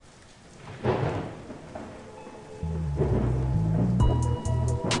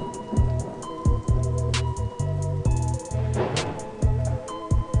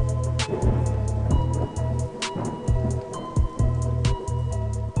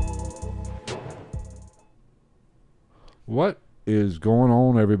What is going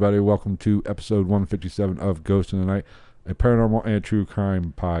on, everybody? Welcome to episode 157 of Ghost in the Night, a paranormal and true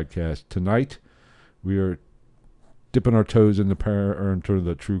crime podcast. Tonight, we are dipping our toes into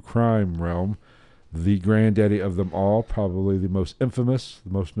the true crime realm. The granddaddy of them all, probably the most infamous,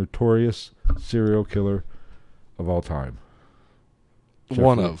 the most notorious serial killer of all time.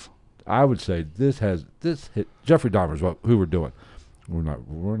 One of. I would say this hit Jeffrey Dahmer's who we're doing.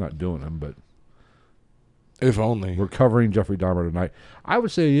 We're not doing him, but if only. We're covering Jeffrey Dahmer tonight. I would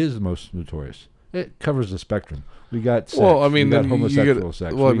say he is the most notorious. It covers the spectrum. We got sex. Well, I mean, we got then homosexual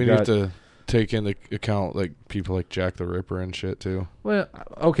sex. Well, I mean, you have to take into account like people like Jack the Ripper and shit too. Well,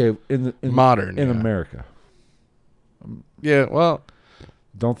 okay, in modern in America. Yeah, well,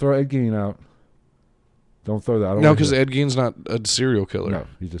 don't throw Ed Gein out. Don't throw that. No, because Ed Gein's not a serial killer. No,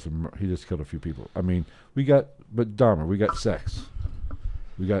 he just killed a few people. I mean, but Dahmer. We got sex.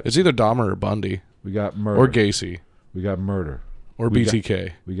 It's either Dahmer or Bundy. We got murder. Or Gacy. We got murder. Or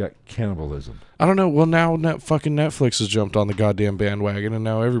BTK. We got cannibalism. I don't know. Well, now fucking Netflix has jumped on the goddamn bandwagon, and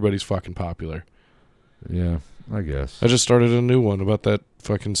now everybody's fucking popular. Yeah, I guess. I just started a new one about that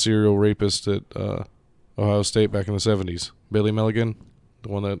fucking serial rapist at Ohio State back in the 70s. Bailey Milligan, the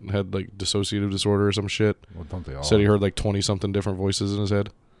one that had like dissociative disorder or some shit. Well, don't they all? Said he heard like 20-something different voices in his head.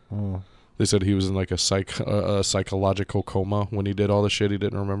 Oh. They said he was in like a psychological coma when he did all the shit. He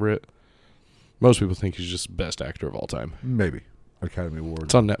didn't remember it. Most people think he's just best actor of all time. Maybe. Academy Award.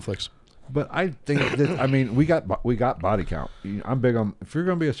 It's on Netflix. But I think that, I mean, we got body count. I'm big on, if you're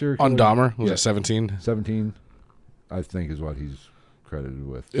going to be a serial killer. On Dahmer? Was it 17? 17, I think, is what he's credited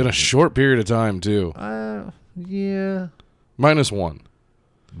with. In a short period of time, too. Yeah. Minus one.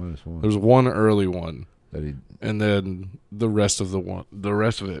 There was one early one. That and then the rest of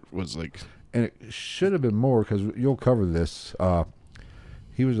it was like. And it should have been more, because you'll cover this.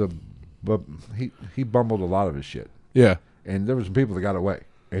 He bumbled a lot of his shit. Yeah. And there were some people that got away,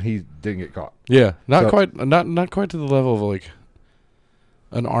 and he didn't get caught. Yeah, not quite to the level of like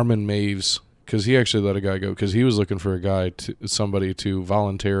an Armin Maves, because he actually let a guy go because he was looking for somebody to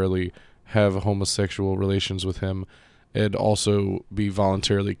voluntarily have homosexual relations with him, and also be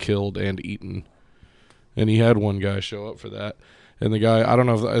voluntarily killed and eaten. And he had one guy show up for that, and the guy,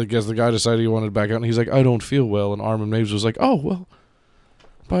 I guess the guy decided he wanted to back out, and he's like, I don't feel well, and Armin Maves was like, oh well,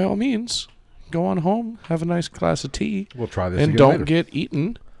 by all means. Go on home, have a nice glass of tea. We'll try this and again don't later. get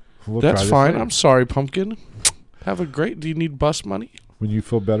eaten. That's fine. Later. I'm sorry, Pumpkin. Have a great. Do you need bus money? When you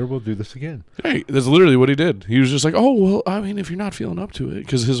feel better, we'll do this again. Hey, that's literally what he did. He was just like, oh well, I mean, if you're not feeling up to it,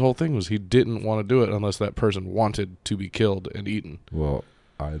 because his whole thing was he didn't want to do it unless that person wanted to be killed and eaten. Well,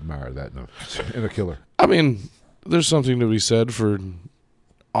 I admire that in a killer. I mean, there's something to be said for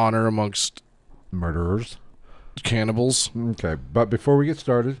honor amongst murderers, cannibals. Okay, but before we get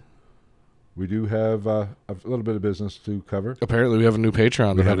started. We do have a little bit of business to cover. Apparently, we have a new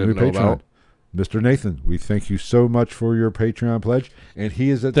Patreon that I didn't know about. Mr. Nathan, we thank you so much for your Patreon pledge. And he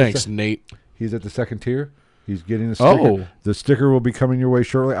is at Nate. He's at the second tier. He's getting a sticker. Oh. The sticker will be coming your way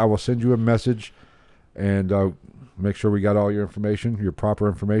shortly. I will send you a message and make sure we got all your information, your proper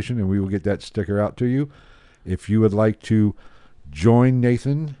information, and we will get that sticker out to you. If you would like to join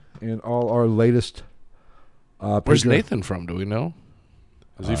Nathan in all our latest Where's Nathan from? Do we know?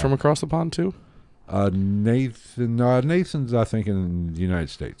 Is he from across the pond too? Nathan's, I think, in the United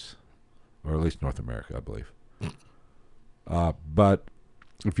States, or at least North America, I believe. But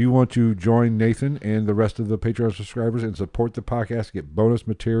if you want to join Nathan and the rest of the Patreon subscribers and support the podcast, get bonus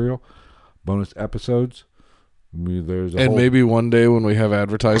material, bonus episodes. Maybe one day when we have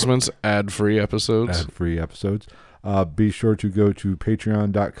advertisements, ad-free episodes. Ad-free episodes. Be sure to go to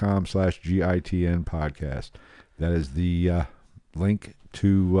patreon.com/GITN podcast. That is the link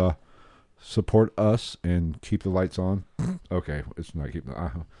to support us and keep the lights on. Okay, it's not keeping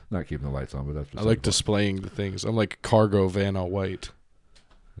the lights on, but that's. I like displaying the things. I'm like Cargo Vanna White.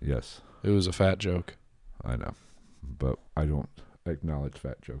 Yes, it was a fat joke. I know, but I don't acknowledge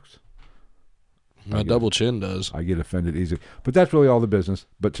fat jokes. My double chin does. I get offended easily, but that's really all the business.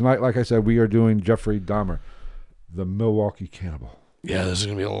 But tonight, like I said, we are doing Jeffrey Dahmer, the Milwaukee Cannibal. Yeah, this is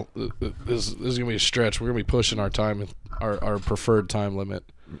gonna be a stretch. We're gonna be pushing our time, our preferred time limit.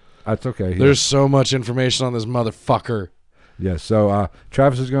 That's okay. There's so much information on this motherfucker. Yeah. So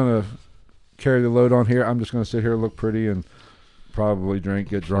Travis is gonna carry the load on here. I'm just gonna sit here, look pretty, and probably drink,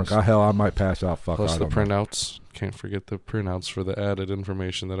 get drunk. Hell, I might pass out. Plus the printouts. Can't forget the printouts for the added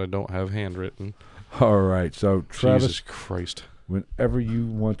information that I don't have handwritten. All right. So Travis, Jesus Christ. Whenever you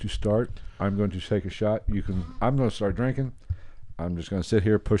want to start, I'm going to take a shot. I'm going to start drinking. I'm just going to sit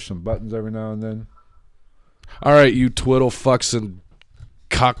here, push some buttons every now and then. All right, you twiddle fucks and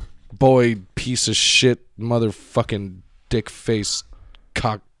cock boy piece of shit motherfucking dick face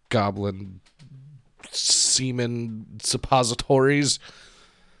cock goblin semen suppositories.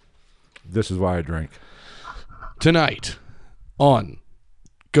 This is why I drink. Tonight on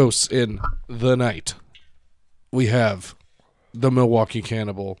Ghosts in the Night, we have the Milwaukee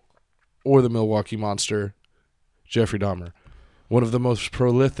Cannibal, or the Milwaukee Monster, Jeffrey Dahmer, one of the most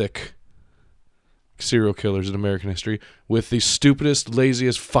prolific serial killers in American history, with the stupidest,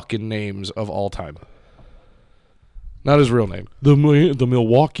 laziest fucking names of all time. Not his real name. The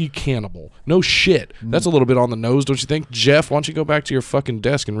Milwaukee Cannibal. No shit. That's a little bit on the nose, don't you think? Jeff, why don't you go back to your fucking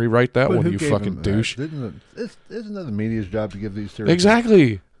desk and rewrite that one, you fucking douche. Isn't that the media's job to give these serial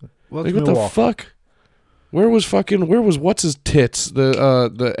Exactly. Well, Like, what the fuck? Where was what's his tits?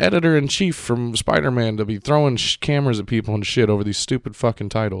 The editor in chief from Spider-Man to be throwing cameras at people and shit over these stupid fucking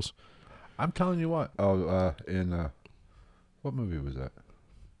titles. I'm telling you what. Oh, what movie was that?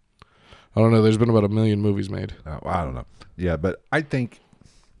 I don't know. There's been about 1 million movies made. I don't know. Yeah, but I think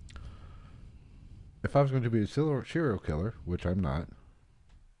if I was going to be a serial killer, which I'm not,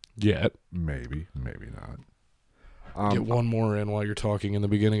 Yet. maybe not. Get one more in while you're talking in the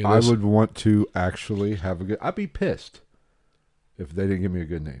beginning of I this. would want to actually have a good. I'd be pissed if they didn't give me a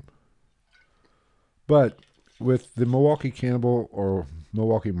good name. But with the Milwaukee Cannibal or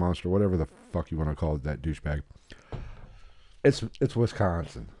Milwaukee Monster, whatever the fuck you want to call it, that douchebag, it's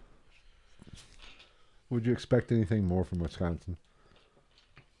Wisconsin. Would you expect anything more from Wisconsin?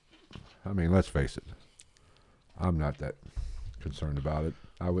 I mean, let's face it. I'm not that concerned about it.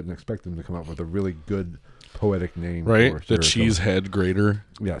 I wouldn't expect them to come up with a really good poetic name. Right? For The serial cheesehead grater.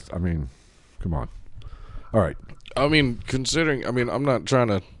 killer. Yes, I mean, come on. All right. I mean, I'm not trying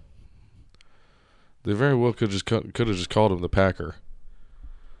to. They very well could have just called him the Packer.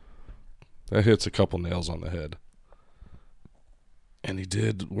 That hits a couple nails on the head. And he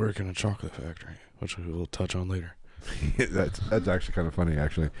did work in a chocolate factory, which we will touch on later. that's actually kind of funny,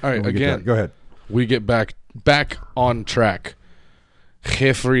 actually. All right, again, go ahead. We get back on track.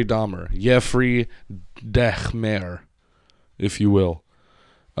 Jeffrey Dahmer, if you will.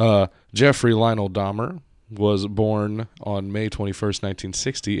 Jeffrey Lionel Dahmer was born on May 21st,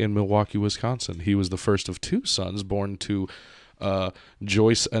 1960 in Milwaukee, Wisconsin. He was the first of two sons born to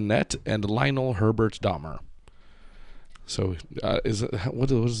Joyce Annette and Lionel Herbert Dahmer. So,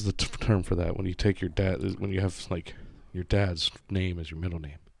 what is the term for that when you take your dad, when you have like your dad's name as your middle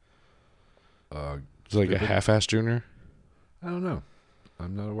name? Is it like a half-ass junior? I don't know.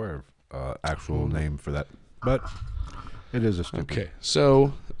 I'm not aware of actual name for that, but it is a stupid. Okay,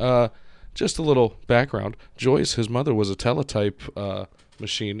 so just a little background. Joyce, his mother, was a teletype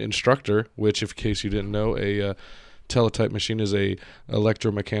machine instructor, which, in case you didn't know, a teletype machine is a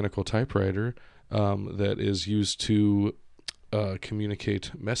electromechanical typewriter that is used to communicate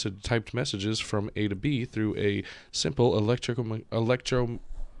typed messages from A to B through a simple electrical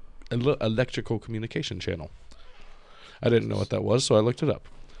communication channel. I didn't know what that was, so I looked it up.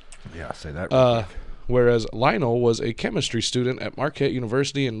 Yeah, say that real quick. Whereas Lionel was a chemistry student at Marquette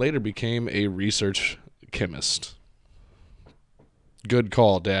University and later became a research chemist. Good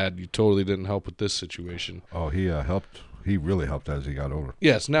call, Dad. You totally didn't help with this situation. Oh, he helped. He really helped as he got older.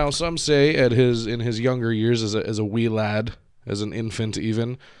 Yes. Now, some say in his younger years as a wee lad, as an infant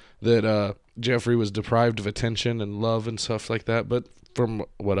even, that Jeffrey was deprived of attention and love and stuff like that. But from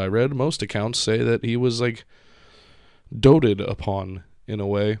what I read, most accounts say that he was like doted upon in a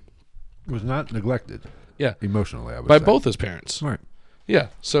way. Was not neglected. Yeah. Emotionally, I would By say. both his parents. Right. Yeah.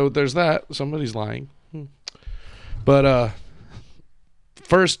 So there's that. Somebody's lying. But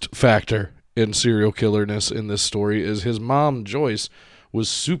first factor in serial killerness in this story is his mom, Joyce, was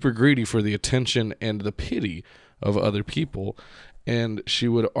super greedy for the attention and the pity of other people, and she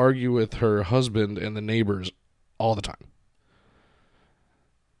would argue with her husband and the neighbors all the time.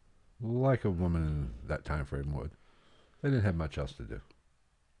 Like a woman in that time frame would. They didn't have much else to do.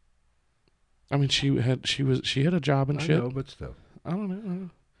 I mean, she had a job and shit. I know, but still. I don't know.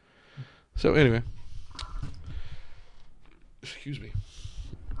 So anyway, excuse me.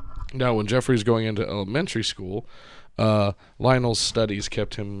 Now, when Jeffrey's going into elementary school, Lionel's studies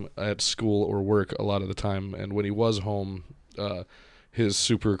kept him at school or work a lot of the time, and when he was home, his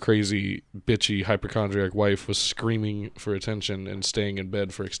super crazy, bitchy, hypochondriac wife was screaming for attention and staying in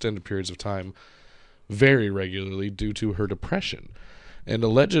bed for extended periods of time very regularly due to her depression. And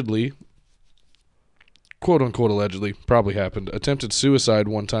allegedly, quote-unquote allegedly, probably happened, attempted suicide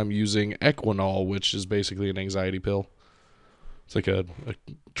one time using Equinol, which is basically an anxiety pill. It's like a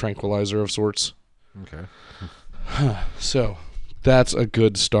tranquilizer of sorts. Okay. So, that's a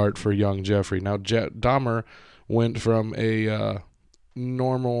good start for young Jeffrey. Now, Dahmer went from a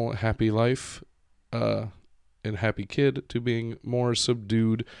normal, happy life and happy kid to being more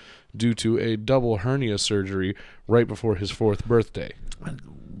subdued due to a double hernia surgery right before his 4th birthday.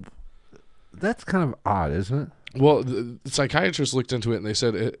 That's kind of odd, isn't it? Well, the psychiatrists looked into it and they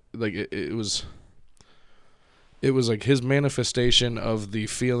said it was like his manifestation of the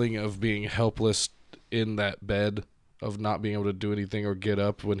feeling of being helpless in that bed, of not being able to do anything or get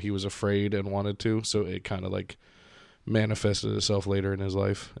up when he was afraid and wanted to. So it kind of like manifested itself later in his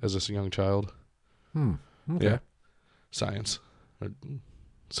life as a young child. Okay. Yeah. Science. Or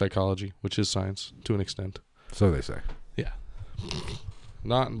psychology, which is science to an extent. So they say. Yeah.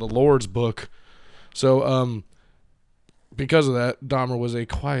 Not in the Lord's book. So, because of that, Dahmer was a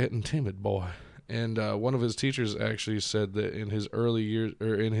quiet and timid boy. And one of his teachers actually said that in his early years,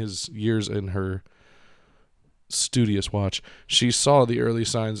 or in his years in her studious watch, she saw the early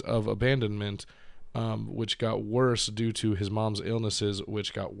signs of abandonment, which got worse due to his mom's illnesses,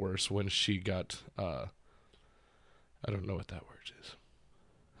 which got worse when she got, I don't know what that word is.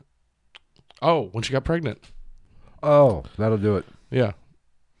 Oh, when she got pregnant. Oh, that'll do it. Yeah.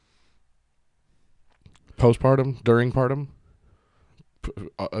 Postpartum, during partum,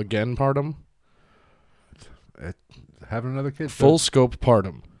 again partum, Having another kid? full scope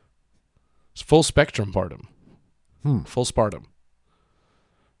partum, full spectrum partum, full spartum.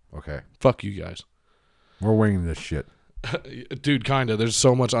 Okay. Fuck you guys. We're winging this shit. Dude, kinda. There's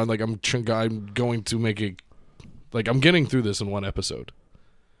so much on, like, I'm going to make it, like, I'm getting through this in one episode.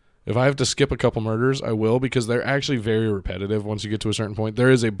 If I have to skip a couple murders, I will, because they're actually very repetitive once you get to a certain point. There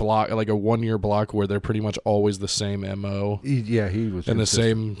is a block, like a 1-year block, where they're pretty much always the same MO. He was And consistent. the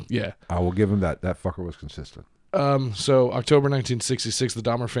same, yeah. I will give him that. That fucker was consistent. So October 1966, the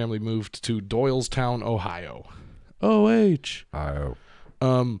Dahmer family moved to Doylestown, Ohio. O-H. I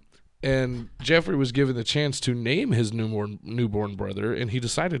And Jeffrey was given the chance to name his newborn brother, and he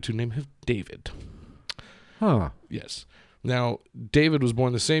decided to name him David. Huh. Yes. Now, David was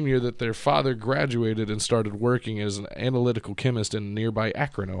born the same year that their father graduated and started working as an analytical chemist in nearby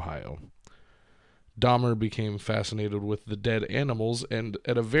Akron, Ohio. Dahmer became fascinated with the dead animals and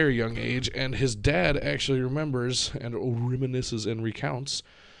at a very young age, and his dad actually remembers and reminisces and recounts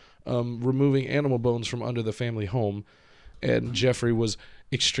removing animal bones from under the family home, and Jeffrey was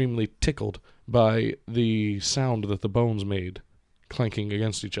extremely tickled by the sound that the bones made clanking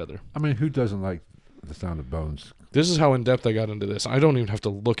against each other. I mean, who doesn't like the sound of bones? This is how in-depth I got into this. I don't even have to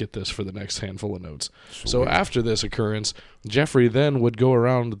look at this for the next handful of notes. So after this occurrence, Jeffrey then would go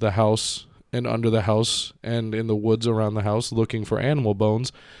around the house and under the house and in the woods around the house looking for animal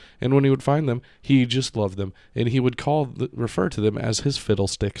bones, and when he would find them, he just loved them, and he would refer to them as his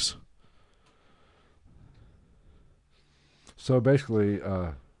fiddlesticks. So basically,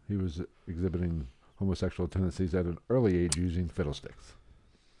 he was exhibiting homosexual tendencies at an early age using fiddlesticks.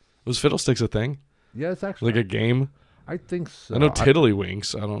 Was fiddlesticks a thing? Yeah, it's actually Like a game? I think so. I know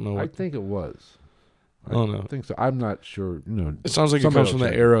tiddlywinks. I don't know I what. think it was. I don't know. I think so. I'm not sure. It sounds like it somebody comes from will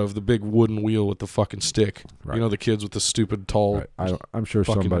the check. era of the big wooden wheel with the fucking stick. Right. You know, the kids with the stupid tall Right. I'm sure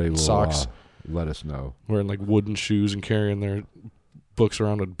fucking somebody will socks. let us know. wearing like wooden shoes and carrying their books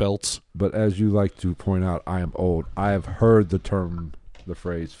around with belts. But as you like to point out, I am old. I have heard the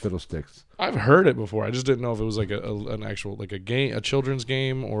phrase fiddlesticks. I've heard it before. I just didn't know if it was like an actual, like a game, a children's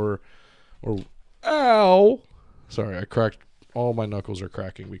game, or ow. Sorry, I cracked. All my knuckles are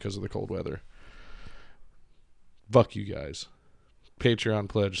cracking because of the cold weather. Fuck you guys. Patreon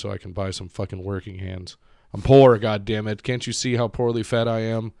pledge so I can buy some fucking working hands. I'm poor, goddammit. Can't you see how poorly fed I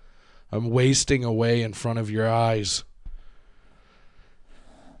am? I'm wasting away in front of your eyes.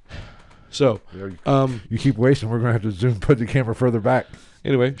 So, You keep wasting. We're going to have to put the camera further back.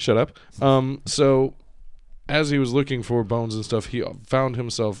 anyway, shut up. So, as he was looking for bones and stuff, he found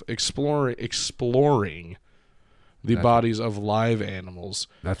himself exploring the bodies of live animals.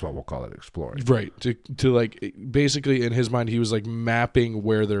 That's what we'll call it, exploring. Right. To like, basically in his mind, he was like mapping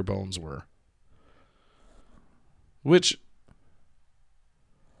where their bones were. Which,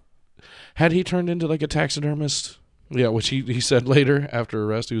 had he turned into like a taxidermist? Yeah, which he said later after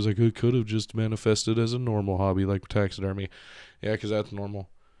arrest, he was like, it could have just manifested as a normal hobby like taxidermy. Yeah, because that's normal.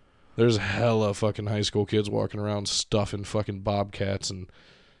 There's hella fucking high school kids walking around stuffing fucking bobcats and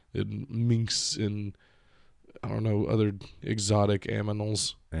minks and, I don't know, other exotic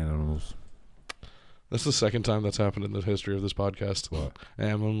animals. Animals. That's the second time that's happened in the history of this podcast. What?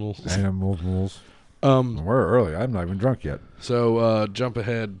 Animals. Animals. We're early. I'm not even drunk yet. So jump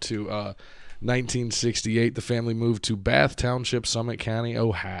ahead to 1968. The family moved to Bath Township, Summit County,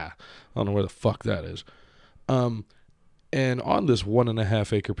 Ohio. I don't know where the fuck that is. And on this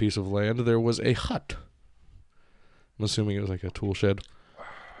 1.5 acre piece of land, there was a hut. I'm assuming it was like a tool shed.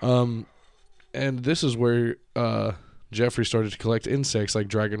 And this is where Jeffrey started to collect insects,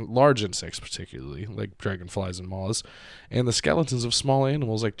 like large insects particularly, like dragonflies and moths, and the skeletons of small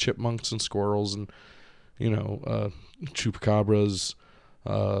animals like chipmunks and squirrels and, chupacabras,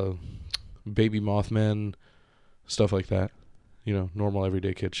 baby mothmen, stuff like that. Normal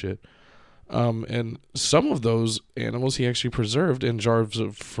everyday kid shit. And some of those animals he actually preserved in jars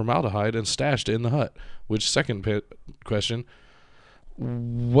of formaldehyde and stashed in the hut. Which, second question,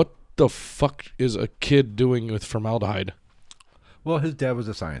 what the fuck is a kid doing with formaldehyde? Well, his dad was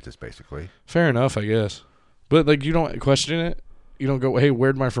a scientist, basically. Fair enough, I guess. But, you don't question it? You don't go, hey,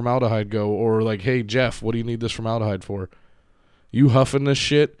 where'd my formaldehyde go? Or, hey, Jeff, what do you need this formaldehyde for? You huffing this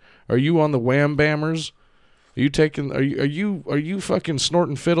shit? Are you on the wham bammers? Are you fucking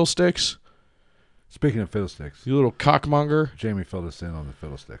snorting fiddlesticks? Speaking of fiddlesticks, You little cockmonger. Jamie filled us in on the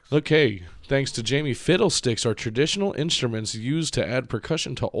fiddlesticks. Okay, thanks to Jamie, fiddlesticks are traditional instruments used to add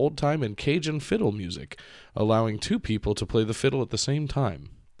percussion to old-time and Cajun fiddle music, allowing two people to play the fiddle at the same time.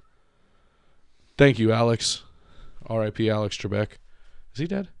 Thank you, Alex. R.I.P. Alex Trebek. Is he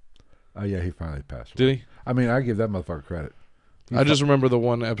dead? Oh, yeah, he finally passed Did away. he? I mean, I give that motherfucker credit. I just remember the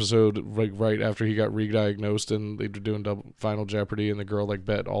one episode right after he got re-diagnosed and they were doing Final Jeopardy and the girl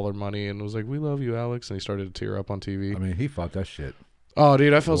bet all her money and was like, "We love you, Alex," and he started to tear up on TV. I mean, he fought that shit. Oh,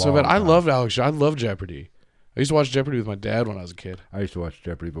 dude, I felt so bad. I Long loved Alex. I loved Jeopardy. I used to watch Jeopardy with my dad when I was a kid. I used to watch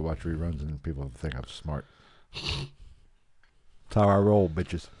Jeopardy, but watch reruns, and people think I'm smart. That's how I roll,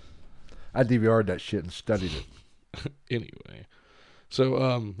 bitches. I DVR'd that shit and studied it. Anyway,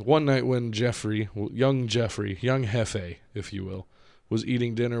 so one night when young Hefe, if you will, was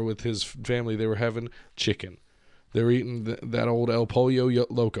eating dinner with his family, they were having chicken. They were eating that old El Pollo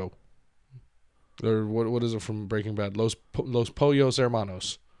Loco. Or what is it from Breaking Bad? Los Pollos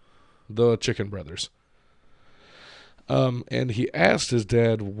Hermanos, the Chicken Brothers. And he asked his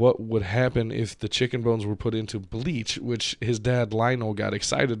dad what would happen if the chicken bones were put into bleach, which his dad, Lionel, got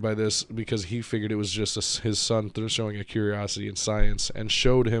excited by this because he figured it was just his son showing a curiosity in science and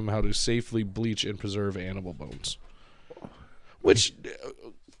showed him how to safely bleach and preserve animal bones. Which,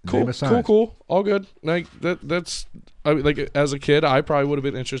 cool. All good. That's, I mean, as a kid, I probably would have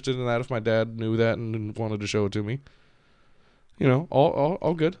been interested in that if my dad knew that and wanted to show it to me.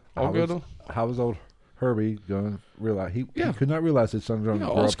 All good. How was old Herbie going to realize? He could not realize his son was going to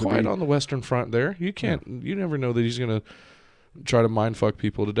grow up all's quiet on the Western Front there. You can't, you never know that he's going to try to mind fuck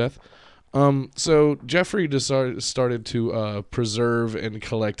people to death. So Jeffrey started to preserve and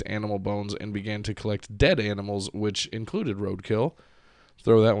collect animal bones and began to collect dead animals, which included roadkill.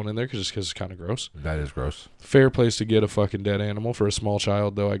 Throw that one in there because it's kind of gross. That is gross. Fair place to get a fucking dead animal for a small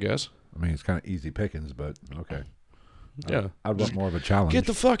child, though, I guess. I mean, it's kind of easy pickings, but okay. Yeah. I'd want more of a challenge. Get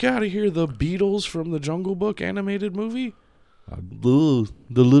the fuck out of here, the Beatles from the Jungle Book animated movie. The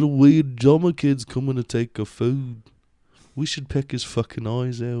little weird drummer kid's coming to take our food. We should peck his fucking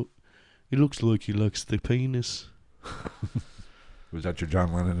eyes out. He looks like he likes the penis. Was that your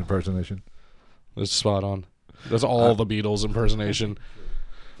John Lennon impersonation? That's spot on. That's all the Beatles impersonation.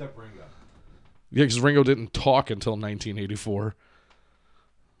 Except Ringo. Yeah, because Ringo didn't talk until 1984.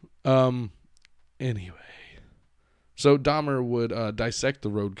 Anyway. So Dahmer would dissect the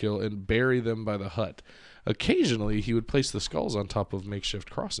roadkill and bury them by the hut. Occasionally, he would place the skulls on top of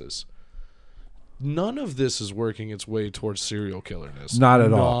makeshift crosses. None of this is working its way towards serial killerness. Not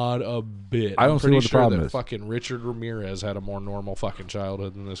at all. Not a bit. I don't see what the problem is. Fucking Richard Ramirez had a more normal fucking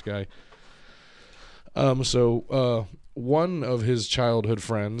childhood than this guy. One of his childhood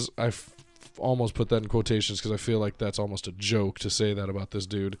friends, almost put that in quotations because I feel like that's almost a joke to say that about this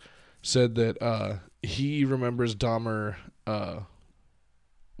dude, said that he remembers Dahmer,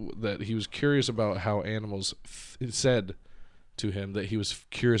 that he was curious about how animals, said to him that he was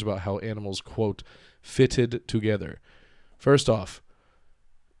curious about how animals, quote, fitted together. First off,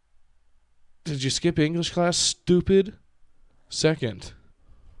 did you skip English class, stupid? Second,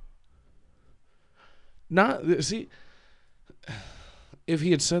 if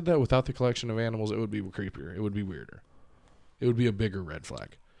he had said that without the collection of animals, it would be creepier. It would be weirder. It would be a bigger red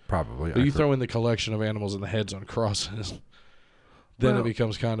flag. Probably. But you throw in the collection of animals and the heads on crosses, then it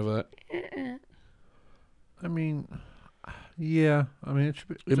becomes kind of a... I mean, yeah. I mean,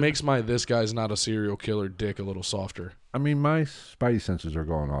 it makes my this guy's not a serial killer dick a little softer. I mean, my spidey senses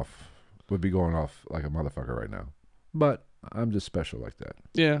are would be going off like a motherfucker right now. But I'm just special like that.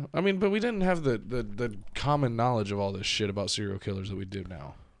 Yeah, I mean, but we didn't have the common knowledge of all this shit about serial killers that we do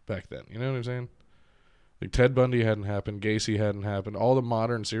now back then. You know what I'm saying? Like Ted Bundy hadn't happened, Gacy hadn't happened. All the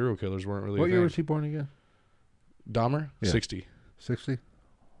modern serial killers weren't really. What year was he born again? Dahmer? Yeah. 60. 60?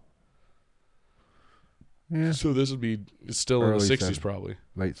 Yeah. So this would be still early in the 60s 70s. probably.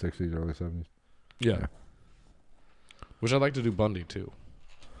 Late 60s, early 70s. Yeah. Which I'd like to do Bundy, too.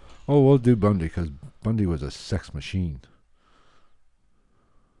 Oh, we'll do Bundy because Bundy was a sex machine.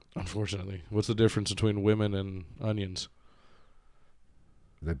 Unfortunately. What's the difference between women and onions?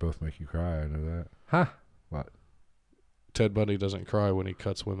 They both make you cry. I know that. Huh? What? Ted Bundy doesn't cry when he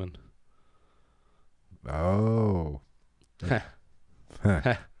cuts women. Oh.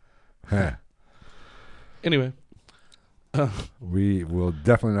 Huh. Anyway. We will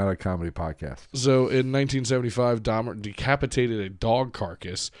definitely not a comedy podcast. So in 1975, Dahmer decapitated a dog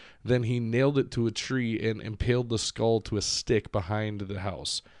carcass. Then he nailed it to a tree and impaled the skull to a stick behind the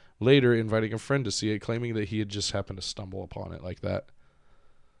house. Later, inviting a friend to see it, claiming that he had just happened to stumble upon it like that.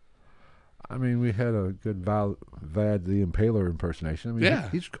 I mean, we had a good Vad the Impaler impersonation. I mean, Yeah.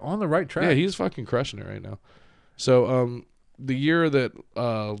 he's on the right track. Yeah, he's fucking crushing it right now. So, the year that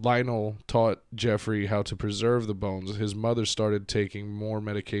Lionel taught Jeffrey how to preserve the bones, his mother started taking more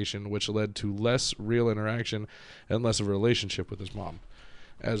medication, which led to less real interaction and less of a relationship with his mom,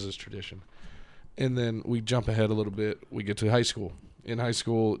 as is tradition. And then we jump ahead a little bit. We get to high school. In high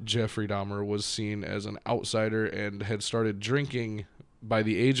school, Jeffrey Dahmer was seen as an outsider and had started drinking by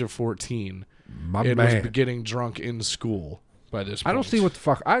the age of 14 My and man. was getting drunk in school by this point. I don't see what the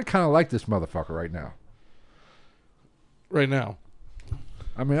fuck. I kind of like this motherfucker right now. Right now.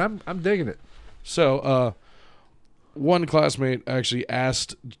 I mean, I'm digging it. So, one classmate actually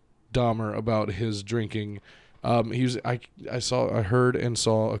asked Dahmer about his drinking. He was I heard and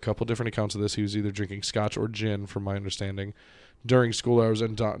saw a couple different accounts of this. He was either drinking scotch or gin, from my understanding, during school hours,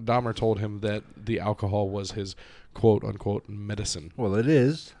 and Dahmer told him that the alcohol was his quote unquote medicine. Well, it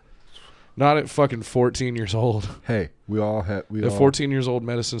is. Not at fucking 14 years old. Hey, we all have. At 14 years old,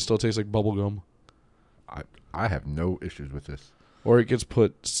 medicine still tastes like bubble gum. I have no issues with this. Or it gets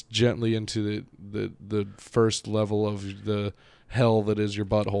put gently into the first level of the hell that is your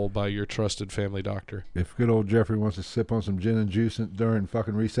butthole by your trusted family doctor. If good old Jeffrey wants to sip on some gin and juice during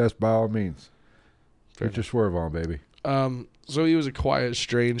fucking recess, by all means. Fair Get your swerve on, baby. So he was a quiet,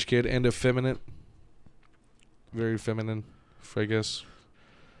 strange kid and effeminate. Very feminine, I guess.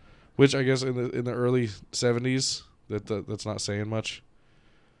 Which I guess in the early 70s, that's not saying much.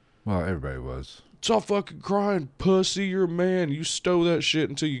 Well, everybody was. Stop fucking crying, pussy. You're a man. You stow that shit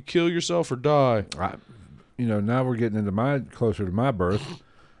until you kill yourself or die. Now we're getting into closer to my birth.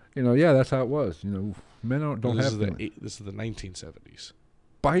 Yeah, that's how it was. Men don't This have is to this is the 1970s.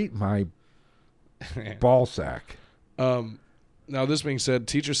 bite my ball sack. Now, this being said,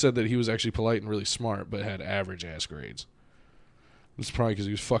 teacher said that he was actually polite and really smart, but had average-ass grades. It's probably because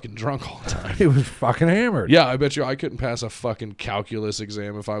he was fucking drunk all the time. He was fucking hammered. Yeah, I bet you I couldn't pass a fucking calculus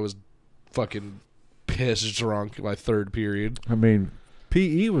exam if I was fucking pissed drunk by third period. I mean,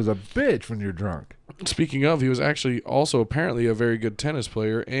 PE was a bitch when you're drunk. Speaking of, he was actually also apparently a very good tennis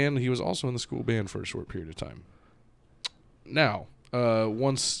player, and he was also in the school band for a short period of time. Now,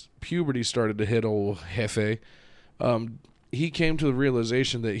 once puberty started to hit old Jefe, he came to the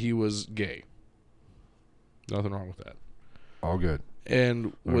realization that he was gay. Nothing wrong with that. All good.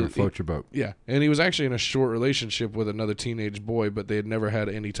 And Float your boat. Yeah, and he was actually in a short relationship with another teenage boy, but they had never had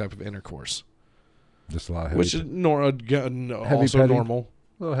any type of intercourse. Just a lot of heavy. Which is also petting. normal.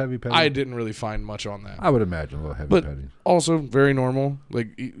 A little heavy petting. I didn't really find much on that. I would imagine a little heavy But petting. also very normal.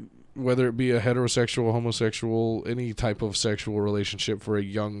 Like, whether it be a heterosexual, homosexual, any type of sexual relationship for a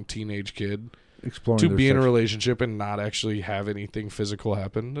young teenage kid Exploring to their be in a sex- relationship and not actually have anything physical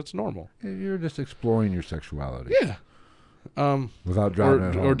happen, that's normal. You're just exploring your sexuality. Yeah. Without driving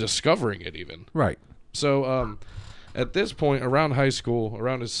it home. Or discovering it even. Right. So, at this point, around high school,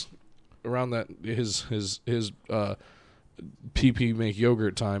 his PP make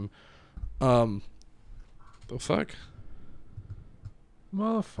yogurt time, the fuck?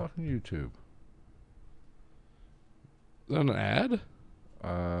 Motherfucking YouTube. Is that an ad?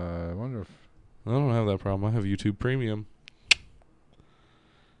 I wonder if... I don't have that problem. I have YouTube Premium.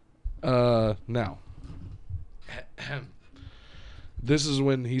 Now. This is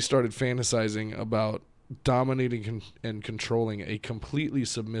when he started fantasizing about dominating and controlling a completely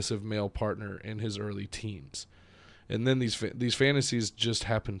submissive male partner in his early teens. And then these fantasies just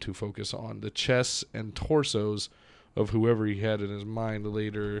happened to focus on the chests and torsos of whoever he had in his mind,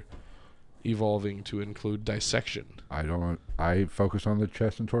 later evolving to include dissection. I focus on the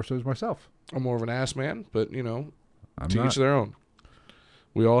chest and torsos myself. I'm more of an ass man, but, to I'm each their own.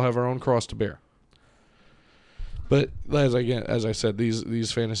 We all have our own cross to bear. But as I said,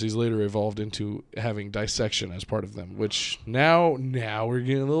 these fantasies later evolved into having dissection as part of them, which now we're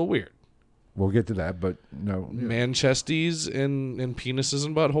getting a little weird. We'll get to that, but no. Man chesties and penises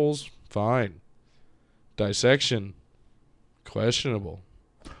and buttholes, fine. Dissection, questionable.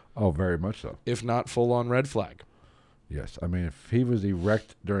 Oh, very much so. if not full-on red flag. Yes. I mean, if he was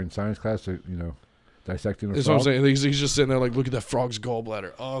erect during science class, dissecting a That's what I'm frog. saying. He's just sitting there like, look at that frog's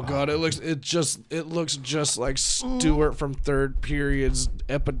gallbladder. Oh god, it looks just like Stewart from third period's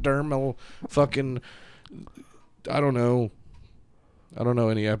epidermal fucking. I don't know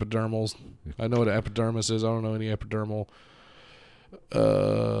any epidermals. I know what an epidermis is. I don't know any epidermal.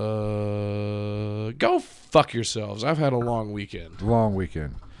 Go fuck yourselves. I've had a long weekend. Long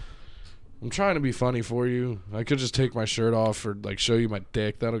weekend. I'm trying to be funny for you. I could just take my shirt off or like show you my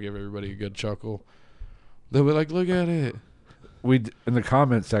dick. That'll give everybody a good chuckle. They'll be like, look at it. In the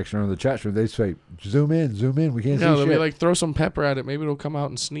comment section or in the chat room, they say, zoom in. We can't see No, they'll shit. be like, throw some pepper at it. Maybe it'll come out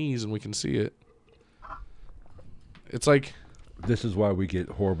and sneeze and we can see it. It's like This is why we get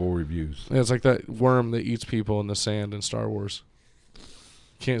horrible reviews. it's like that worm that eats people in the sand in Star Wars.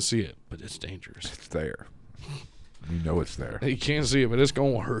 Can't see it, but it's dangerous. It's there. You know it's there. You can't see it, but it's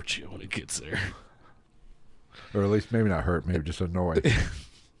gonna hurt you when it gets there. Or at least maybe not hurt, maybe just annoy.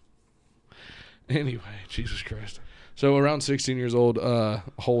 Anyway, Jesus Christ. So around 16 years old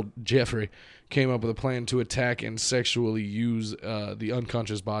Jeffrey came up with a plan to attack and sexually use the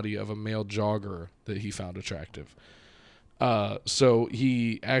unconscious body of a male jogger that he found attractive. So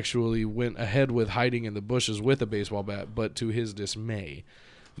he actually went ahead with hiding in the bushes with a baseball bat, but to his dismay,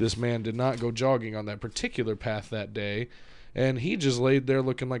 this man did not go jogging on that particular path that day, and he just laid there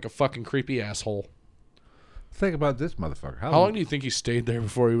looking like a fucking creepy asshole. Think about this motherfucker. How long do you think he stayed there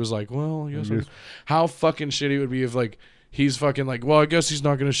before he was like, well, I guess Yes. how fucking shitty it would be if, like, he's fucking like, well, I guess he's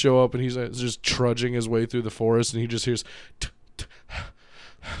not going to show up, and he's just trudging his way through the forest, and he just hears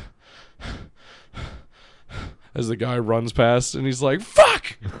as the guy runs past, and he's like,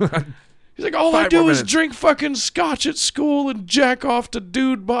 fuck! He's like, all I 5 do more is minutes. drink fucking scotch at school and jack off to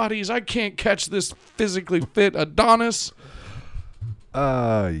dude bodies. I can't catch this physically fit Adonis.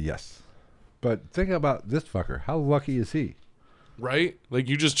 Yes. But think about this fucker. How lucky is he? Right? Like,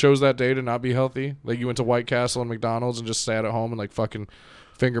 you just chose that day to not be healthy. Like, you went to White Castle and McDonald's and just sat at home and, like, fucking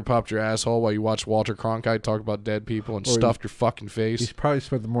finger popped your asshole while you watched Walter Cronkite talk about dead people and Or stuffed your fucking He's face. probably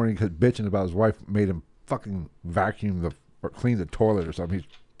spent the morning bitching about his wife made him fucking vacuum or clean the toilet or something. He's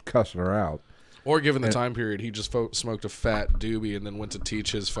cussing her out. Or given the time period, he just smoked a fat doobie and then went to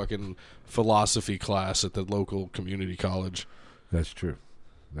teach his fucking philosophy class at the local community college. That's true.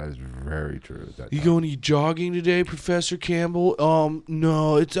 That is very true. At that You time. going to jogging today, Professor Campbell?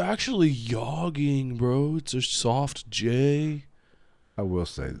 No, it's actually yogging, bro. It's a soft J. I will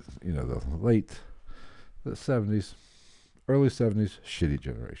say, the 70s, early 70s, shitty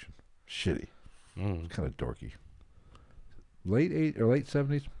generation. Shitty. Kind of dorky. Late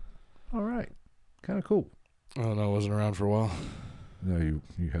 70s, all right. Kind of cool. Oh, no, I wasn't around for a while. No,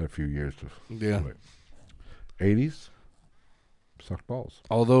 you had a few years to. Yeah. 80s, sucked balls.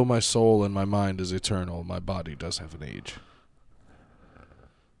 Although my soul and my mind is eternal, my body does have an age.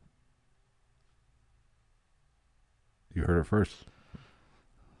 You heard it first.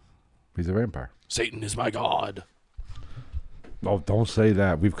 He's a vampire. Satan is my god. Oh, don't say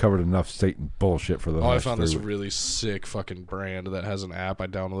that. We've covered enough Satan bullshit for the Oh, I last found this 3 weeks. really sick fucking brand that has an app. I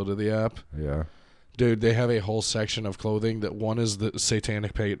downloaded the app. Yeah. Dude, they have a whole section of clothing that one is the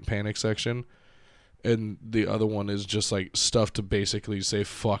satanic panic section, and the other one is just like stuff to basically say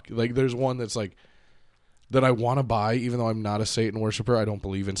fuck. Like, there's one that's like that I want to buy, even though I'm not a Satan worshiper. I don't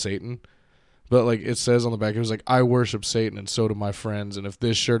believe in Satan. But, like, it says on the back, it was like, I worship Satan and so do my friends, and if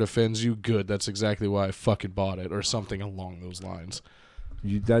this shirt offends you, good. That's exactly why I fucking bought it, or something along those lines.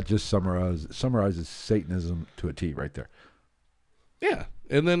 That just summarizes Satanism to a T right there. Yeah.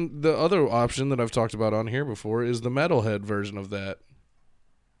 And then the other option that I've talked about on here before is the metalhead version of that.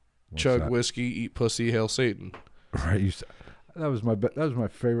 What's Chug that? whiskey, eat pussy, hail Satan. Right. That was my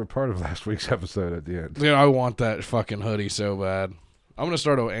favorite part of last week's episode at the end. Dude, I want that fucking hoodie so bad. I'm gonna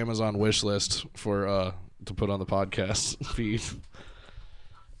start an Amazon wish list for to put on the podcast feed.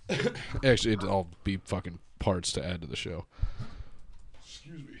 Actually, it'll all be fucking parts to add to the show.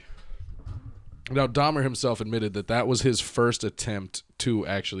 Excuse me. Now, Dahmer himself admitted that was his first attempt to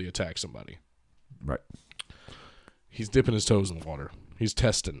actually attack somebody. Right. He's dipping his toes in the water. He's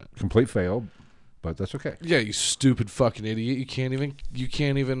testing it. Complete fail, but that's okay. Yeah, you stupid fucking idiot. You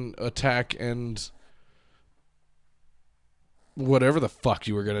can't even attack and whatever the fuck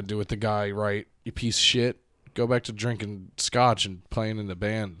you were going to do with the guy, right? You piece of shit. Go back to drinking scotch and playing in the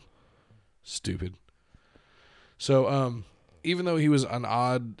band. Stupid. So, even though he was an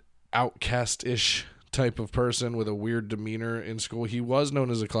odd outcast-ish type of person with a weird demeanor in school, he was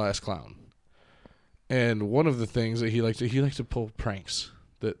known as a class clown. And one of the things that he liked to pull pranks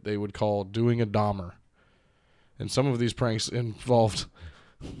that they would call doing a Dahmer. And some of these pranks involved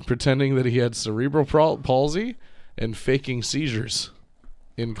pretending that he had cerebral palsy and faking seizures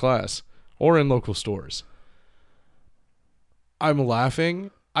in class or in local stores. I'm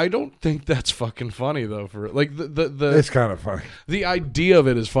laughing. I don't think that's fucking funny though. For like the It's kind of funny. the idea of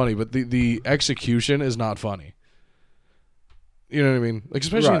it is funny, but the execution is not funny. You know what I mean? Like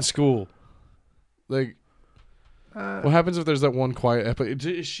especially in Right. school. Like, what happens if there's that one quiet episode?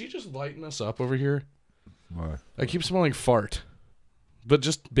 Is she just lighting us up over here? Why? I keep smelling fart, but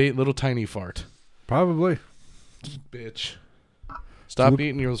just little tiny fart. Probably. Bitch. Stop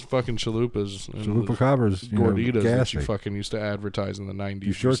eating your fucking chalupas and Chalupa Cabras. gorditas that you gassy. fucking used to advertise in the 90s.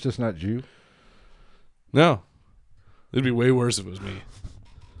 You sure it's just not you? No. It'd be way worse if it was me.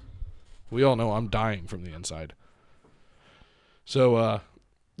 We all know I'm dying from the inside. So,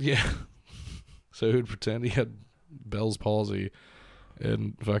 yeah. So who'd pretend he had Bell's palsy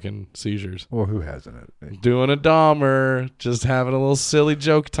and fucking seizures? Well, who hasn't it? Doing a Dahmer, just having a little silly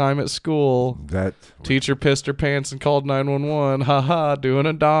joke time at school. That Teacher pissed her pants and called 911. Haha, doing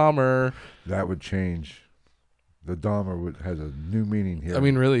a Dahmer. that would change. The Dahmer has a new meaning here. I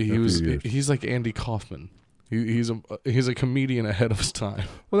mean, really, in a few years. he's like Andy Kaufman. He's a comedian ahead of his time.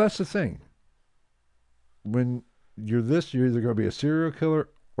 Well, that's the thing. When you're this, you're either going to be a serial killer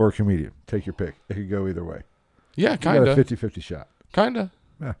or a comedian. Take your pick. It could go either way. Yeah, You got a kinda. 50-50 shot. Kinda.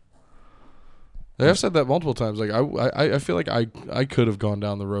 Yeah. I've said that multiple times. Like I feel like I could have gone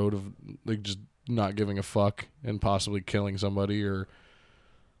down the road of like just not giving a fuck and possibly killing somebody, or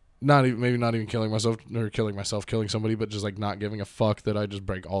not even killing myself, killing somebody, but just like not giving a fuck that I just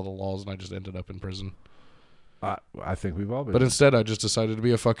break all the laws and I just ended up in prison. I think we've all been. But instead, I just decided to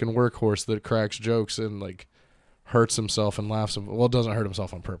be a fucking workhorse that cracks jokes and like hurts himself and laughs. Well, doesn't hurt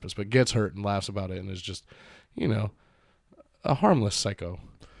himself on purpose, but gets hurt and laughs about it and is just, a harmless psycho.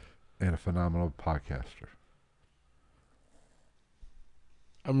 And a phenomenal podcaster.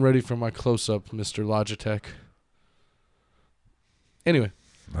 I'm ready for my close-up, Mr. Logitech. Anyway.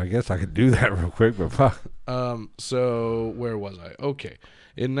 I guess I could do that real quick, but fuck. So where was I? Okay.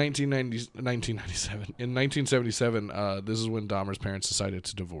 In 1977, this is when Dahmer's parents decided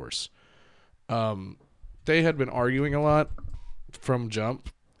to divorce. They had been arguing a lot from jump,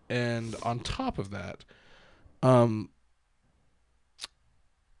 and on top of that,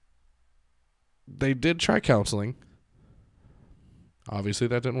 they did try counseling. Obviously,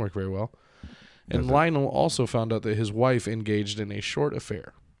 that didn't work very well. And Lionel also found out that his wife engaged in a short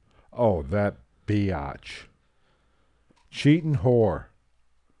affair. Oh, that biatch. Cheating whore.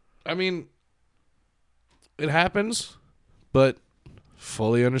 I mean, it happens, but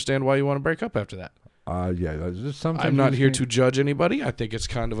fully understand why you want to break up after that. Yeah, that's just sometimes I'm not here to judge anybody. I think it's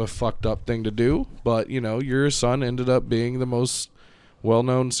kind of a fucked up thing to do, but, your son ended up being the most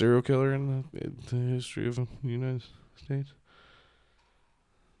well-known serial killer in the history of the United States.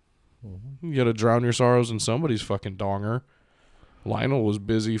 You gotta drown your sorrows in somebody's fucking donger. Lionel was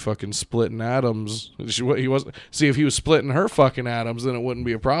busy fucking splitting atoms. He wasn't. See, if he was splitting her fucking atoms, then it wouldn't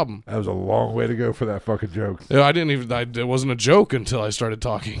be a problem. That was a long way to go for that fucking joke. It wasn't a joke until I started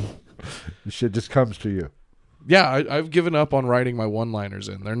talking. The shit just comes to you. Yeah, I've given up on writing my one-liners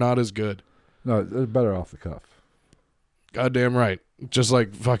in. They're not as good. No, they're better off the cuff. Goddamn right. Just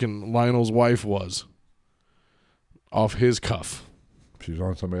like fucking Lionel's wife was. Off his cuff. She's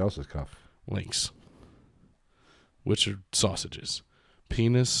on somebody else's cuff. Links. Which are sausages.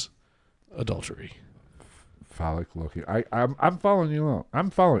 Penis, adultery. Phallic looking. I'm following you along.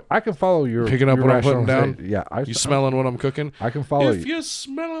 I'm following. I can follow your Picking up your what I'm putting down? rationalization. Yeah, You smelling what I'm cooking? I can follow If you. you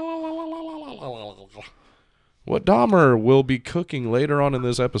smell what Dahmer will be cooking later on in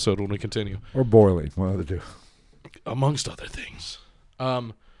this episode when we continue. Or boiling, one of the two. Amongst other things.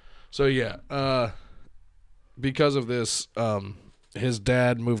 So yeah, because of this, his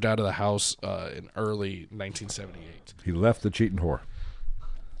dad moved out of the house in early 1978. He left the cheating whore.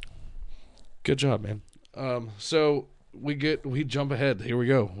 Good job, man. So we jump ahead. Here we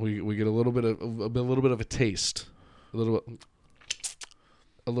go. We get a little bit of a taste, a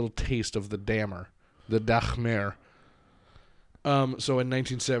little taste of the Dahmer, the Dahmer. So in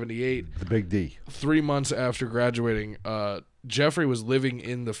 1978, The big D. 3 months after graduating, Jeffrey was living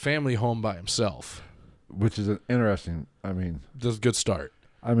in the family home by himself. Which is an interesting, That's a good start.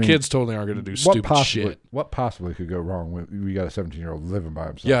 I mean, Kids totally aren't going to do stupid shit. What possibly could go wrong when we got a 17-year-old living by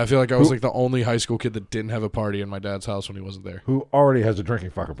himself? Yeah, I feel like I was like the only high school kid that didn't have a party in my dad's house when he wasn't there. Who already has a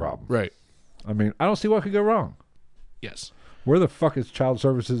drinking fucking problem. Right. I don't see what could go wrong. Yes. Where the fuck is child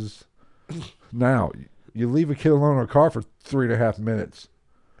services now? You leave a kid alone in a car for 3.5 minutes.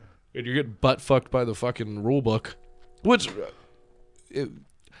 And you get butt fucked by the fucking rule book. Which,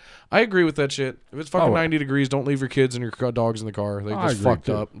 I agree with that shit. If it's fucking Oh. 90 degrees, don't leave your kids and your dogs in the car. They I just agree, fucked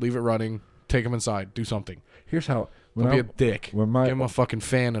too. up. Leave it running. Take them inside. Do something. Here's how. When Don't be a dick. when Give them a fucking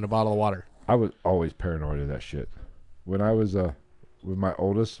fan and a bottle of water. I was always paranoid of that shit. When I was when my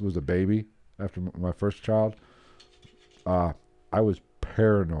oldest was a baby after my first child, I was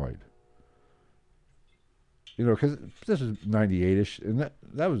paranoid. You know, because this was 98-ish, and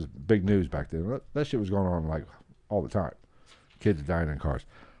that was big news back then. That shit was going on like all the time. Kids dying in cars.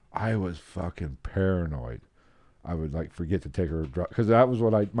 I was fucking paranoid. I would like forget to take her because that was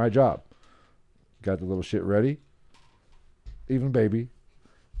what my job. Got the little shit ready, even baby,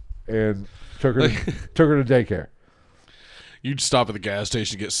 and took her took her to daycare. You'd stop at the gas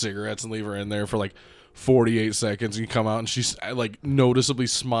station to get cigarettes and leave her in there for like 48 seconds. And you come out and she's like noticeably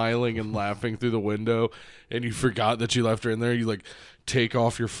smiling and laughing through the window, and you forgot that you left her in there. You like take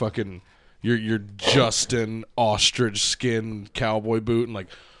off your fucking your Justin ostrich skin cowboy boot and like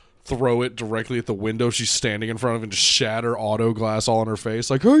throw it directly at the window she's standing in front of and just shatter auto glass all in her face.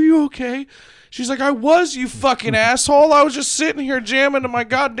 Like, are you okay? She's like, I was, you fucking asshole. I was just sitting here jamming to my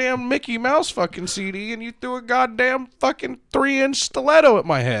goddamn Mickey Mouse fucking CD, and you threw a goddamn fucking 3-inch stiletto at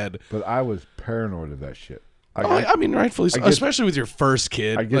my head. But I was paranoid of that shit. I mean, rightfully so, especially with your first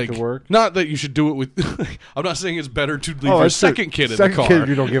kid. I get to work. Not that you should do it with. I'm not saying it's better to leave your that's true. second kid in the car. Second kid,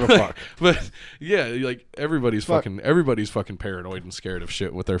 you don't give a fuck. But yeah, like everybody's fucking paranoid and scared of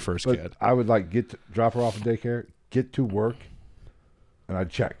shit with their first But kid. I would like drop her off at daycare, get to work, and I'd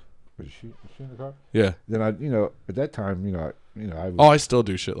check. Was she in the car? Yeah. Then I, at that time, I would, Oh, I still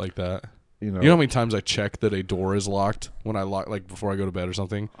do shit like that. you know You know how many times I check that a door is locked when I lock, like before I go to bed or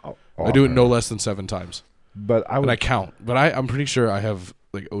something? oh, I do it no less than 7 times, But I would. and I count. But I'm pretty sure I have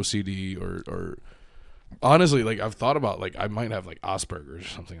like OCD or honestly, like I've thought about like I might have like Asperger's or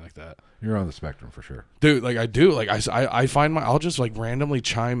something like that. You're on the spectrum for sure. Dude, like I do, like I find I'll just like randomly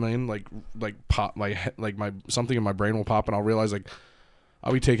chime in, like pop my like my something in my brain will pop, and I'll realize like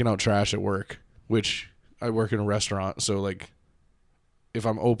I'll be taking out trash at work, which I work in a restaurant, so like if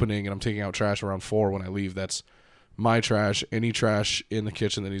I'm opening and I'm taking out trash around 4 when I leave, that's my trash, any trash in the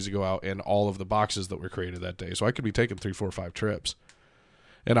kitchen that needs to go out, and all of the boxes that were created that day. So I could be taking 3, 4, 5 trips,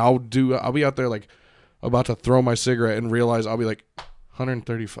 and I'll be out there like about to throw my cigarette and realize I'll be like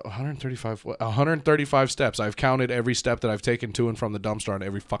 135 steps. I've counted every step that I've taken to and from the dumpster on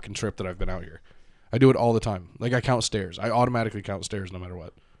every fucking trip that I've been out here. I do it all the time. Like I count stairs. I automatically count stairs no matter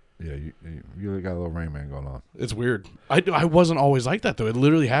what. Yeah, you got a little Rain Man going on. It's weird. I wasn't always like that though. It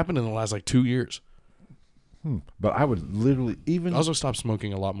literally happened in the last like 2 years. But I would literally even. I also stopped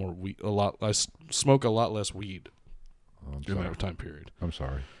smoking a lot more weed. I smoke a lot less weed I'm during sorry. that time period. I'm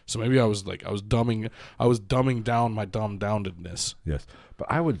sorry. So maybe I was dumbing down my dumbed-downedness. Yes, but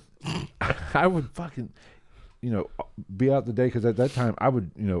I would fucking, be out the day because at that time I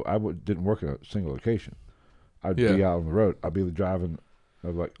didn't work at a single location. I'd be out on the road. I'd be driving. I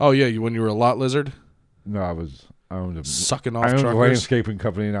was like, Oh yeah, when you were a lot lizard, no, I owned a sucking off I owned a truckers. landscaping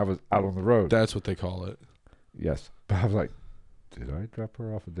company and I was out on the road. That's what they call it. Yes, but I was like, did I drop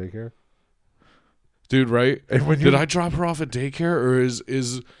her off at daycare? Dude, right? And when Did I drop her off at daycare, or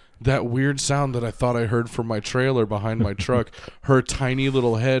is that weird sound that I thought I heard from my trailer behind my truck, her tiny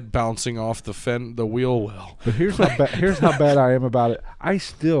little head bouncing off the wheel well? But here's how bad I am about it. I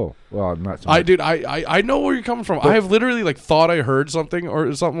still, well, not so much. I know where you're coming from. I have literally like thought I heard something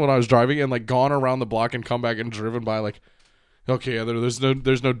or something when I was driving and like gone around the block and come back and driven by like, okay, yeah, there's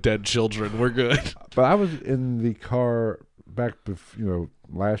no dead children. We're good. But I was in the car back,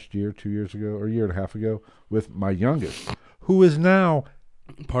 last year, 2 years ago, or a year and a half ago, with my youngest, who is now.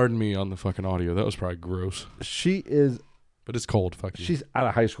 Pardon me on the fucking audio. That was probably gross. She is. But it's cold. Fuck you. She's out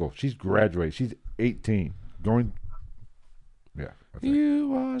of high school. She's graduated. She's 18. Going. Yeah. I think.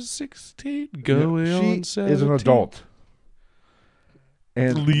 You are 16, going she on 17. is an adult.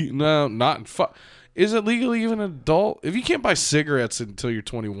 And No, not is it legally even an adult? If you can't buy cigarettes until you're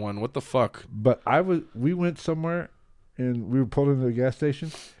 21, what the fuck? but we went somewhere, and we were pulled into the gas station,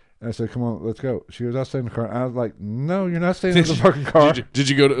 and I said, "Come on, let's go." She goes, "I'll stay in the car." And I was like, "No, you're not staying in the fucking car." Did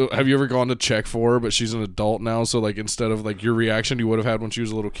you go to? Have you ever gone to check for her? But she's an adult now, so like instead of like your reaction you would have had when she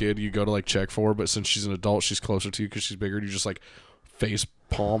was a little kid, you go to like check for her. But since she's an adult, she's closer to you because she's bigger. You just like face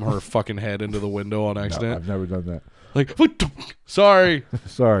palm her fucking head into the window on No, accident. I've never done that. Like, what the- sorry.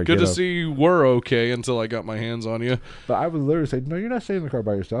 Sorry. Good get to up. see you were okay until I got my hands on you. But I would literally say, "No, you're not staying in the car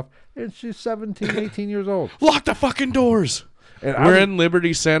by yourself." And she's 17, 18 years old. Lock the fucking doors. And We're in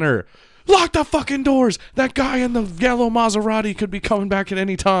Liberty Center. Lock the fucking doors. That guy in the yellow Maserati could be coming back at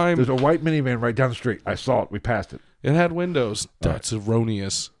any time. There's a white minivan right down the street. I saw it. We passed it. It had windows. That's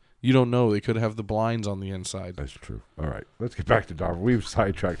erroneous. You don't know. They could have the blinds on the inside. That's true. All right, let's get back to Dahmer. We've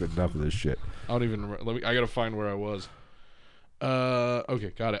sidetracked enough of this shit. I don't even. I gotta find where I was.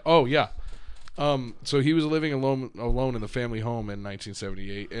 Okay, got it. Oh yeah. So he was living alone in the family home in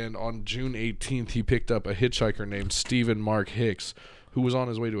 1978, and on June 18th, he picked up a hitchhiker named Stephen Mark Hicks, who was on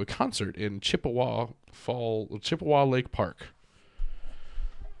his way to a concert in Chippewa Lake Park.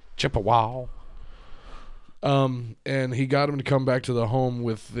 Chippewa. And he got him to come back to the home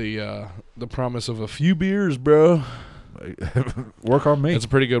with the promise of a few beers, bro. Work on me. That's a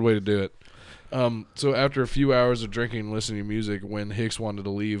pretty good way to do it. So after a few hours of drinking and listening to music, when Hicks wanted to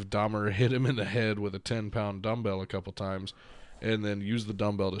leave, Dahmer hit him in the head with a 10-pound dumbbell a couple times, and then used the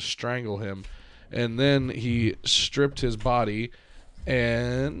dumbbell to strangle him. And then he stripped his body,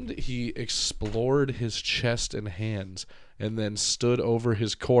 and he explored his chest and hands, and then stood over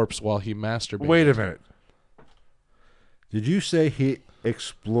his corpse while he masturbated. Wait a minute. Did you say he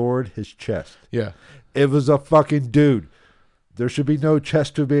explored his chest? Yeah. It was a fucking dude. There should be no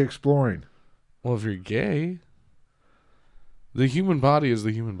chest to be exploring. Well, if you're gay, the human body is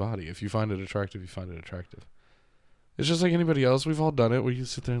the human body. If you find it attractive, you find it attractive. It's just like anybody else. We've all done it where you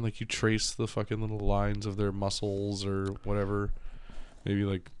sit there and like you trace the fucking little lines of their muscles or whatever. Maybe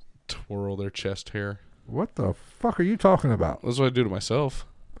like twirl their chest hair. What the fuck are you talking about? That's what I do to myself.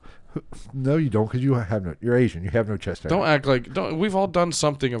 No, you don't, because you're Asian. You have no chest hair. Don't act like we've all done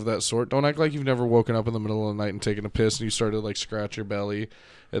something of that sort. Don't act like you've never woken up in the middle of the night and taken a piss and you started to like scratch your belly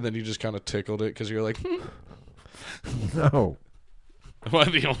and then you just kind of tickled it because you're like, No. Am I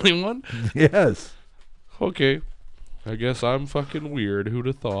the only one? Yes. Okay. I guess I'm fucking weird. Who'd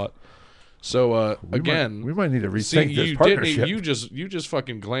have thought? So we might need to rethink this partnership. You just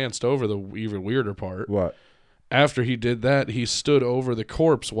fucking glanced over the even weirder part. What? After he did that, he stood over the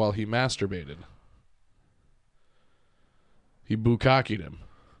corpse while he masturbated. He bukkakied him.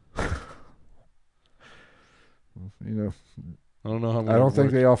 You know, I don't know how. I don't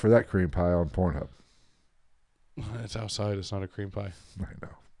think they offer that cream pie on Pornhub. It's outside. It's not a cream pie. I know.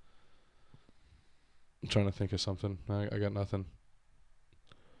 I'm trying to think of something. I got nothing.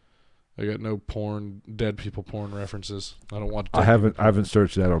 I got no dead people porn references. I don't want to. I haven't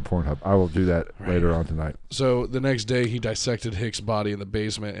searched that on Pornhub. I will do that later on tonight. So the next day, he dissected Hicks' body in the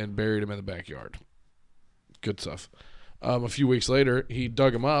basement and buried him in the backyard. Good stuff. A few weeks later, he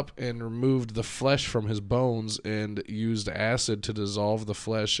dug him up and removed the flesh from his bones and used acid to dissolve the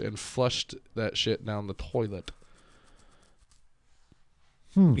flesh and flushed that shit down the toilet.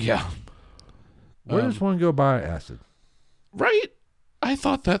 Yeah. Where does one go buy acid? Right? I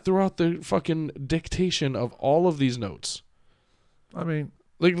thought that throughout the fucking dictation of all of these notes. I mean,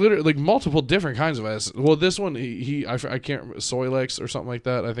 like literally, like multiple different kinds of acid. Well, this one, I can't remember, Soilex or something like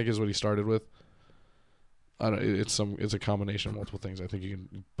that. I think is what he started with. I don't. It's a combination of multiple things. I think you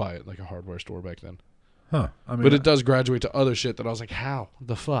can buy it like a hardware store back then. Huh? I mean, but it does graduate to other shit that I was like, how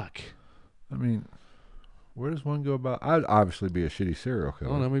the fuck? I mean, where does one go about? I'd obviously be a shitty serial killer.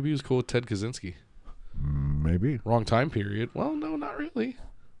 I don't know. Maybe he was cool with Ted Kaczynski. Maybe. Wrong time period. Well, no, not really.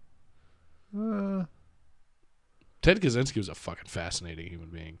 Ted Kaczynski was a fucking fascinating human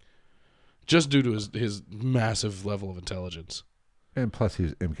being. Just due to his massive level of intelligence. And plus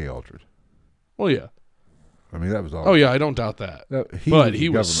he's MK Ultra. Well, yeah. I mean, that was all. Oh, yeah, I don't doubt that. He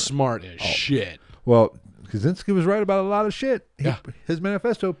was smart as shit. Well, Kaczynski was right about a lot of shit. Yeah. His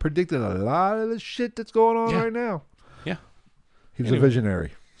manifesto predicted a lot of the shit that's going on right now. Yeah. He was a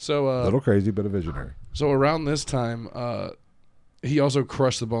visionary. So, a little crazy, but a visionary. So around this time, he also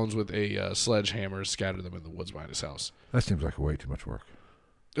crushed the bones with a sledgehammer, scattered them in the woods behind his house. That seems like way too much work.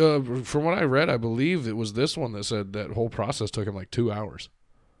 From what I read, I believe it was this one that said that whole process took him like 2 hours.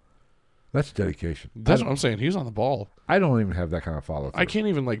 That's dedication. That's what I'm saying. He was on the ball. I don't even have that kind of follow-through. I can't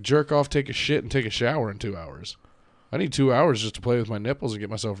even like jerk off, take a shit, and take a shower in 2 hours. I need 2 hours just to play with my nipples and get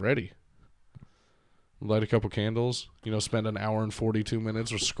myself ready. Light a couple candles, spend an hour and 42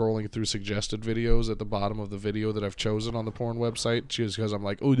 minutes or scrolling through suggested videos at the bottom of the video that I've chosen on the porn website just because I'm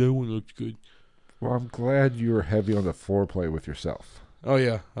like, oh, that one looks good. Well, I'm glad you were heavy on the foreplay with yourself. Oh,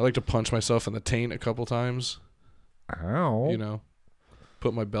 yeah. I like to punch myself in the taint a couple times. Ow.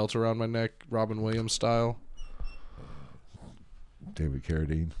 Put my belt around my neck, Robin Williams style. David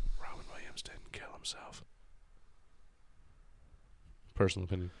Carradine. Robin Williams didn't kill himself. Personal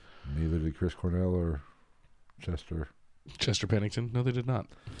opinion. Neither did Chris Cornell or Chester Pennington? No, they did not.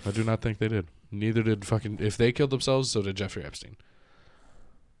 I do not think they did. Neither did if they killed themselves, so did Jeffrey Epstein.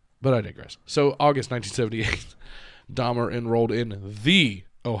 But I digress. So, August 1978, Dahmer enrolled in the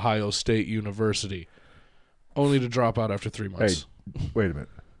Ohio State University, only to drop out after 3 months. Hey, wait a minute.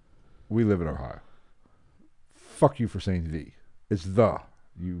 We live in Ohio. Fuck you for saying the. It's the.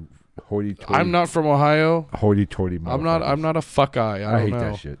 You hoity-toity. I'm not from Ohio. Hoity-toity. I'm not a fuck eye. I hate don't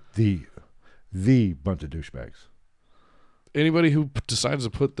know. that shit. The bunch of douchebags. Anybody who decides to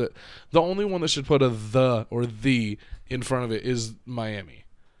put the only one that should put a the or the in front of it is Miami,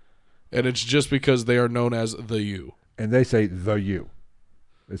 and it's just because they are known as the U. And they say the U.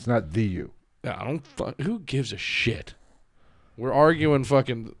 It's not the U. Yeah, I don't. Who gives a shit? We're arguing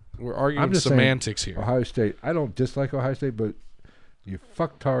I'm just semantics saying, here. Ohio State. I don't dislike Ohio State, but you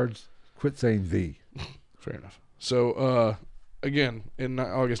fucktards quit saying the. Fair enough. So, again, in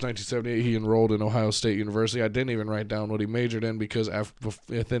August 1978, he enrolled in Ohio State University. I didn't even write down what he majored in because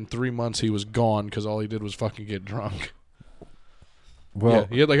within 3 months he was gone because all he did was fucking get drunk. Well, yeah,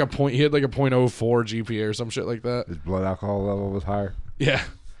 he had like a point. He had like a .04 GPA or some shit like that. his blood alcohol level was higher. Yeah,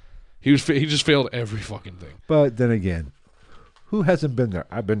 he just failed every fucking thing. But then again, who hasn't been there?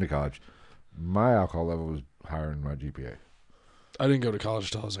 I've been to college. My alcohol level was higher than my GPA. I didn't go to college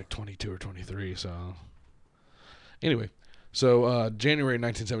until I was like 22 or 23. So, anyway, January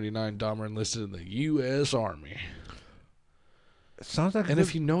 1979, Dahmer enlisted in the U.S. Army. It sounds like. And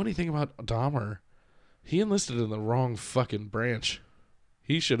if you know anything about Dahmer, he enlisted in the wrong fucking branch.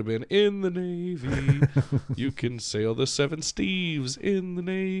 He should have been in the Navy. You can sail the Seven Steves in the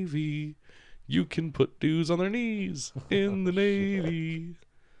Navy. You can put dudes on their knees in the Navy.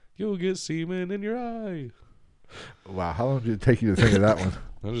 You'll get semen in your eye. Wow, how long did it take you to think of that one?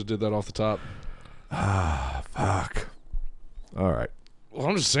 I just did that off the top. Ah, fuck. All right. Well,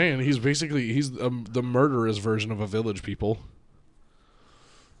 I'm just saying, he's the murderous version of a Village People.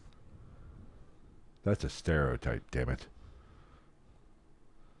 That's a stereotype, damn it.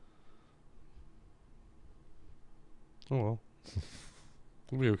 Oh, well.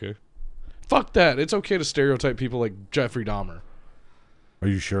 We'll be okay. Fuck that. It's okay to stereotype people like Jeffrey Dahmer. Are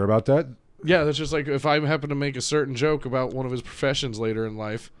you sure about that? Yeah, that's just like if I happen to make a certain joke about one of his professions later in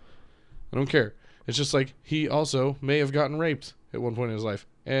life, I don't care. It's just like he also may have gotten raped at one point in his life.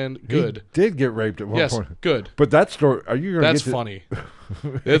 And good. He did get raped at one point. Yes, good. But that story, are you going to That's funny.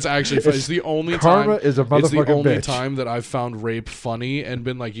 It's actually funny. It's the only karma time. is a motherfucking It's the only bitch. time that I've found rape funny and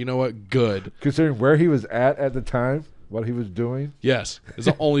been like, you know what, good. Considering where he was at the time, what he was doing. Yes, it's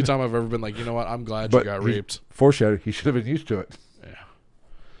the only time I've ever been like, you know what, I'm glad you got raped. Foreshadowed. He should have been used to it.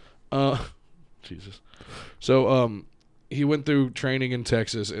 Yeah. Jesus. So, he went through training in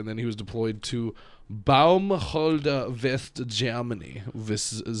Texas, and then he was deployed to Baumholder, West Germany,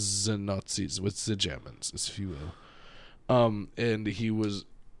 with the Nazis, with the Germans, if you will. And he was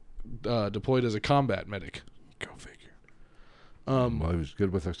deployed as a combat medic. Go figure. Well, he was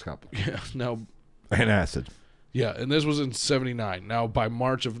good with a scalpel. Yeah. Now. And acid. Yeah, and this was in 1979. Now, by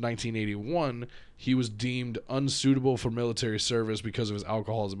March of 1981, he was deemed unsuitable for military service because of his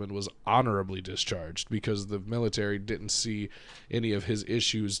alcoholism and was honorably discharged because the military didn't see any of his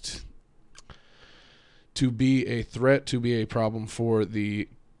issues to be a threat, to be a problem for the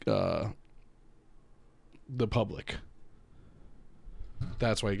public.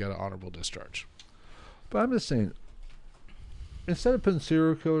 That's why he got an honorable discharge. But I'm just saying, instead of putting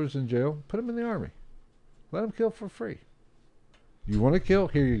serial killers in jail, put them in the Army. Let them kill for free. You want to kill?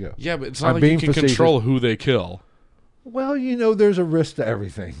 Here you go. Yeah, but it's not like you can control who they kill. Well, there's a risk to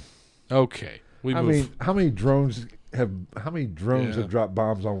everything. Okay. I mean, how many drones have dropped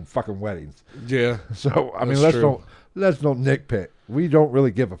bombs on fucking weddings? Yeah. So I mean, let's don't nitpick. We don't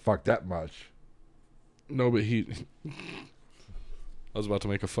really give a fuck that much. No, but I was about to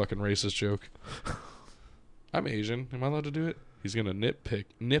make a fucking racist joke. I'm Asian. Am I allowed to do it? He's gonna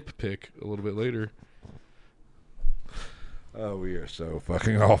nitpick a little bit later. Oh, we are so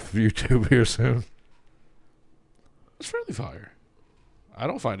fucking off YouTube here soon. It's friendly fire. I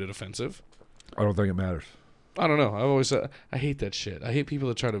don't find it offensive. I don't think it matters. I don't know. I've always said I hate that shit. I hate people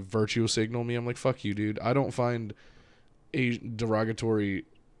that try to virtue signal me. I'm like, fuck you, dude. I don't find derogatory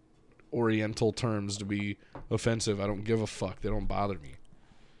Oriental terms to be offensive. I don't give a fuck. They don't bother me.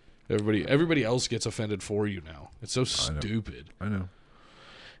 Everybody else gets offended for you now. It's so stupid. I know.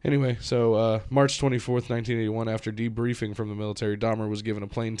 Anyway, so March 24th, 1981, after debriefing from the military, Dahmer was given a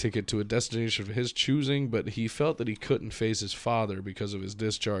plane ticket to a destination of his choosing, but he felt that he couldn't face his father because of his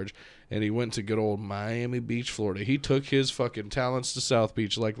discharge, and he went to good old Miami Beach, Florida. He took his fucking talents to South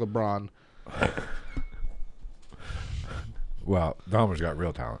Beach like LeBron. Well, Dahmer's got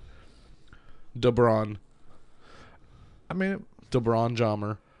real talent. DeBron. I mean, DeBron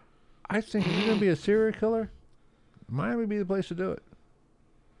Dahmer. I think if you're going to be a serial killer, Miami would be the place to do it.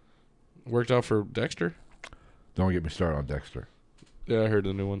 Worked out for Dexter? Don't get me started on Dexter. Yeah, I heard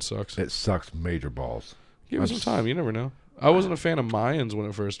the new one sucks. It sucks major balls. Give it some time. You never know. I wasn't a fan of Mayans when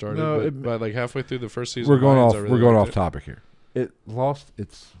it first started, but by like halfway through the first season, we're going off topic here. It lost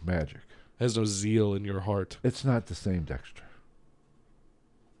its magic. Has no zeal in your heart. It's not the same Dexter.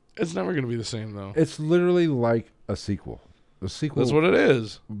 It's never going to be the same, though. It's literally like a sequel. A sequel. That's what it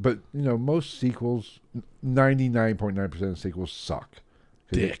is. But, most sequels, 99.9% of sequels suck.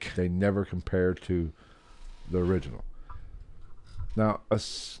 'Cause Dick. They never compare to the original. Now,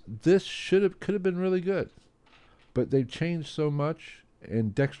 this could have been really good. But they've changed so much,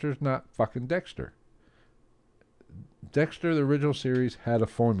 and Dexter's not fucking Dexter. Dexter, the original series, had a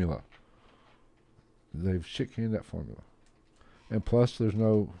formula. They've shit-canned that formula. And plus, there's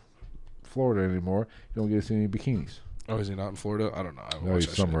no Florida anymore. You don't get to see any bikinis. Oh, is he not in Florida? I don't know. I haven't No, watched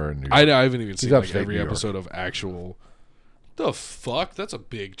he's that somewhere shit. in New York. I haven't even seen like upstate every New York. episode of actual. The fuck? That's a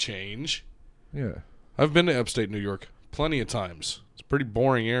big change. Yeah. I've been to upstate New York plenty of times. It's a pretty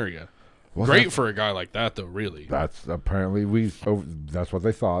boring area. Well, Great for a guy like that, though. Really. That's apparently that's what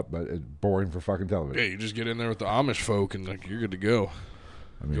they thought, but it's boring for fucking television. Yeah, you just get in there with the Amish folk and like you're good to go.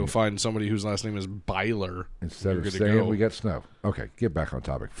 I mean, Go find somebody whose last name is Byler. instead You're of good to saying go. we got snow. Okay, get back on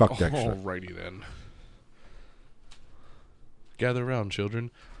topic. Fuck Dexter. Alrighty then. Gather around,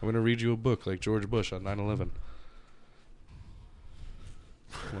 children. I'm going to read you a book like George Bush on 9/11.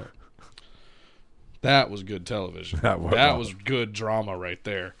 What? That was good television. That was good drama right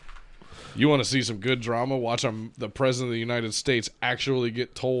there. You want to see some good drama? Watch the President of the United States actually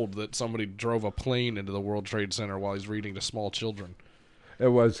get told that somebody drove a plane into the World Trade Center while he's reading to small children. It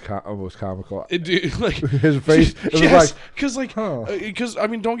was almost comical. Like His face, it was yes, like, because I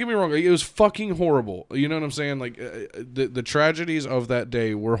mean, don't get me wrong, it was fucking horrible. You know what I'm saying? Like the tragedies of that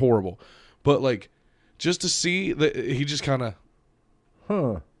day were horrible, but like just to see that he just kind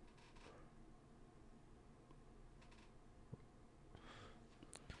of,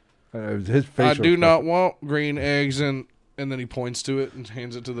 his face. I do not want green eggs, and then he points to it and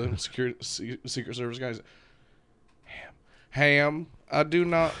hands it to the Secret Service guys. Ham. I do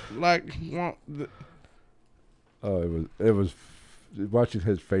not want. Oh, it was watching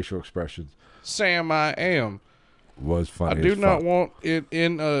his facial expressions Sam, I am. was funny. I do not want it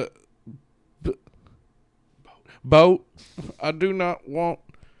in a boat. I do not want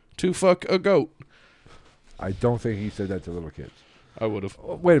to fuck a goat. I don't think he said that to little kids. I would have.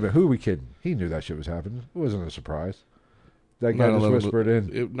 Oh, wait a minute, who are we kidding? He knew that shit was happening. It wasn't a surprise. That guy just whispered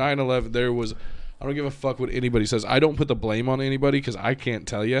in. 9/11. There was. I don't give a fuck what anybody says. I don't put the blame on anybody because I can't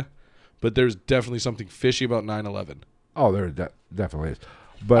tell you. But there's definitely something fishy about 9/11. Oh, there definitely is.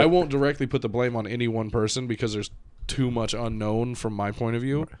 But I won't directly put the blame on any one person because there's too much unknown from my point of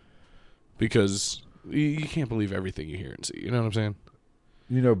view. Because you can't believe everything you hear and see. You know what I'm saying?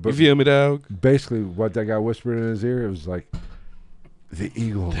 but You feel me, dog? basically what that guy whispered in his ear, it was like, the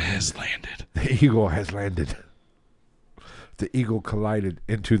eagle Has landed. The eagle has landed. The eagle collided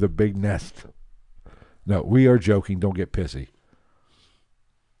into the big nest. No, we are joking. Don't get pissy.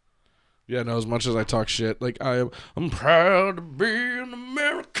 Yeah, no, as much as I talk shit, like I'm proud to be an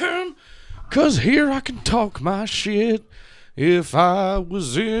American, 'cause here I can talk my shit. If I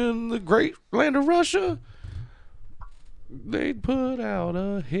was in the great land of Russia, they'd put out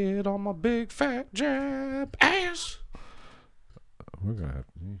a hit on my big fat jab ass. We're gonna have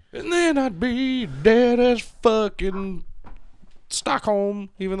to. And then I'd be dead as fucking Stockholm,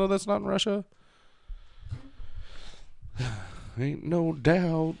 even though that's not in Russia. Ain't no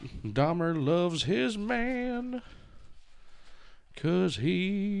doubt Dahmer loves his man, 'cause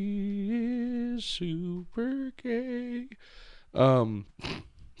he is super gay.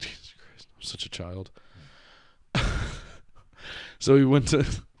 Jesus Christ, I'm such a child. So he went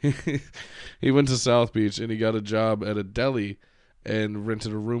to South Beach and he got a job at a deli and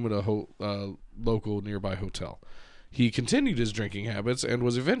rented a room at a local nearby hotel. He continued his drinking habits and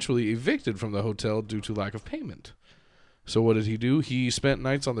was eventually evicted from the hotel due to lack of payment. So what did he do? He spent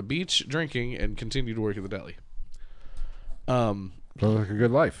nights on the beach drinking and continued to work at the deli. Sounds like a good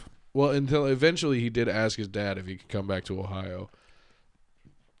life. Well, until eventually he did ask his dad if he could come back to Ohio.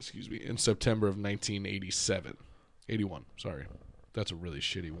 Excuse me, in September of 1987. 81, sorry. That's a really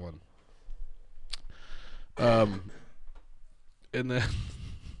shitty one. And then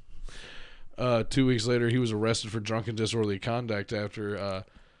 2 weeks later, he was arrested for drunken disorderly conduct after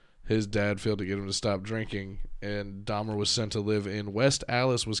his dad failed to get him to stop drinking, and Dahmer was sent to live in West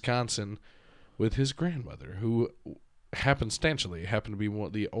Allis, Wisconsin, with his grandmother, who happenstantially happened to be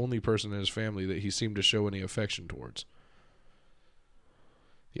the only person in his family that he seemed to show any affection towards.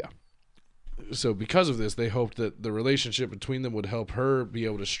 Yeah. So because of this, they hoped that the relationship between them would help her be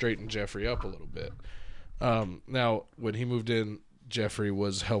able to straighten Jeffrey up a little bit. Now, when he moved in, Jeffrey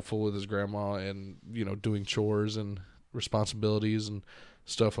was helpful with his grandma and, doing chores and responsibilities and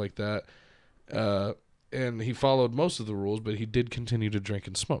stuff like that. and he followed most of the rules, but he did continue to drink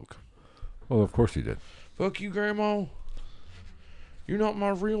and smoke. Well, of course he did. Fuck you, Grandma. You're not my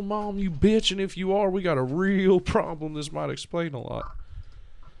real mom, you bitch, and if you are, we got a real problem. This might explain a lot.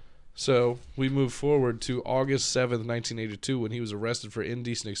 So, we move forward to August 7th, 1982, when he was arrested for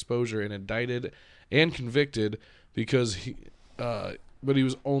indecent exposure and indicted and convicted because but he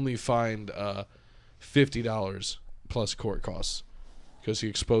was only fined $50 plus court costs because he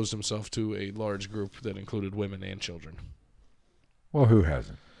exposed himself to a large group that included women and children. Well, who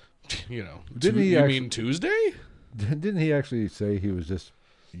hasn't? You know, Didn't he you actually- mean Tuesday? Didn't he actually say he was just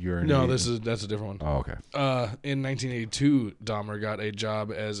urinating? No, that's a different one. Oh, okay. In 1982, Dahmer got a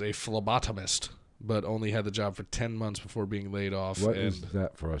job as a phlebotomist, but only had the job for 10 months before being laid off. What and is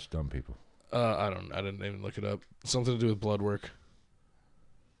that for us dumb people? I didn't even look it up. Something to do with blood work.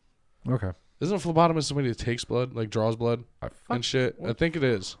 Okay. Isn't a phlebotomist somebody that takes blood, like draws blood and shit? I think it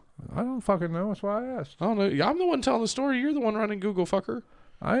is. I don't fucking know. That's why I asked. I don't know. I'm the one telling the story. You're the one running Google, fucker.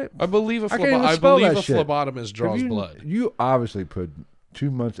 I believe a I can't even spell that shit. phlebotomist draws blood. You obviously put too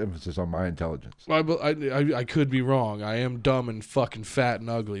much emphasis on my intelligence. I could be wrong. I am dumb and fucking fat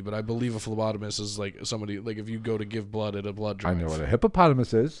and ugly, but I believe a phlebotomist is like somebody, like if you go to give blood at a blood drive. I know what a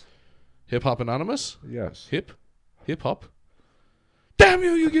hippopotamus is. Hip Hop Anonymous? Yes. Hip Hop? Damn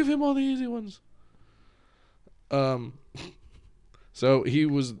you, you give him all the easy ones. So he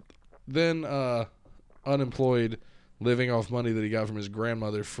was then unemployed, living off money that he got from his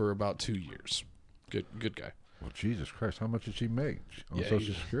grandmother for about 2 years. Good guy. Well, Jesus Christ, how much did she make on Yeah,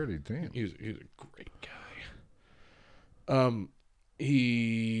 Social Security? Damn. He's a great guy. And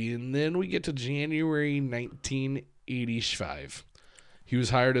then we get to January 1985. He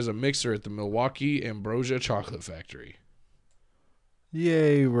was hired as a mixer at the Milwaukee Ambrosia Chocolate Factory.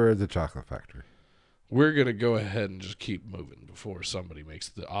 Yay, we're at the chocolate factory. We're going to go ahead and just keep moving before somebody makes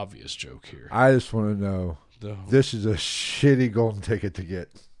the obvious joke here. I just want to know, this is a shitty golden ticket to get.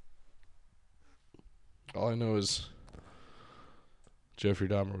 All I know is Jeffrey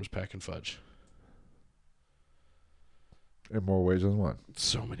Dahmer was packing fudge. In more ways than one.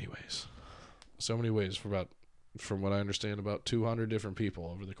 So many ways. So many ways from what I understand, about 200 different people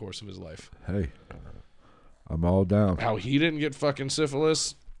over the course of his life. Hey, I'm all down. How he didn't get fucking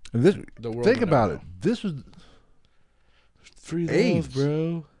syphilis. And this, The world think would about never it. This was Free AIDS. love,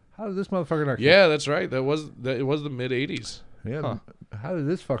 bro. How did this motherfucker not? Yeah, that's right. It was the mid 80s. Yeah. Huh. How did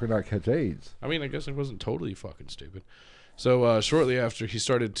this fucker not catch AIDS? I mean, I guess it wasn't totally fucking stupid. So shortly after, he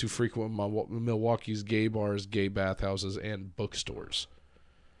started to frequent Milwaukee's gay bars, gay bathhouses, and bookstores,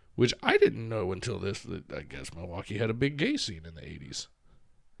 which I didn't know until this. That I guess Milwaukee had a big gay scene in the 80s.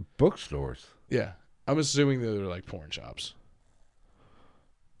 Bookstores. Yeah, I'm assuming that they're like porn shops.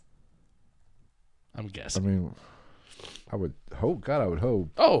 I'm I guessing. mean, I would hope. God, I would hope.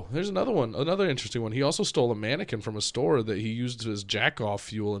 Oh, there's another one. Another interesting one. He also stole a mannequin from a store that he used as jack-off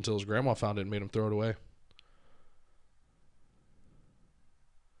fuel until his grandma found it and made him throw it away.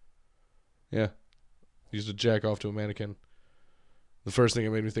 Yeah. He used to jack off to a mannequin. The first thing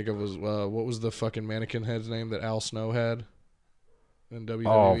it made me think of was, what was the fucking mannequin head's name that Al Snow had in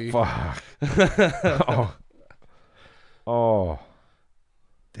WWE? Oh, fuck. oh.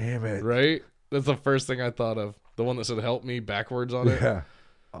 Damn it. Right? That's the first thing I thought of. The one that said "help me" backwards on it. Yeah.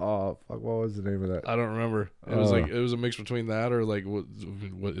 Oh, fuck. What was the name of that? I don't remember. It was like, it was a mix between that or like what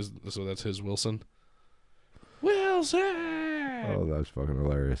is, so that's his Wilson. Wilson. Oh, that's fucking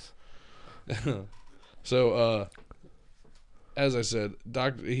hilarious. So as I said,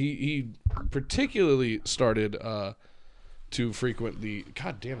 he particularly started to frequent the,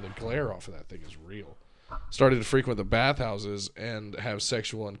 god damn, the glare off of that thing is real. Started to frequent the bathhouses and have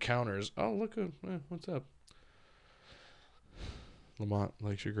sexual encounters. Oh, look, what's up? Lamont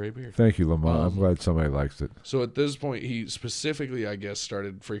likes your gray beard. Thank you, Lamont. I'm glad somebody likes it. So at this point, he specifically, I guess,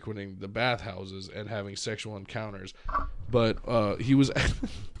 started frequenting the bathhouses and having sexual encounters. But he was...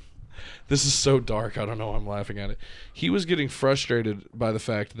 This is so dark. I don't know why I'm laughing at it. He was getting frustrated by the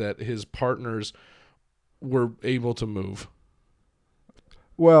fact that his partners were able to move.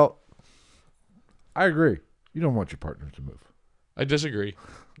 Well, I agree. You don't want your partner to move. I disagree.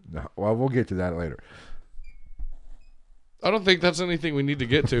 No. Well, we'll get to that later. I don't think that's anything we need to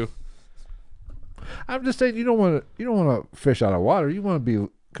get to. I'm just saying you don't want to fish out of water. You want to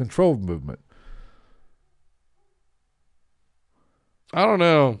be controlled movement. I don't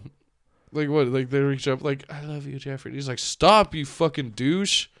know. Like what? Like they reach up like, "I love you, Jeffrey." He's like, "Stop, you fucking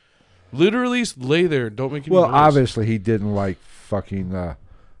douche." Literally lay there. Don't make any noise. Obviously he didn't like fucking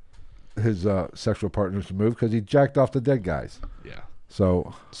his sexual partners to move because he jacked off the dead guys. Yeah.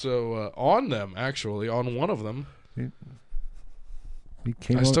 So on them, actually, on one of them, He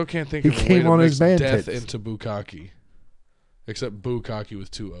came. I still can't think he of a way came to on mix his man death tits. into bukkake. Except bukkake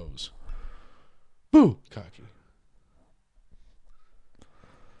with 2 O's. Bukkake.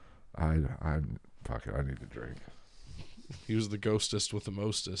 I'm fuck it. I need to drink. He was the ghostest with the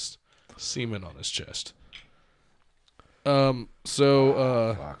mostest semen on his chest. Fuck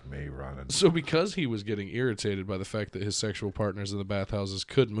me running. So because he was getting irritated by the fact that his sexual partners in the bathhouses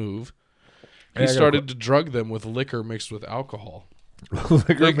could move, he started to drug them with liquor mixed with alcohol.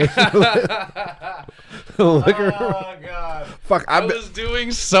 liquor. Liquor. Oh God! Fuck! I was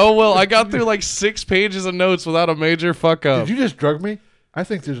doing so well. I got through like 6 pages of notes without a major fuck up. Did you just drug me? I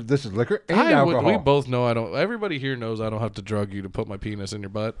think this is liquor and alcohol. We both know I don't. Everybody here knows I don't have to drug you to put my penis in your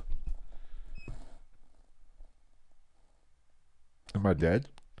butt. Am I dead?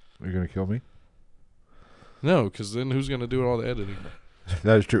 Are you gonna kill me? No, because then who's gonna do all the editing?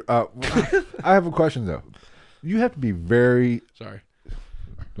 That is true. I have a question though. You have to be very. Sorry.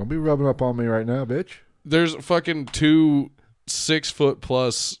 Don't be rubbing up on me right now, bitch. There's fucking 2 6-foot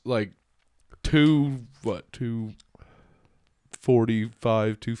plus, like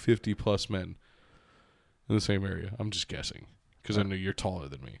 245, 250 plus men in the same area. I'm just guessing because I know you're taller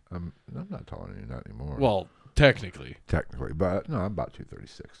than me. I'm not taller than you, not anymore. Well, technically, but no, I'm about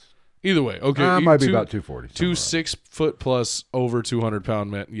 236. either way, okay. I might be about 240. 2 6-foot plus over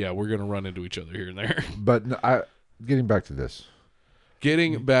 200-pound men. Yeah, we're gonna run into each other here and there. But no, getting back to this.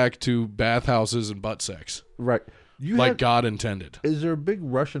 Getting back to bathhouses and butt sex, Right. God intended. Is there a big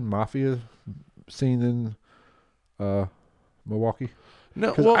Russian mafia scene in Milwaukee?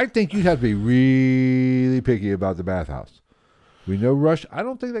 No, Because I think you'd have to be really picky about the bathhouse. We know I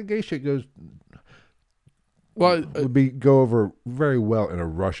don't think that gay shit would go over very well in a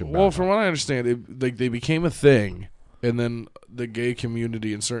Russian bathhouse. Well, from what I understand, they became a thing, and then the gay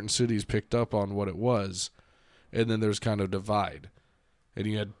community in certain cities picked up on what it was, and then there's kind of divide, and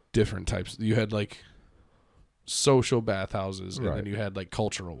you had different types. You had like social bathhouses, and then you had like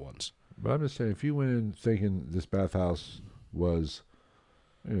cultural ones. But I'm just saying, if you went in thinking this bathhouse was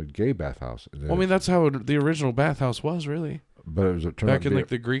a gay bathhouse, Well, I mean, that's how the original bathhouse was, really. but it was Back in like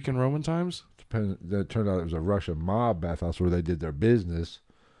the Greek and Roman times. It turned out it was a Russian mob bathhouse where they did their business.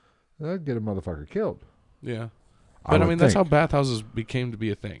 That'd get a motherfucker killed. Yeah, but I mean, that's how bathhouses became to be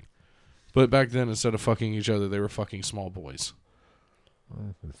a thing. But back then, instead of fucking each other, they were fucking small boys.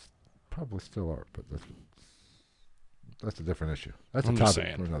 It's probably still are, but that's a different issue. That's I'm a just topic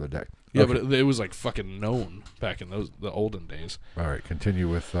saying. for another day. Yeah, Okay. but it was like fucking known back in the olden days. All right, continue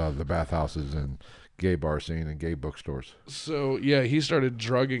with the bathhouses and gay bar scene and gay bookstores. So yeah, he started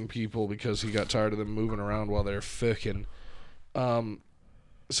drugging people because he got tired of them moving around while they're ficking. So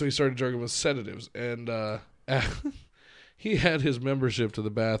he started drugging with sedatives, and he had his membership to the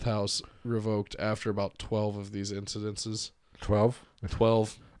bathhouse revoked after about 12 of these incidences. 12?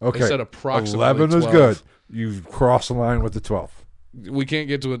 12. Okay. They said approximately 11 12. is good. You've crossed the line with the 12th. We can't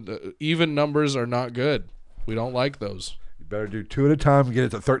get to it. Even numbers are not good. We don't like those. You better do 2 at a time and get it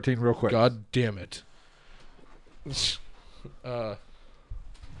to 13 real quick. God damn it.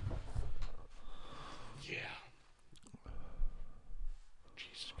 Yeah.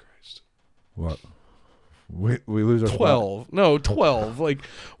 Jesus Christ. What? We lose our 12. No, 12. Like,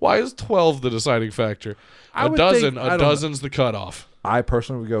 why is 12 the deciding factor? I A would dozen. think- I A don't dozen's the cutoff. I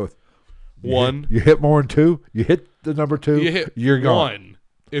personally would go with One. You hit more than 2. You hit the number 2. You hit You're gone. one.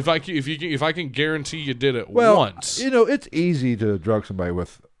 If I can guarantee you did it Well, once it's easy to drug somebody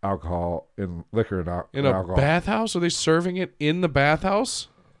with alcohol and liquor and, in and a alcohol. bathhouse, are they serving it in the bathhouse?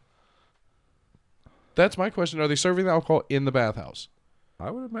 That's my question. Are they serving the alcohol in the bathhouse?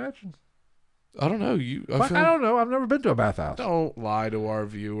 I would imagine. I don't know. I don't know. I've never been to a bathhouse. Don't lie to our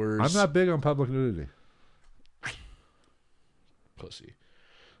viewers. I'm not big on public nudity. Pussy.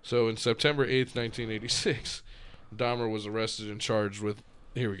 So in September 8th, 1986, Dahmer was arrested and charged with,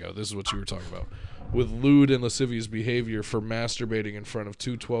 here we go, this is what you were talking about, with lewd and lascivious behavior for masturbating in front of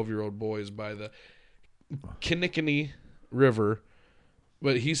 2 12-year-old boys by the Kinnickinny River.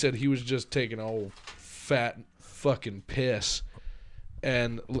 But he said he was just taking a whole fat fucking piss.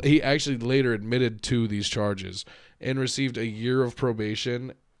 And he actually later admitted to these charges and received a year of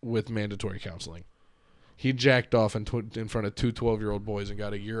probation with mandatory counseling. He jacked off in front of 2 12-year-old boys and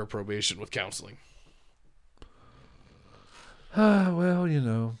got a year of probation with counseling.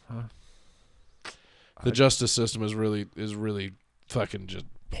 Well, The justice system is really fucking just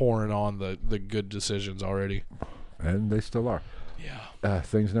pouring on the good decisions already. and they still are. Yeah.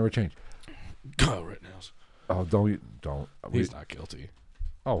 Things never change. Oh, Rittenhouse. Oh, don't. He's not guilty.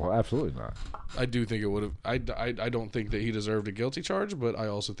 Oh, well, absolutely not. I do think it would have. I don't think that he deserved a guilty charge, but I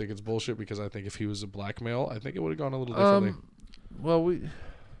also think it's bullshit because I think if he was a black male, I think it would have gone a little differently. Well,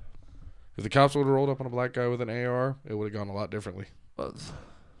 If the cops would have rolled up on a black guy with an AR, it would have gone a lot differently. well,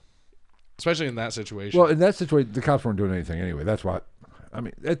 Especially in that situation. in that situation, the cops weren't doing anything anyway. That's why. I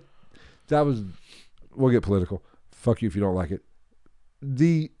mean, that was. We'll get political. Fuck you if you don't like it.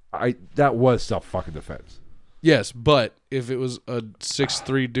 That was self fucking defense. Yes, but if it was a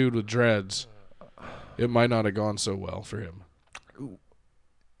 6'3" dude with dreads, it might not have gone so well for him.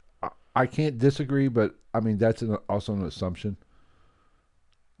 I can't disagree, but I mean that's also an assumption.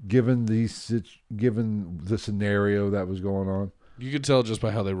 Given the scenario that was going on, You could tell just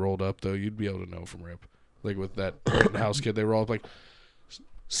by how they rolled up, though. You'd be able to know from rip. Like with that house kid, they were all like,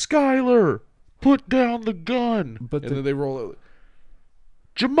 "Skyler, put down the gun." But then they roll out,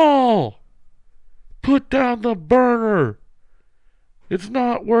 "Jamal, put down the burner. It's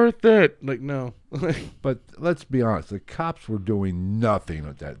not worth it." Like, no. but let's be honest, the cops were doing nothing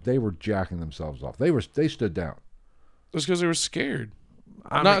with that. They were jacking themselves off. They stood down. That's because they were scared.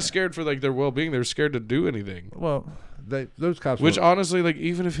 I Not mean, scared for like their well-being. They were scared to do anything. Well, those cops. Which honestly, like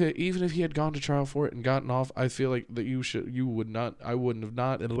even if he had gone to trial for it and gotten off, I feel like that I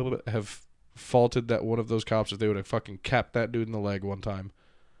wouldn't have faulted that one of those cops if they would have fucking capped that dude in the leg one time.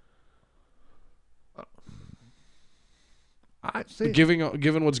 I see.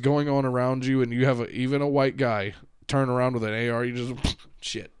 Given what's going on around you, and you have even a white guy turn around with an AR, you just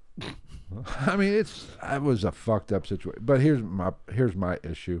shit. I mean, it was a fucked up situation. But here's my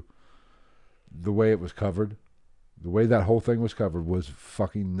issue. The way it was covered, the way that whole thing was covered was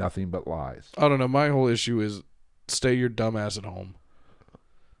fucking nothing but lies. I don't know. My whole issue is stay your dumb ass at home.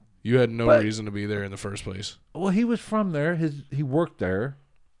 You had no reason to be there in the first place. Well, he was from there. He worked there.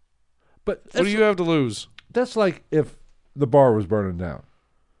 But What do you have to lose? That's like if the bar was burning down.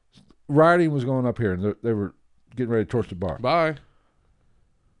 Rioting was going up here, and they were getting ready to torch the bar. Bye.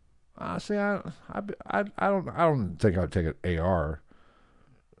 See, I don't think I'd take an AR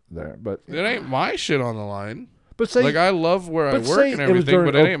there, but It ain't my shit on the line. But say Like, I love where I but work say and it was everything,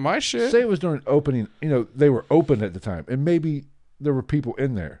 during but it ain't my shit. Say it was during opening. They were open at the time, and maybe there were people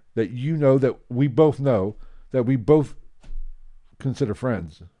in there that that we both know that we both consider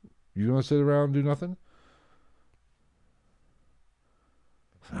friends. You gonna sit around and do nothing?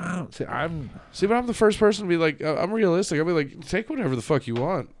 I don't see. But I'm the first person to be like, I'm realistic. I'll be like, take whatever the fuck you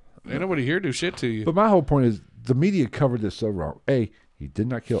want. Ain't nobody here to do shit to you. But my whole point is the media covered this so wrong. He did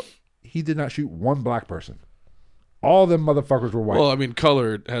not kill. He did not shoot one black person. All them motherfuckers were white. Well, I mean,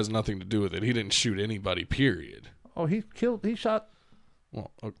 color has nothing to do with it. He didn't shoot anybody, period. Oh, he shot. Well,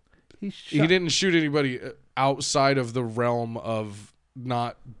 He shot. he didn't shoot anybody outside of the realm of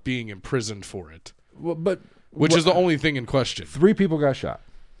not being imprisoned for it, Well, which is the only thing in question. 3 people got shot.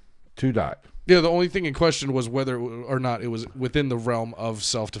 2 died. Yeah, the only thing in question was whether or not it was within the realm of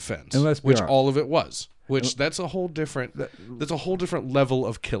self-defense, And let's be which honest. all of it was. Which that's a whole different level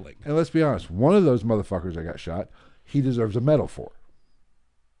of killing. And let's be honest, one of those motherfuckers that got shot, he deserves a medal for.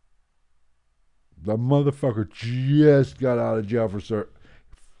 The motherfucker just got out of jail for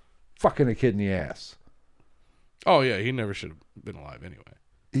fucking a kid in the ass. Oh yeah, he never should have been alive anyway.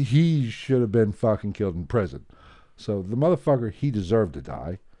 He should have been fucking killed in prison. So the motherfucker, he deserved to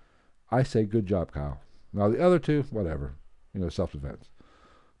die. I say good job, Kyle. Now the other 2, whatever, self-defense.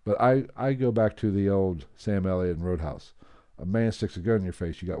 But I go back to the old Sam Elliott and Roadhouse. A man sticks a gun in your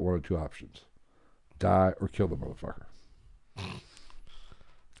face, you got 1 or 2 options. Die or kill the motherfucker.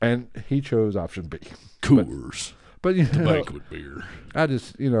 And he chose option B. Coors. But Banquet beer. I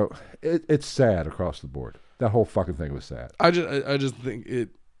just, it's sad across the board. That whole fucking thing was sad. I just think it.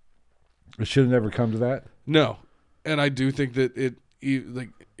 It should have never come to that. No, and I do think that like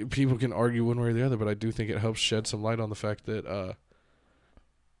people can argue one way or the other, but I do think it helps shed some light on the fact that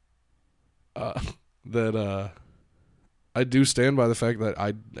I do stand by the fact that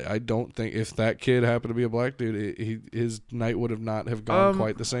I don't think if that kid happened to be a black dude, his night would have not have gone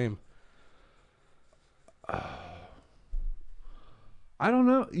quite the same. I don't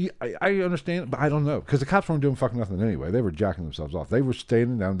know. I understand, but I don't know. Because the cops weren't doing fucking nothing anyway. They were jacking themselves off. They were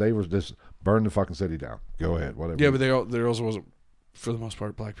standing down. They were just burning the fucking city down. Go ahead, whatever. Yeah, but there also wasn't, for the most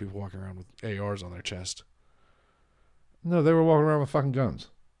part, black people walking around with ARs on their chest. No, they were walking around with fucking guns.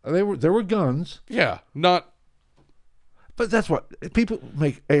 There were guns. Yeah, not. But that's what people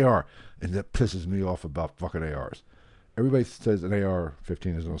make AR, and that pisses me off about fucking ARs. Everybody says an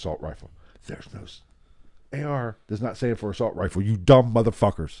AR-15 is an assault rifle. There's no AR does not stand for assault rifle. You dumb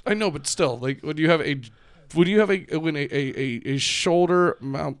motherfuckers. I know, but still, like when you have a shoulder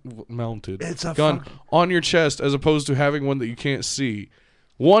mounted It's a gun on your chest as opposed to having one that you can't see,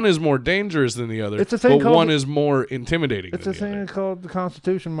 one is more dangerous than the other. It's a thing but called one is more intimidating. It's than a the thing other. called the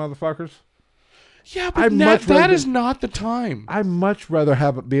Constitution, motherfuckers. Yeah, but that is not the time. I'd much rather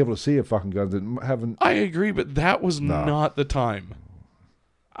be able to see a fucking gun than having. I agree, but that was not the time.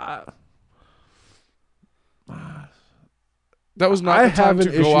 That was not the time to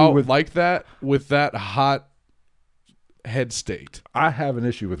go out like that with that hot head state. I have an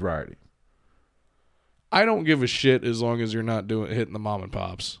issue with rioting. I don't give a shit as long as you're not hitting the mom and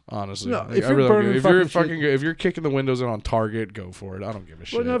pops. Honestly, no, if you're kicking the windows in on Target, go for it. I don't give a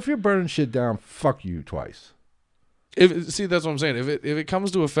shit. Well, no, if you're burning shit down, fuck you twice. See, that's what I'm saying. If it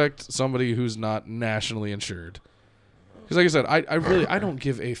comes to affect somebody who's not nationally insured, because like I said, I don't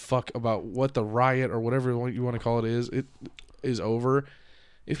give a fuck about what the riot or whatever you want to call it is. It is over.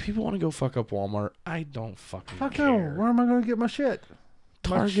 If people want to go fuck up Walmart, I don't fucking care. No. Where am I going to get my shit?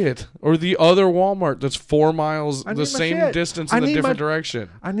 Target or the other Walmart that's 4 miles the same distance in a different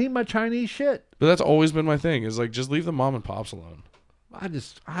direction. I need my Chinese shit. But that's always been my thing. Is like just leave the mom and pops alone. I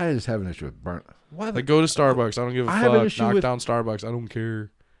just have an issue with burn. Like go to Starbucks. I don't give a fuck. Knock down Starbucks. I don't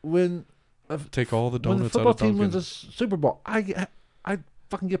care. When take all the donuts when the out of football team Dunkin'. wins a Super Bowl, I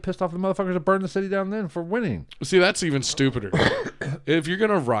fucking get pissed off at the motherfuckers that burn the city down then for winning. See, that's even stupider. If you're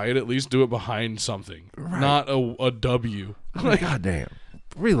gonna riot, at least do it behind something, not a W. Goddamn.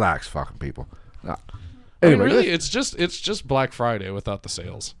 Relax, fucking people. No. Anyway, really, it's just Black Friday without the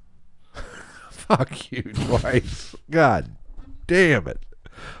sales. Fuck you twice. God damn it.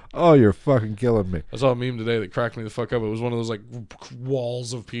 Oh, you're fucking killing me. I saw a meme today that cracked me the fuck up. It was one of those like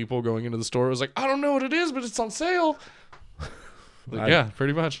walls of people going into the store. It was like, I don't know what it is, but it's on sale. Yeah,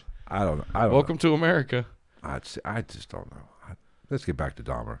 pretty much. I don't know. Welcome to America. I just don't know. Let's get back to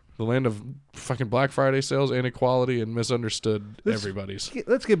Dahmer. The land of fucking Black Friday sales, inequality, and misunderstood everybody's.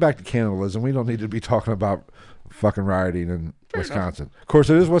 Let's get back to cannibalism. We don't need to be talking about fucking rioting in Wisconsin. Of course,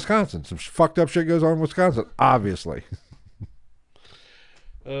 it is Wisconsin. Some fucked up shit goes on in Wisconsin, obviously.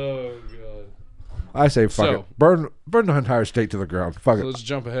 Oh, God. I say fuck it. Burn the entire state to the ground. Fuck it. Let's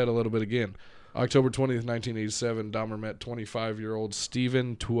jump ahead a little bit again. October 20th, 1987, Dahmer met 25-year-old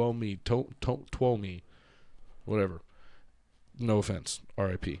Stephen Tuomi. Whatever. No offense.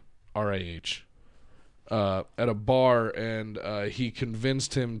 R.I.P. R.A.H. At a bar, and he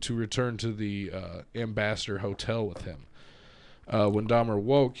convinced him to return to the Ambassador Hotel with him. When Dahmer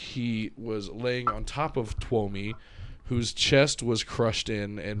woke, he was laying on top of Tuomi, whose chest was crushed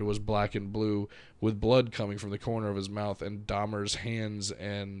in and was black and blue, with blood coming from the corner of his mouth, and Dahmer's hands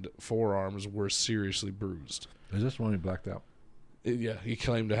and forearms were seriously bruised. Is this one he blacked out? Yeah, he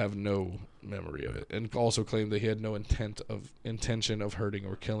claimed to have no memory of it, and also claimed that he had no intention of hurting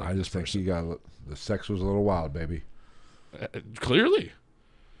or killing. I just think the sex was a little wild, baby. Clearly.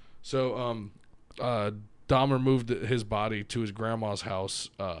 So, Dahmer moved his body to his grandma's house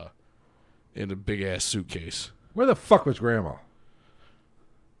in a big ass suitcase. Where the fuck was Grandma?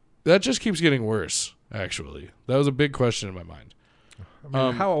 That just keeps getting worse. Actually, that was a big question in my mind. I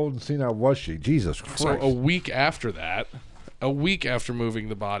mean, how old and senile was she? Jesus Christ! So a week after that. A week after moving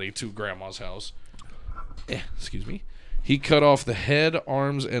the body to Grandma's house, he cut off the head,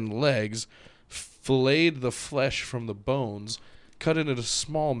 arms, and legs, filleted the flesh from the bones, cut it into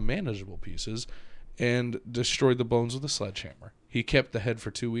small, manageable pieces, and destroyed the bones with a sledgehammer. He kept the head for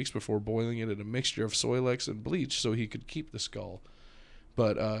 2 weeks before boiling it in a mixture of Soilex and bleach so he could keep the skull.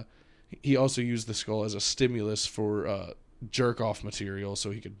 But he also used the skull as a stimulus for jerk-off material so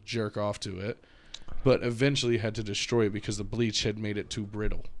he could jerk off to it. But eventually had to destroy it because the bleach had made it too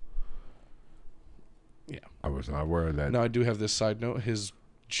brittle. Yeah. I was not aware of that. Now, I do have this side note. His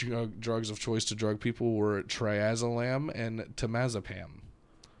drugs of choice to drug people were triazolam and temazepam.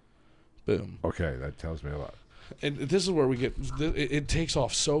 Boom. Okay, that tells me a lot. And this is where we get... It takes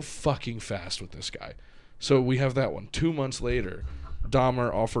off so fucking fast with this guy. So we have that one. 2 months later,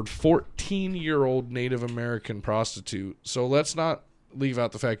 Dahmer offered 14-year-old Native American prostitute. So let's not leave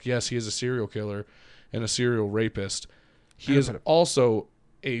out the fact, yes, he is a serial killer and a serial rapist. He is also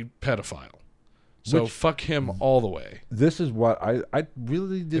a pedophile. So fuck him all the way. This is what I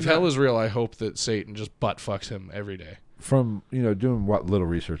really did. If hell is real, I hope that Satan just butt fucks him every day. From, doing what little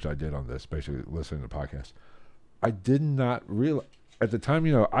research I did on this, basically listening to the podcast, I did not realize, at the time,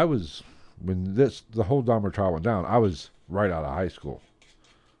 I was, when the whole Dahmer trial went down, I was right out of high school.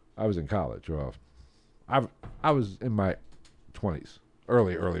 I was in college. Well, I was in my 20s,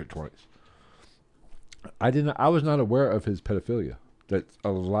 earlier 20s. I was not aware of his pedophilia. That a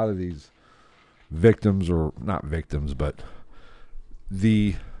lot of these victims, or not victims, but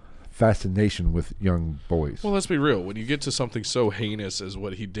the fascination with young boys. Well, let's be real. When you get to something so heinous as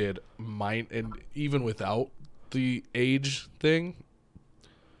what he did, and even without the age thing,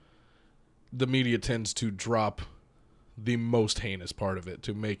 the media tends to drop the most heinous part of it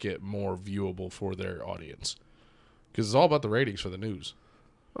to make it more viewable for their audience. Because it's all about the ratings for the news.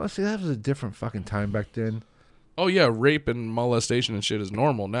 Well, see, that was a different fucking time back then. Oh, yeah, rape and molestation and shit is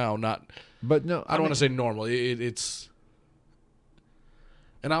normal now. But no, I don't want to say normal. It's...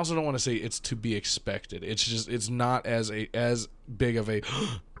 And I also don't want to say it's to be expected. It's just, it's not as big of a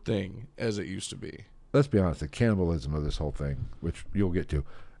thing as it used to be. Let's be honest, the cannibalism of this whole thing, which you'll get to,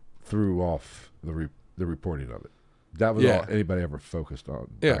 threw off the reporting of it. That was all anybody ever focused on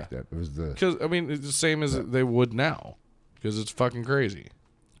back then. It was because I mean it's the same as they would now, because it's fucking crazy.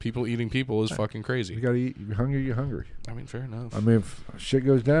 People eating people is fucking crazy. You gotta eat. You're hungry. You're hungry. I mean, fair enough. I mean, if shit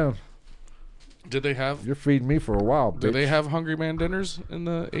goes down, did they have? You're feeding me for a while. Did they have Hungry Man dinners in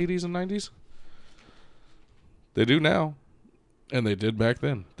the 80s and 90s? They do now, and they did back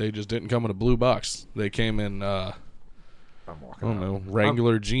then. They just didn't come in a blue box. They came in. I don't know,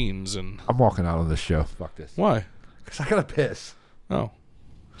 Wrangler jeans and. I'm walking out on this show. Fuck this. Why? Because I gotta piss. Oh,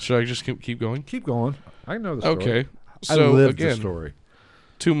 should I just keep going? Keep going. I know the story. Okay, so I lived the story.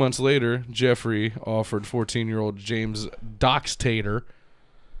 2 months later, Jeffrey offered 14-year-old James Doxtator,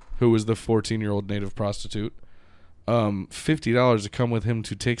 who was the 14-year-old native prostitute, $50 to come with him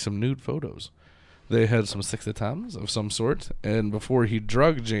to take some nude photos. They had some sexy times of some sort, and before he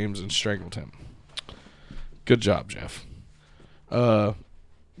drugged James and strangled him. Good job, Jeff.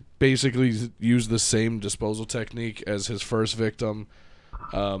 Basically used the same disposal technique as his first victim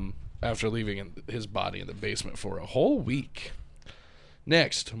after leaving his body in the basement for a whole week.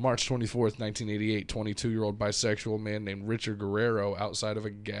 Next, March 24th, 1988, 22-year-old bisexual man named Richard Guerrero outside of a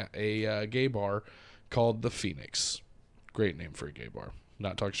gay bar called The Phoenix. Great name for a gay bar.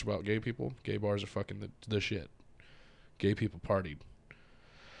 Not talking about gay people. Gay bars are fucking the shit. Gay people partied.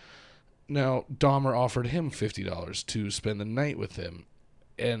 Now, Dahmer offered him $50 to spend the night with him,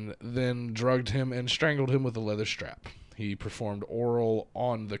 and then drugged him and strangled him with a leather strap. He performed oral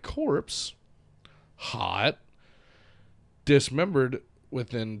on the corpse. Hot. Dismembered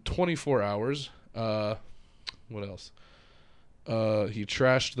within 24 hours. What else? He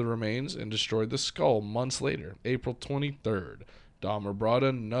trashed the remains and destroyed the skull months later. April 23rd. Dahmer brought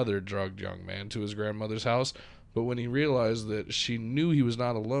another drugged young man to his grandmother's house, but when he realized that she knew he was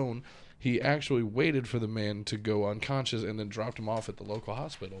not alone, he actually waited for the man to go unconscious and then dropped him off at the local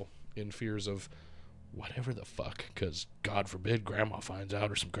hospital in fears of whatever the fuck, because God forbid grandma finds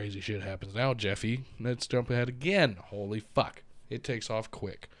out or some crazy shit happens. Now, Jeffy, let's jump ahead again. Holy fuck. It takes off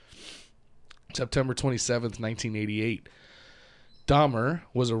quick. September 27th, 1988. Dahmer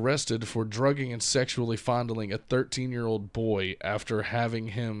was arrested for drugging and sexually fondling a 13-year-old boy after having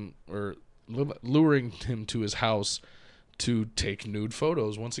him, or luring him to his house to take nude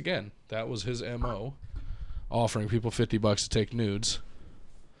photos once again. That was his MO, offering people $50 to take nudes.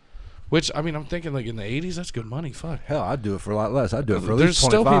 Which, I mean, I'm thinking, like, in the 80s, that's good money. Fuck. Hell, I'd do it for a lot less. I'd do it for at least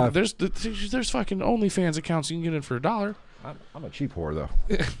 $25. There's fucking OnlyFans accounts you can get in for $1. I'm a cheap whore,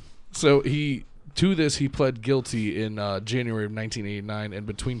 though. So he pled guilty in January of 1989, and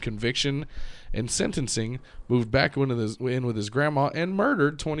between conviction and sentencing, moved back in with his grandma and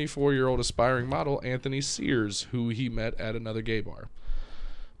murdered 24-year-old aspiring model Anthony Sears, who he met at another gay bar.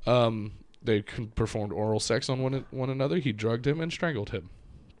 They performed oral sex on one another. He drugged him and strangled him.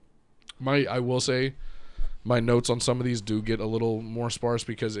 I will say, my notes on some of these do get a little more sparse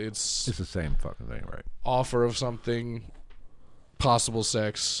because it's the same fucking thing, right? Offer of something, possible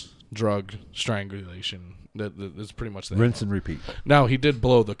sex, drug, strangulation. That's pretty much that. Rinse and repeat. Now, he did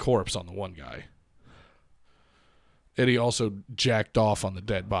blow the corpse on the one guy. And he also jacked off on the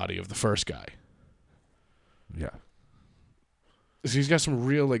dead body of the first guy. Yeah. So he's got some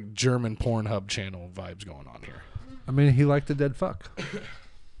real, like, German Pornhub channel vibes going on here. I mean, he liked the dead fuck.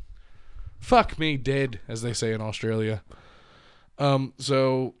 Fuck me dead, as they say in Australia.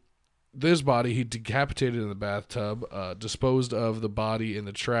 So this body he decapitated in the bathtub, disposed of the body in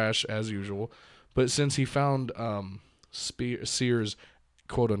the trash as usual. But since he found Sears,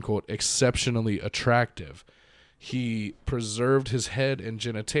 quote unquote, exceptionally attractive, he preserved his head and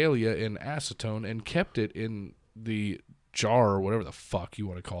genitalia in acetone and kept it in the jar, or whatever the fuck you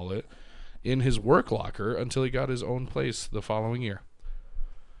want to call it, in his work locker until he got his own place the following year.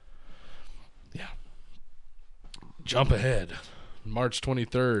 Yeah. Jump ahead. March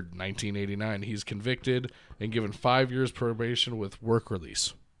 23rd, 1989. He's convicted and given 5 years probation with work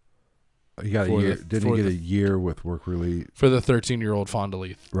release. He got a year. Didn't he get a year with work release? For the 13-year-old Fond du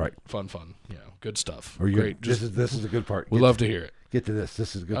Lac. Right. Fun. Yeah, good stuff. Great. This is a good part. We love to hear it. Get to this.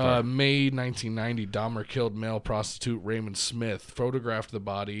 This is a good part. May 1990, Dahmer killed male prostitute Raymond Smith, photographed the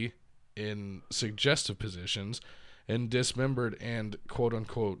body in suggestive positions, and dismembered and,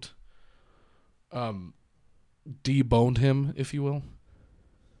 quote-unquote, deboned him, if you will.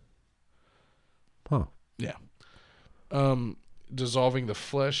 Huh. Yeah. Dissolving the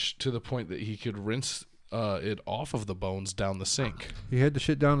flesh to the point that he could rinse it off of the bones down the sink. He had to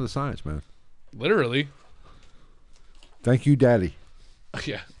shit down to the science, man. Literally. Thank you, Daddy.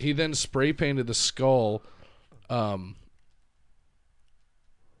 Yeah. He then spray painted the skull and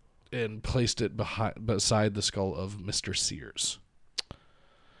placed it beside the skull of Mr. Sears.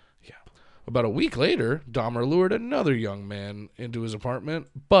 Yeah. About a week later, Dahmer lured another young man into his apartment,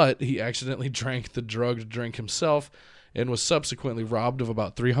 but he accidentally drank the drugged drink himself and was subsequently robbed of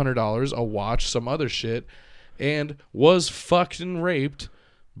about $300, a watch, some other shit, and was fucking raped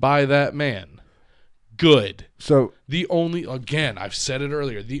by that man. Good. So Again, I've said it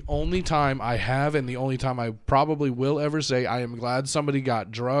earlier, the only time I have and the only time I probably will ever say I am glad somebody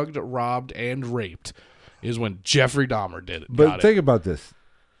got drugged, robbed, and raped is when Jeffrey Dahmer did it. But think about this.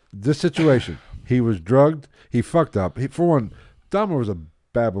 This situation. He was drugged. He fucked up. For one, Dahmer was a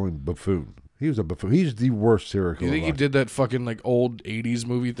babbling buffoon. He was a buffoon. He's the worst serial killer. You think he did that fucking like old 80s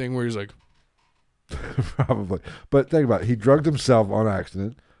movie thing where he's like... Probably. But think about it. He drugged himself on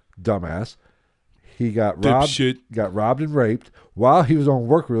accident. Dumbass. He got robbed and raped while he was on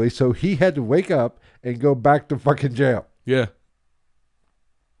work release, so he had to wake up and go back to fucking jail. Yeah.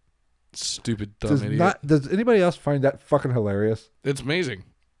 Stupid dumb idiot. Does anybody else find that fucking hilarious? It's amazing.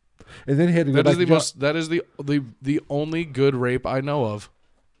 And then he had to go back to jail. That is the only good rape I know of.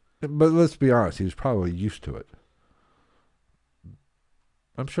 But let's be honest, he was probably used to it.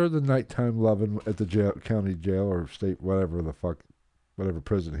 I'm sure the nighttime loving at the county jail or state, whatever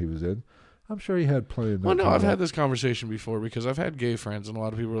prison he was in, I'm sure he had plenty of nighttime. Well, no, I've had this conversation before because I've had gay friends and a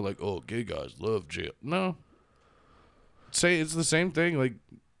lot of people are like, oh, gay guys love jail. No. Say it's the same thing. Like,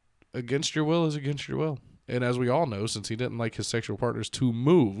 against your will is against your will. And as we all know, since he didn't like his sexual partners to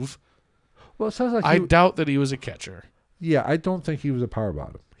move, well, it sounds like I doubt that he was a catcher. Yeah, I don't think he was a power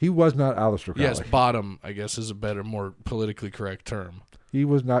bottom. He was not Aleister Crowley. Yes, bottom, I guess, is a better, more politically correct term. He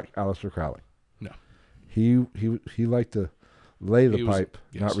was not Aleister Crowley. No. He liked to lay the pipe,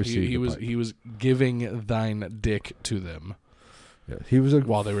 not receive the pipe. He was giving thine dick to them. Yeah,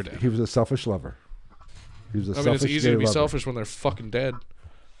 while they were dead. He was a selfish lover. He was a selfish it's easy to be lover. selfish when they're fucking dead.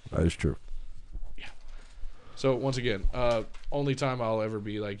 That is true. Yeah. So once again, only time I'll ever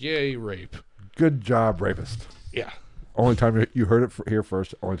be like, yay, rape. Good job, rapist. Yeah. Only time you heard it here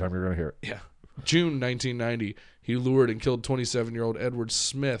first. Only time you're going to hear it. Yeah. June 1990, he lured and killed 27-year-old Edward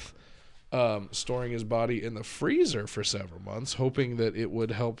Smith, storing his body in the freezer for several months, hoping that it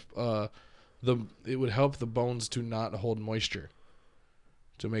would help the bones to not hold moisture,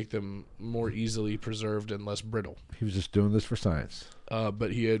 to make them more easily preserved and less brittle. He was just doing this for science.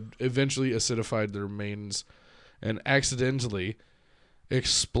 But he had eventually acidified the remains and accidentally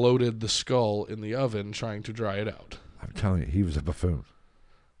exploded the skull in the oven trying to dry it out. I'm telling you, he was a buffoon.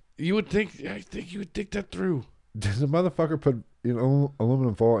 I think you would think that through. Did the motherfucker put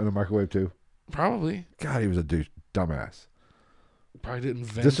aluminum foil in a microwave too? Probably. God, he was a dumbass. Probably didn't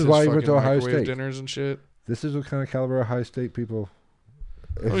invent this is why he went to Ohio microwave State. Dinners and shit. This is what kind of caliber Ohio State people.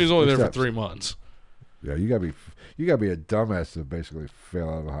 Well, he was only there for 3 months. Yeah, you gotta be a dumbass to basically fail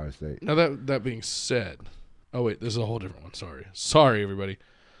out of Ohio State. Now that being said, oh wait, this is a whole different one. Sorry, everybody.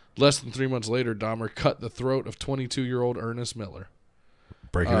 Less than 3 months later, Dahmer cut the throat of 22-year-old Ernest Miller.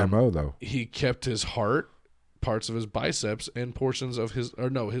 Breaking MO though. He kept his heart, parts of his biceps, and portions of his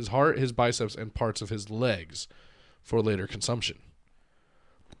heart, his biceps, and parts of his legs for later consumption.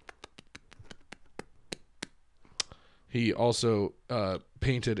 He also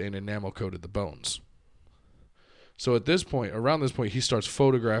painted and enamel coated the bones. So around this point, he starts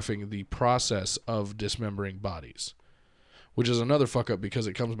photographing the process of dismembering bodies, which is another fuck up because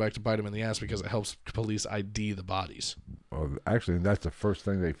it comes back to bite him in the ass because it helps police ID the bodies. Well, actually, that's the first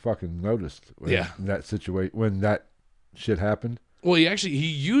thing they fucking noticed. In that situation, when that shit happened. Well, he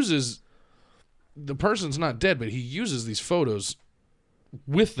uses, the person's not dead, but he uses these photos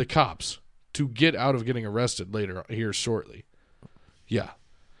with the cops to get out of getting arrested later here shortly. Yeah.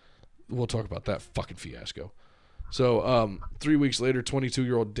 We'll talk about that fucking fiasco. So 3 weeks later,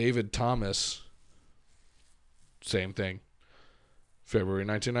 22-year-old David Thomas, same thing. February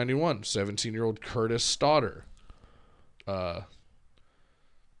 1991, 17-year-old Curtis Stodder.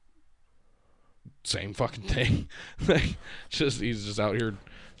 Same fucking thing. He's just out here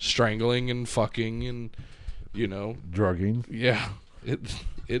strangling and fucking and, drugging. Yeah.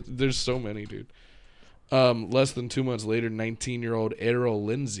 There's so many, dude. Less than 2 months later, 19-year-old Errol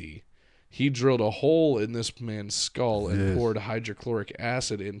Lindsay, he drilled a hole in this man's skull and poured hydrochloric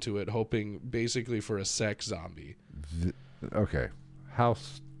acid into it, hoping basically for a sex zombie. Okay. How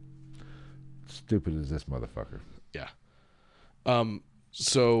stupid is this motherfucker? Yeah.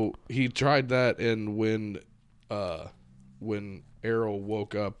 So he tried that, and when Errol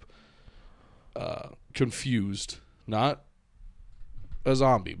woke up, confused, not a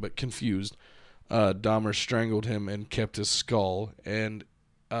zombie, but confused, Dahmer strangled him and kept his skull, and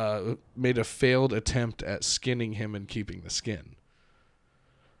made a failed attempt at skinning him and keeping the skin.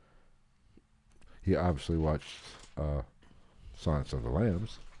 He obviously watched Silence of the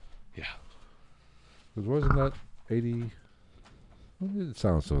Lambs. Yeah. Because wasn't that 80? When did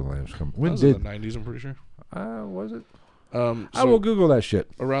Silence of the Lambs come? When That was did? in the 90s, I'm pretty sure. Was it? So I will Google that shit.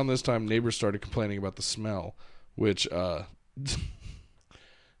 around this time, neighbors started complaining about the smell, which,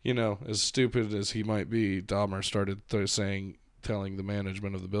 you know, as stupid as he might be, Dahmer started telling the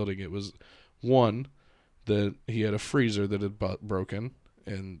management of the building it was, one, that he had a freezer that had broken,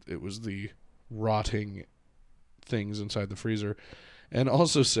 and it was the rotting things inside the freezer, and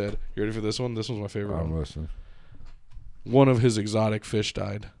also said, you ready for this one? This one's my favorite I'm one. listening. One of his exotic fish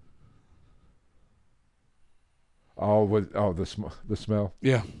died. The smell.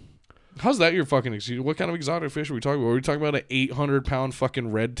 Yeah. How's that your fucking excuse? What kind of exotic fish are we talking about? Are we talking about an 800-pound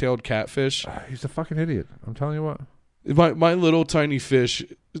fucking red-tailed catfish? He's a fucking idiot. I'm telling you what. My little tiny fish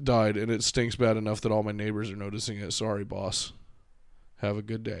died, and it stinks bad enough that all my neighbors are noticing it. Sorry, boss. Have a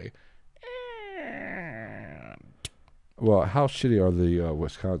good day. Well, how shitty are the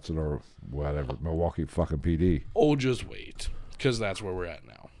Wisconsin or whatever Milwaukee fucking PD? Oh, just wait, because that's where we're at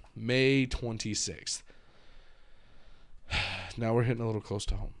now. May 26th. Now we're hitting a little close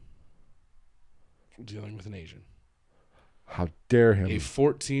to home. We're dealing with an Asian. How dare him? A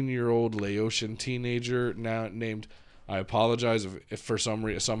 14-year-old Laotian teenager now named. I apologize if for some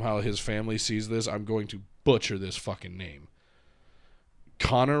reason somehow his family sees this. I'm going to butcher this fucking name.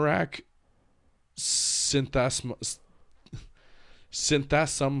 Conarak Synthasamphone.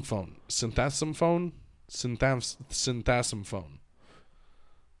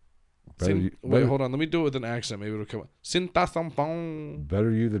 Wait, hold on. Let me do it with an accent. Maybe it'll come up. Synthasamphone. Better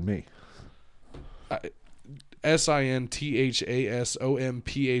you than me. Sinthasamphone.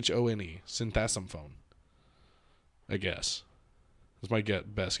 Synthasamphone. I guess. That's my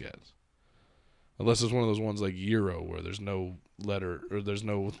best guess. Unless it's one of those ones like Euro where there's no letter or there's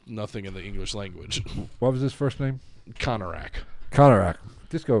nothing in the English language. What was his first name? Conarak. Conarak.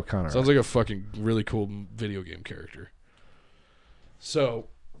 Just go with Conarak. Sounds like a fucking really cool video game character. So,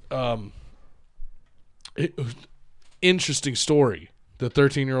 interesting story. The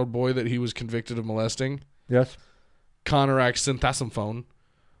 13-year-old boy that he was convicted of molesting, Yes. Conarak Synthasamphone,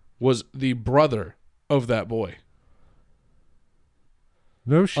 was the brother of that boy.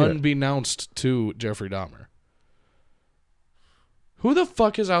 No shit. Unbeknownst to Jeffrey Dahmer. Who the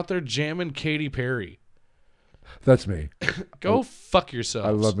fuck is out there jamming Katy Perry? That's me. Go fuck yourselves.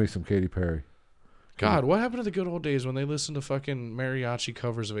 I love me some Katy Perry. God, what happened to the good old days when they listened to fucking mariachi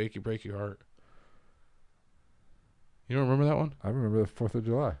covers of Achy Breaky Heart? You don't remember that one? I remember the 4th of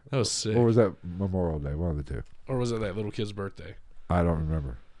July. That was sick. Or was that Memorial Day? One of the two. Or was it that little kid's birthday? I don't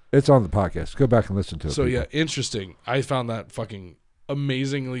remember. It's on the podcast. Go back and listen to it. So, people. yeah, interesting. I found that fucking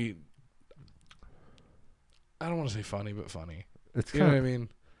amazingly, I don't want to say funny, but funny. It's You know what I kind of, mean?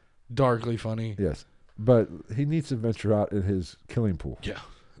 Darkly funny. yes. But he needs to venture out in his killing pool. Yeah.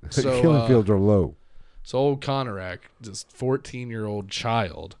 Killing fields are low. So old Conarak, this 14-year-old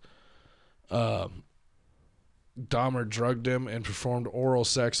child, Dahmer drugged him and performed oral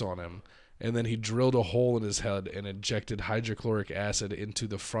sex on him, and then he drilled a hole in his head and injected hydrochloric acid into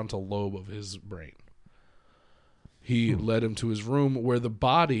the frontal lobe of his brain. He led him to his room where the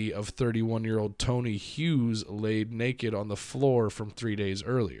body of 31-year-old Tony Hughes laid naked on the floor from 3 days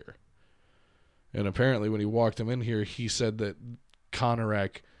earlier. And apparently when he walked him in here, he said that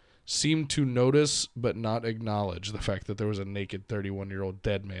Conarak seemed to notice but not acknowledge the fact that there was a naked 31-year-old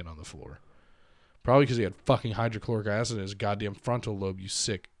dead man on the floor. Probably because he had fucking hydrochloric acid in his goddamn frontal lobe, you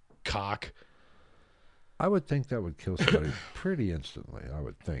sick cock. I would think that would kill somebody pretty instantly, I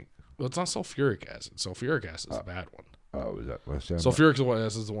would think. Well, it's not sulfuric acid. Sulfuric acid is a bad one. Oh, is that what I said? Sulfuric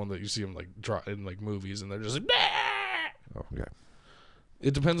acid is the one that you see them like draw in like movies, and they're just like, bah! Oh, okay.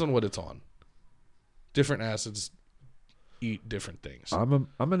 It depends on what it's on. Different acids eat different things. I'm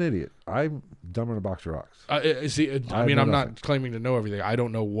an idiot. I'm dumber than a box of rocks. I mean, I'm not claiming to know everything. I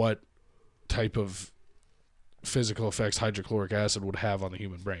don't know what type of physical effects hydrochloric acid would have on the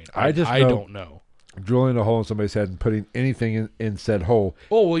human brain. I don't know. Drilling a hole in somebody's head and putting anything in said hole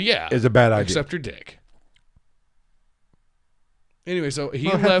Oh, well, yeah. is a bad idea. Except your dick. Anyway, so he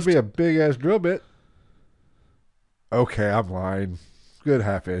Well, it has left. to be a big ass drill bit. Okay, I'm lying. Good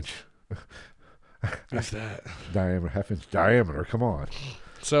half inch. If that. Diameter, half inch diameter. Come on.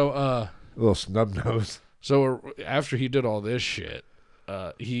 So, little snub nose. So after he did all this shit,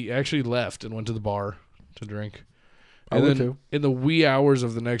 he actually left and went to the bar to drink. And then in the wee hours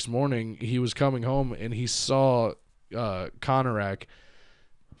of the next morning, he was coming home and he saw Conorak,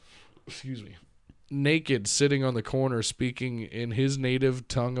 naked, sitting on the corner, speaking in his native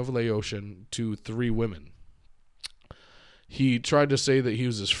tongue of Laotian to 3 women. He tried to say that he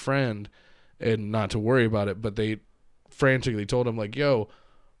was his friend and not to worry about it, but they frantically told him, like, yo,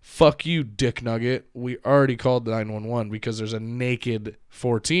 fuck you, dick nugget. We already called 911 because there's a naked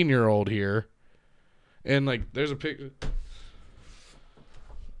 14-year-old here. And, like, there's a picture.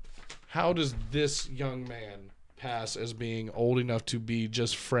 How does this young man pass as being old enough to be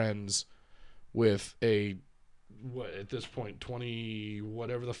just friends with a, what, at this point, 20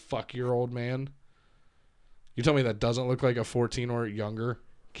 whatever the fuck year old man? You tell me that doesn't look like a 14 or younger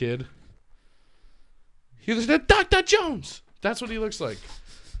kid? He looks like Dr. Jones. That's what he looks like.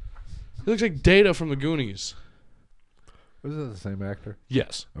 He looks like Data from the Goonies. Was it the same actor?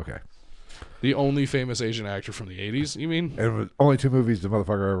 Yes. Okay. The only famous Asian actor from the 80s, you mean? And it was only 2 movies the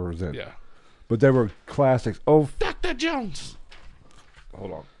motherfucker ever was in. Yeah. But they were classics. Oh, Dr. Jones.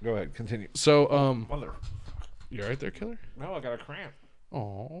 hold on. Go ahead. Continue. So, Mother. you all right there, killer? No, I got a cramp.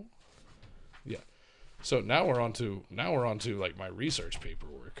 Oh. Yeah. So now we're on to like my research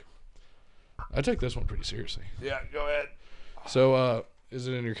paperwork. I take this one pretty seriously. Yeah, go ahead. So, is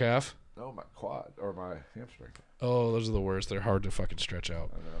it in your calf? No, my quad or my hamstring. Oh, those are the worst. They're hard to fucking stretch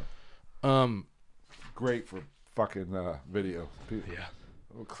out. I know. Great for fucking video. Yeah.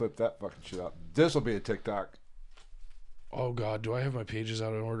 We'll clip that fucking shit out. This will be a TikTok. Oh God, do I have my pages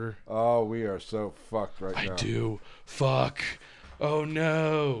out of order? Oh, we are so fucked right now. I do. Fuck. Oh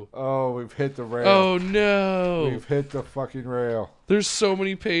no. Oh, we've hit the rail. Oh no. We've hit the fucking rail. There's so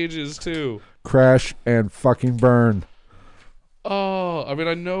many pages too. Crash and fucking burn. Oh, I mean,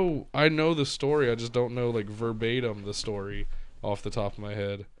 I know the story. I just don't know like verbatim the story off the top of my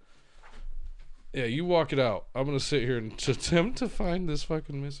head. Yeah, you walk it out. I'm gonna sit here and attempt to find this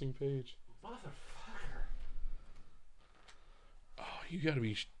fucking missing page. Motherfucker. Oh, you gotta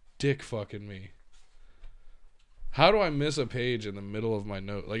be dick fucking me. How do I miss a page in the middle of my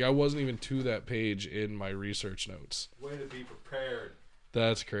note? Like, I wasn't even to that page in my research notes. Way to be prepared.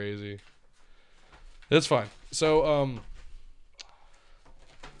 That's crazy. That's fine. So,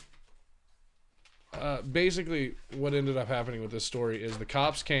 basically, what ended up happening with this story is the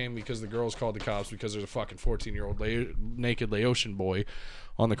cops came because the girls called the cops because there's a fucking 14-year-old naked Laotian boy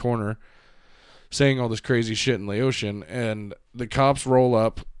on the corner saying all this crazy shit in Laotian, and the cops roll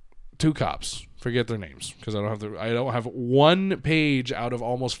up. 2 cops. Forget their names because I don't have 1 page out of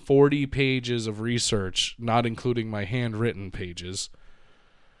almost 40 pages of research, not including my handwritten pages.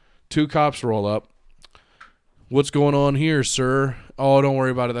 2 cops roll up. What's going on here, sir? Oh, don't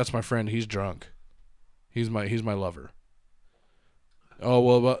worry about it. That's my friend. He's drunk. He's my lover. Oh,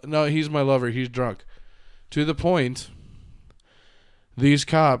 well, no, he's my lover. He's drunk. To the point, these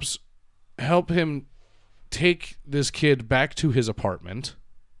cops help him take this kid back to his apartment.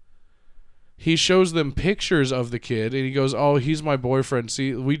 He shows them pictures of the kid, and he goes, oh, he's my boyfriend.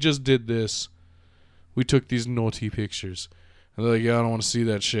 See, we just did this. We took these naughty pictures. And they're like, yeah, I don't want to see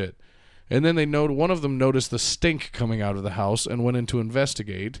that shit. And then one of them noticed the stink coming out of the house and went in to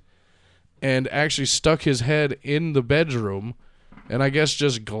investigate and actually stuck his head in the bedroom and I guess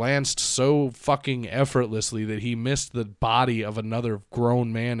just glanced so fucking effortlessly that he missed the body of another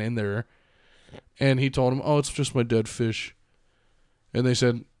grown man in there. And he told him, oh, it's just my dead fish. And they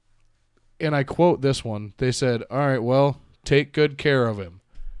said, and I quote this one, they said, all right, well, take good care of him.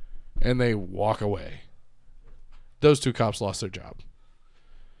 And they walk away. Those 2 cops lost their job.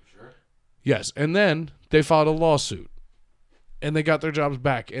 Sure. Yes, and then they filed a lawsuit. And they got their jobs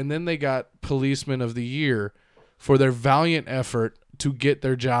back. And then they got Policeman of the Year for their valiant effort to get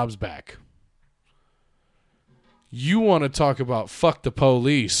their jobs back. You want to talk about fuck the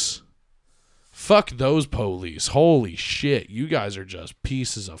police. Fuck those police. Holy shit. You guys are just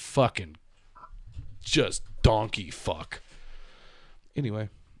pieces of fucking just donkey fuck. Anyway.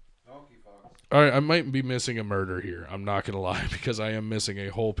 Donkey fuck. All right, I might be missing a murder here. I'm not going to lie because I am missing a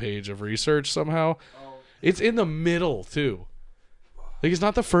whole page of research somehow. Oh. It's in the middle, too. Like, it's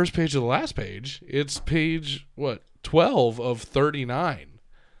not the first page of the last page. It's page, 12 of 39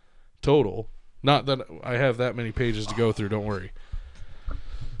 total. Not that I have that many pages to go through, don't worry.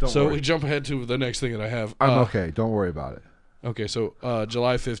 Don't worry. We jump ahead to the next thing that I have. I'm okay. Don't worry about it. Okay, so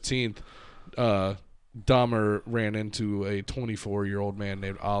July 15th, Dahmer ran into a 24-year-old man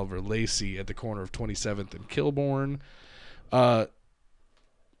named Oliver Lacey at the corner of 27th and Kilbourne.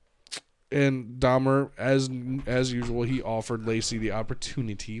 And Dahmer, as usual, he offered Lacey the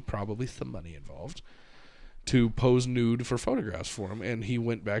opportunity, probably some money involved, to pose nude for photographs for him. And he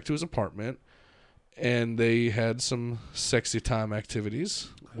went back to his apartment, and they had some sexy time activities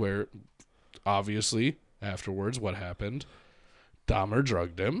where, obviously, afterwards, what happened? Dahmer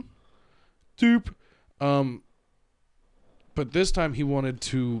drugged him. Doop. But this time he wanted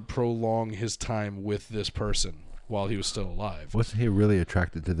to prolong his time with this person while he was still alive. Wasn't he really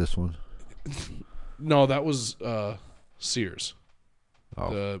attracted to this one? No, that was Sears,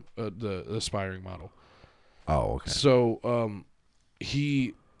 Oh. the aspiring model. Oh, okay. So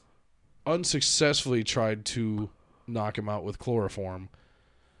he unsuccessfully tried to knock him out with chloroform,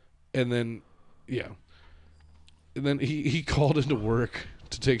 and then he called into work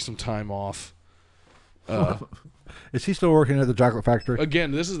to take some time off. Is he still working at the chocolate factory?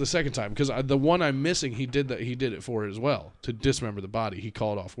 Again, this is the second time because the one I'm missing, he did it for as well to dismember the body. He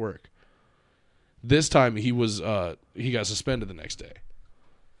called off work. This time he got suspended the next day.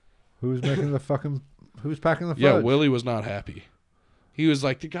 Who's packing the fudge? Yeah, Willie was not happy. He was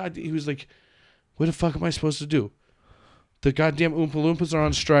like, what the fuck am I supposed to do? The goddamn Oompa Loompas are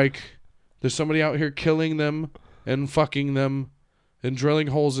on strike. There's somebody out here killing them and fucking them and drilling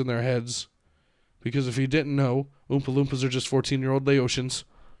holes in their heads. Because if you didn't know, Oompa Loompas are just 14-year-old Laotians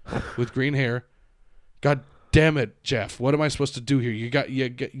with green hair. God damn it, Jeff. What am I supposed to do here? You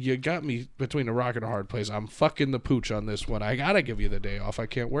got me between a rock and a hard place. I'm fucking the pooch on this one. I gotta give you the day off. I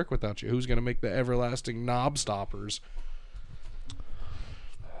can't work without you. Who's gonna make the everlasting knob stoppers?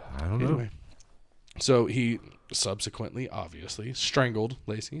 I don't know. So he subsequently, obviously, strangled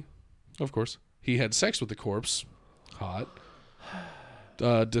Lacey. Of course. He had sex with the corpse. Hot.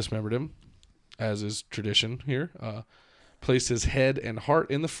 Dismembered him, as is tradition here. Placed his head and heart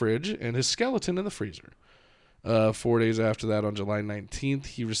in the fridge and his skeleton in the freezer. 4 days after that, on July 19th,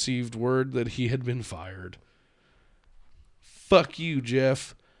 he received word that he had been fired. Fuck you,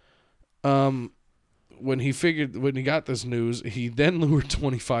 Jeff. When he got this news, he then lured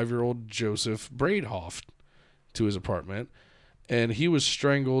 25-year-old Joseph Braidhoff to his apartment, and he was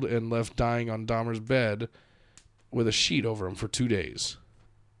strangled and left dying on Dahmer's bed with a sheet over him for 2 days.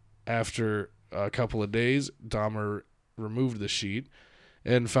 After a couple of days, Dahmer removed the sheet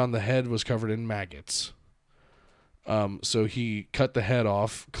and found the head was covered in maggots. So he cut the head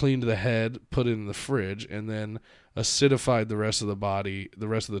off, cleaned the head, put it in the fridge, and then acidified the rest of the body, the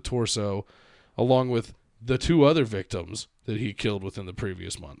rest of the torso, along with the 2 other victims that he killed within the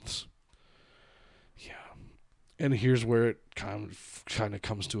previous months. Yeah. And here's where it kind of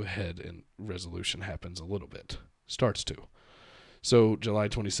comes to a head and resolution happens a little bit. Starts to. So July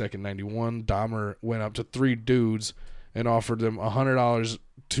 22nd, 91, Dahmer went up to 3 dudes and offered them $100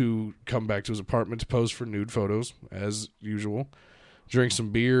 to come back to his apartment to pose for nude photos, as usual. Drink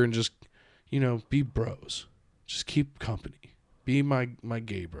some beer and just, be bros. Just keep company. Be my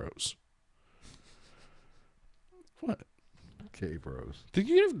gay bros. What? Gay bros. Think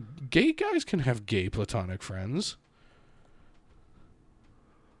gay guys can have gay platonic friends?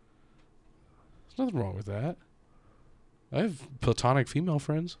 There's nothing wrong with that. I have platonic female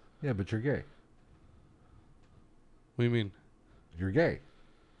friends. Yeah, but you're gay. What do you mean? You're gay.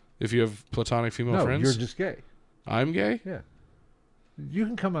 If you have platonic female friends? No, you're just gay. I'm gay? Yeah. You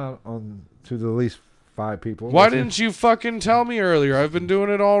can come out on to the least 5 people. Why didn't you fucking tell me earlier? I've been doing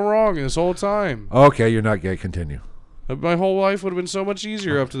it all wrong this whole time. Okay, you're not gay. Continue. My whole life would have been so much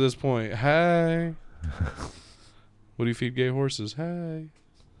easier up to this point. Hey. What do you feed gay horses? Hey.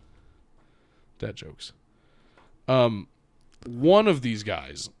 Dad jokes. One of these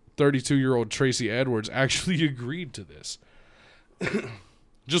guys, 32-year-old Tracy Edwards, actually agreed to this.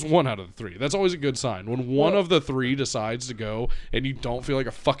 Just 1 out of the 3. That's always a good sign. When one of the 3 decides to go and you don't feel like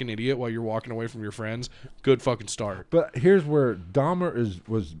a fucking idiot while you're walking away from your friends, good fucking start. But here's where Dahmer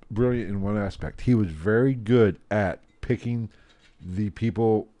was brilliant in one aspect. He was very good at picking the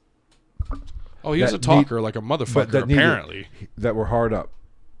people. Oh, he was a talker like a motherfucker, apparently. That were hard up.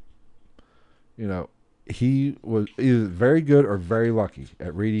 He was either very good or very lucky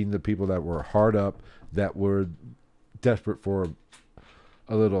at reading the people that were hard up, that were desperate for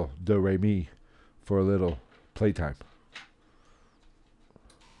a little do-re-mi, for a little playtime.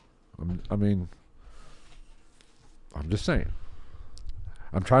 I'm just saying.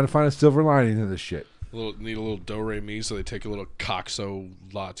 I'm trying to find a silver lining in this shit. Need a little do-re-mi, so they take a little coxo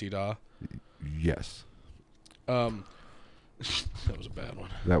la-ti-da. Yes. That was a bad one.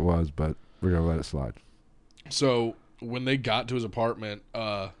 That was, but we're going to let it slide. So when they got to his apartment,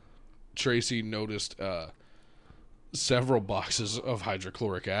 Tracy noticed several boxes of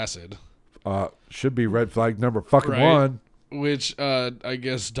hydrochloric acid. Should be red flag number fucking right? 1. which I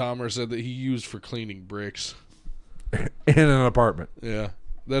guess Dahmer said that he used for cleaning bricks. In an apartment. Yeah,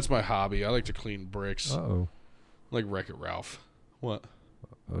 that's my hobby. I like to clean bricks. Uh-oh. Like Wreck-It Ralph. What?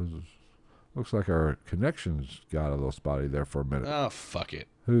 Looks like our connections got a little spotty there for a minute. Oh, fuck it.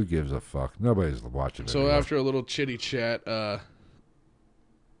 Who gives a fuck? Nobody's watching it. So anyway. after a little chitty chat,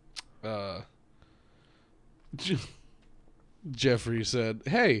 Jeffrey said,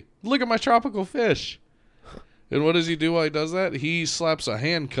 "Hey, look at my tropical fish." And what does he do while he does that? He slaps a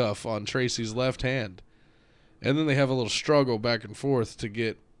handcuff on Tracy's left hand. And then they have a little struggle back and forth to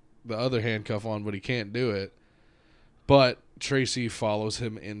get the other handcuff on, but he can't do it. But Tracy follows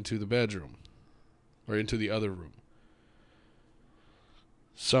him into the bedroom. Or into the other room.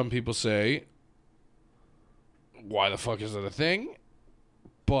 Some people say, why the fuck is that a thing?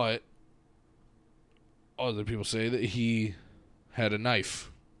 But other people say that he had a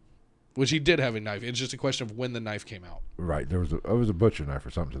knife. Which he did have a knife. It's just a question of when the knife came out. Right. There was a butcher knife or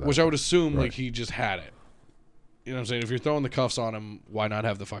something to that. Which I would assume Right. like he just had it. You know what I'm saying? If you're throwing the cuffs on him, why not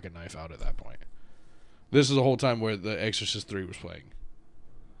have the fucking knife out at that point? This is the whole time where The Exorcist 3 was playing.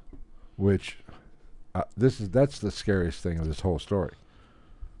 Which, that's the scariest thing of this whole story.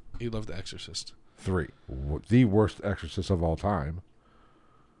 He loved The Exorcist. 3. The worst exorcist of all time.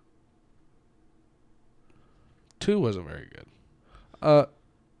 2 wasn't very good.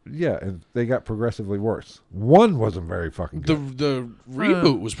 Yeah, and they got progressively worse. 1 wasn't very fucking good. The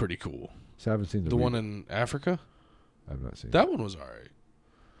reboot was pretty cool. So I haven't seen The one in Africa? I've not seen That one was alright.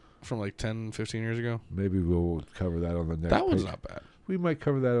 From like 10, 15 years ago. Maybe we'll cover that on the next That one's page. not bad. We might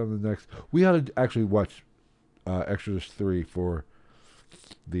cover that on the next. We ought to actually watch Exorcist 3 for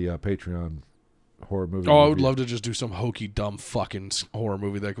the Patreon horror movie. Oh, I would review. love to just do some hokey, dumb fucking horror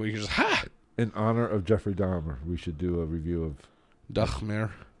movie that we can just, ha! In honor of Jeffrey Dahmer, we should do a review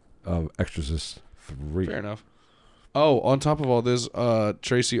Dachmer. of Exorcist 3. Fair enough. Oh, on top of all this,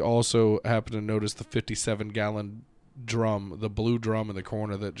 Tracy also happened to notice the 57-gallon drum, the blue drum in the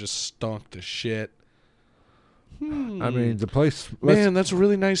corner that just stunk to shit. I mean, the place... Man, that's a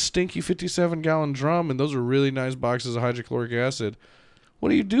really nice, stinky 57-gallon drum, and those are really nice boxes of hydrochloric acid. What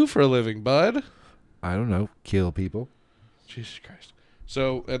do you do for a living, bud? I don't know. Kill people. Jesus Christ.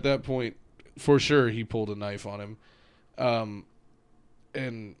 So, at that point, for sure, he pulled a knife on him.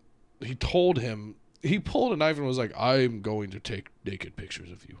 And he told him... He pulled a knife and was like, I'm going to take naked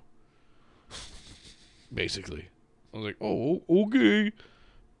pictures of you. Basically. I was like, oh, okay.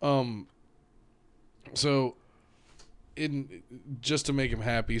 So, just to make him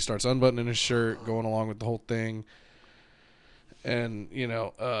happy, he starts unbuttoning his shirt, going along with the whole thing. And, you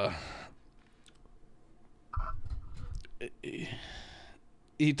know,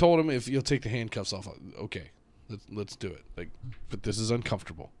 he told him, if you'll take the handcuffs off, okay, let's do it. Like, but this is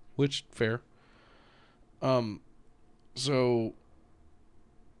uncomfortable, which, fair. So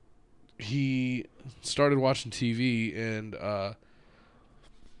he started watching TV, and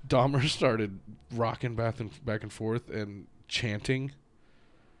Dahmer started rocking back and forth and chanting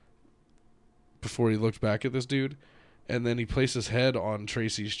before he looked back at this dude. And then he placed his head on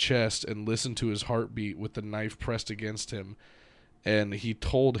Tracy's chest and listened to his heartbeat with the knife pressed against him. And he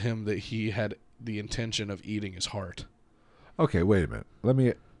told him that he had the intention of eating his heart. Okay, wait a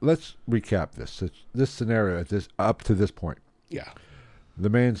minute. Let's recap this scenario up to this point. Yeah. The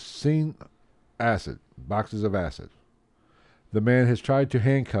man's seen acid, boxes of acid. The man has tried to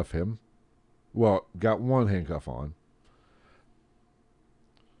handcuff him. Well, got one handcuff on.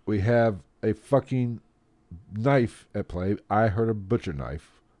 We have a fucking knife at play. I heard a butcher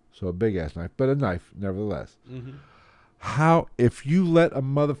knife, so a big ass knife, but a knife nevertheless. Mm-hmm. How, if you let a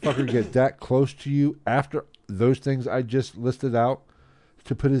motherfucker get that close to you after those things I just listed out,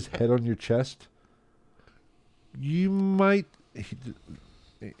 to put his head on your chest, you might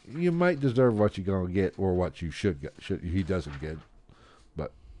deserve what you're gonna get, or what you should get. He doesn't get,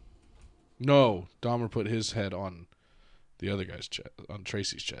 but No, Dahmer put his head on the other guy's chest, on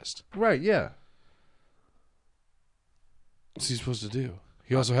Tracy's chest. right, yeah. What's he supposed to do?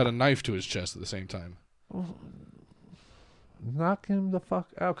 He also had a knife to his chest at the same time. Knock him the fuck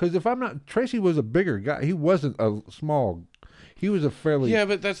out. Because if I'm not, Tracy was a bigger guy. He wasn't a small. He was a fairly. Yeah,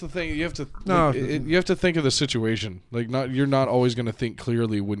 but that's the thing. You have to No. you have to think of the situation. Like, you're not always going to think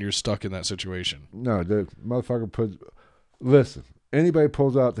clearly when you're stuck in that situation. No, the motherfucker puts. Listen, anybody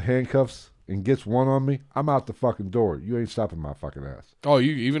pulls out the handcuffs and gets one on me, I'm out the fucking door. You ain't stopping my fucking ass. Oh,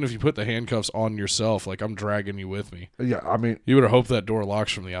 even if you put the handcuffs on yourself, like, I'm dragging you with me. Yeah, I mean, You would hope that door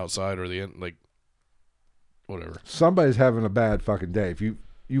locks from the outside or the end, like, whatever. somebody's having a bad fucking day. If you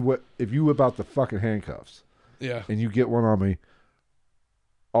whip out the handcuffs Yeah. and you get one on me,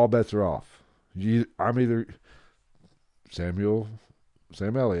 all bets are off. I'm either Sam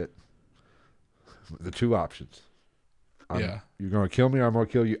Elliott, the two options. You're going to kill me or I'm going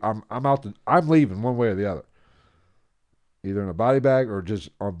to kill you. I'm leaving one way or the other. Either in a body bag or just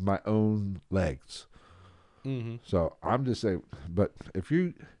on my own legs. Mm-hmm. So I'm just saying, but if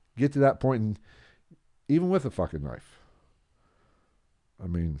you get to that point, and even with a fucking knife, I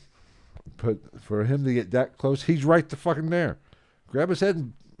mean, for him to get that close, he's right the fucking there. Grab his head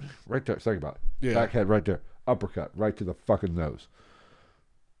and right there. Think about it. Yeah. Back head right there. Uppercut right to the fucking nose.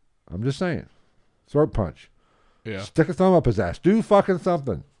 I'm just saying. Throat punch. Yeah. Stick a thumb up his ass. Do fucking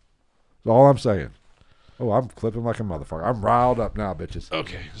something. That's all I'm saying. Oh, I'm clipping like a motherfucker. I'm riled up now, bitches.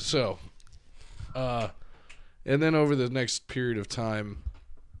 Okay, so, and then over the next period of time,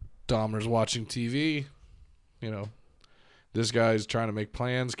 Dahmer's watching TV. You know, this guy's trying to make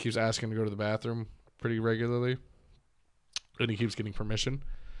plans, keeps asking to go to the bathroom pretty regularly, and he keeps getting permission.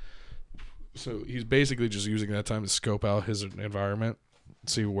 So he's basically just using that time to scope out his environment,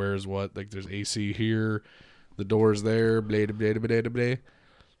 see where's what. Like, there's AC here, the door's there, blah, blah, blah, blah, blah.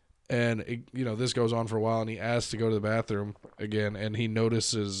 And, this goes on for a while, and he asks to go to the bathroom again, and he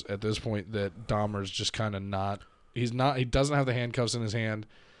notices at this point that Dahmer's just kind of he doesn't have the handcuffs in his hand,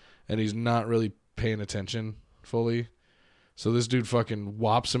 and he's not really paying attention fully. So this dude fucking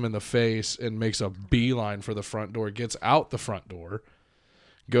whops him in the face and makes a beeline for the front door, gets out the front door,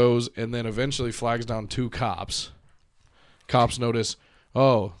 goes, and then eventually flags down two cops. Cops notice,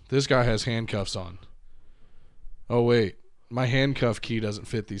 oh, this guy has handcuffs on. Oh, wait. My handcuff key doesn't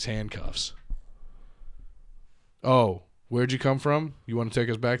fit these handcuffs. Oh, where'd you come from? You want to take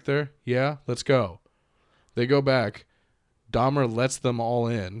us back there? Yeah, let's go. They go back. Dahmer lets them all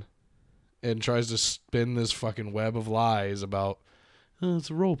in and tries to spin this fucking web of lies about, it's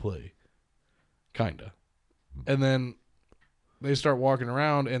a role play. Kinda. And then they start walking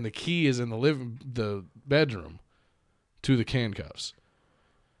around, and the key is in the bedroom to the handcuffs.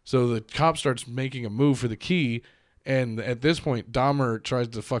 So the cop starts making a move for the key. And at this point, Dahmer tries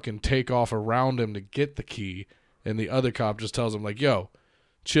to fucking take off around him to get the key. And the other cop just tells him, like, yo,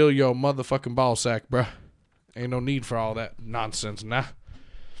 chill your motherfucking ball sack, bruh. Ain't no need for all that nonsense, nah.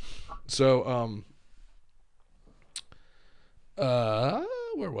 So,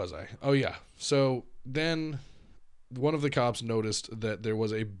 where was I? Oh, yeah. So then one of the cops noticed that there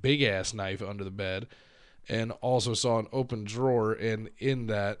was a big-ass knife under the bed and also saw an open drawer. And in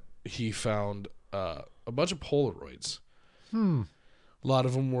that, he found a bunch of Polaroids. A lot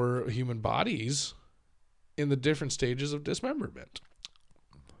of them were human bodies in the different stages of dismemberment.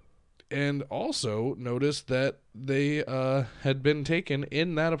 And also noticed that they had been taken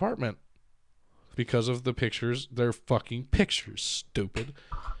in that apartment because of the pictures. They're fucking pictures, stupid.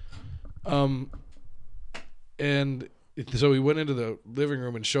 And so he went into the living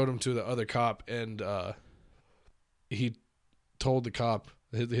room and showed them to the other cop, and he told the cop,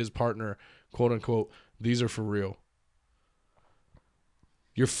 his partner, quote unquote, these are for real.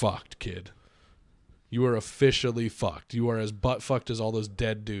 You're fucked, kid. You are officially fucked. You are as butt fucked as all those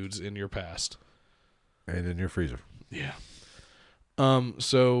dead dudes in your past. And in your freezer. Yeah.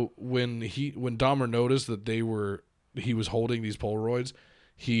 So when Dahmer noticed that he was holding these Polaroids,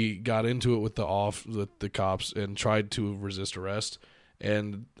 he got into it with the cops and tried to resist arrest.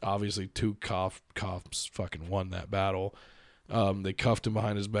 And obviously two cops fucking won that battle. They cuffed him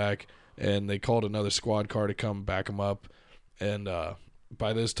behind his back, and they called another squad car to come back him up. And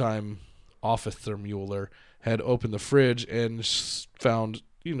by this time, Officer Mueller had opened the fridge and found,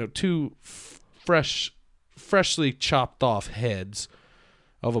 two freshly chopped off heads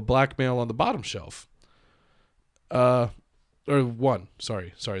of a black male on the bottom shelf. Or one.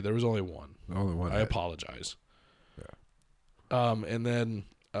 Sorry. There was only one. Only one. I apologize. Yeah. And then.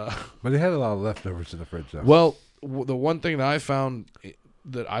 But they had a lot of leftovers in the fridge, though. Well, the one thing that I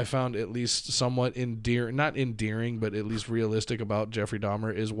found at least somewhat not endearing, but at least realistic about Jeffrey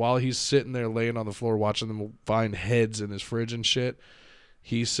Dahmer is while he's sitting there laying on the floor watching them find heads in his fridge and shit,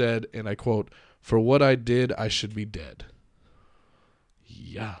 he said, and I quote, "For what I did, I should be dead."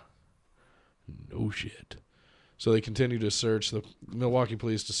 Yeah. No shit. So they continued to search. The Milwaukee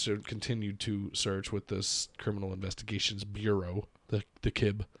police continued to search with this Criminal Investigations Bureau, the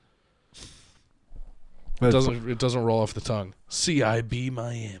KIB. It doesn't roll off the tongue. CIB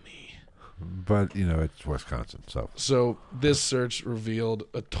Miami. But, it's Wisconsin, so. So this search revealed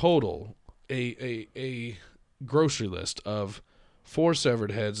a total, a grocery list of 4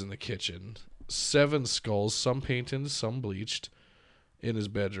 severed heads in the kitchen, 7 skulls, some painted, some bleached, in his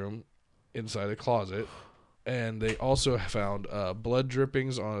bedroom, inside a closet. And they also found blood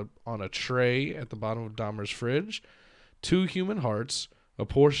drippings on a tray at the bottom of Dahmer's fridge, 2 human hearts, a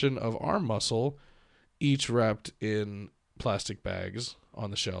portion of arm muscle, each wrapped in plastic bags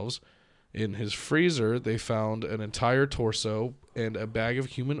on the shelves. In his freezer, they found an entire torso and a bag of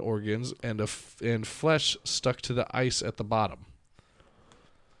human organs and and flesh stuck to the ice at the bottom.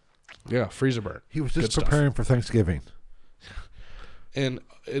 Yeah, freezer burn. He was just Good preparing for Thanksgiving. And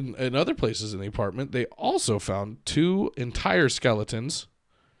in other places in the apartment, they also found 2 entire skeletons,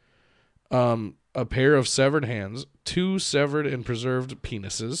 a pair of severed hands, 2 severed and preserved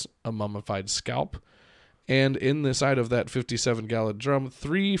penises, a mummified scalp, and in the side of that 57-gallon drum,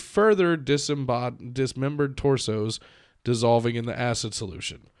 3 further dismembered torsos dissolving in the acid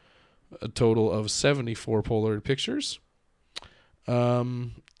solution. A total of 74 Polaroid pictures.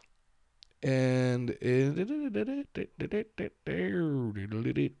 And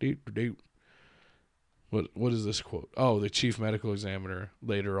what is this quote? Oh, the chief medical examiner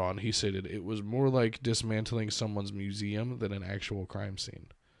later on, he stated it was more like dismantling someone's museum than an actual crime scene.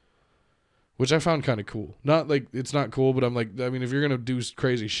 Which I found kind of cool. Not like it's not cool, but I'm like, I mean, if you're gonna do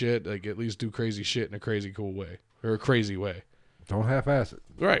crazy shit, like at least do crazy shit in a crazy cool way or a crazy way. Don't half-ass it.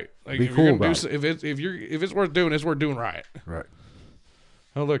 Right. Like Be if cool you're gonna about it. if it's worth doing, it's worth doing right. Right.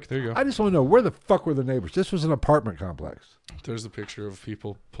 Oh look, there you go. I just want to know, where the fuck were the neighbors? This was an apartment complex. There's the picture of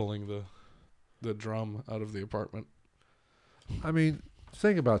people pulling the drum out of the apartment. I mean,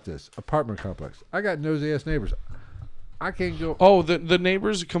 think about this. Apartment complex. I got nosy-ass neighbors. I can't go... Oh, the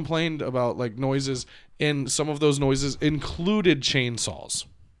neighbors complained about like noises, and some of those noises included chainsaws.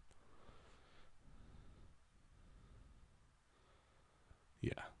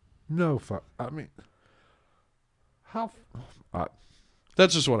 Yeah. No fuck. I mean... How...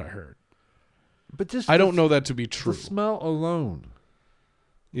 That's just what I heard. But just... I don't know that to be true. The smell alone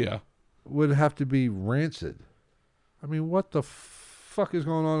Yeah. would have to be rancid. I mean, what the fuck is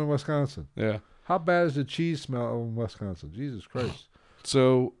going on in Wisconsin? Yeah. How bad is the cheese smell in Wisconsin? Jesus Christ.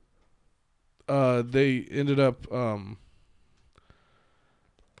 So, they ended up,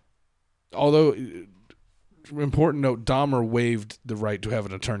 although, important note, Dahmer waived the right to have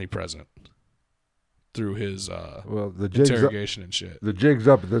an attorney present through his Well, the jig's interrogation and shit. The jig's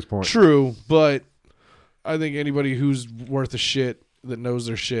up at this point. True, but I think anybody who's worth a shit that knows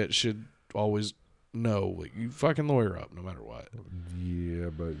their shit should always know. Like, you fucking lawyer up no matter what. Yeah,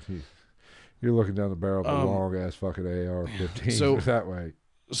 but you're looking down the barrel of a long-ass fucking AR-15 so- that way.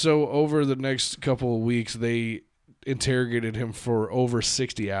 So over the next couple of weeks, they interrogated him for over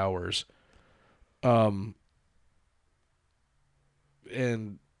 60 hours. And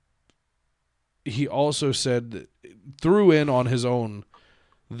he also said, threw in on his own,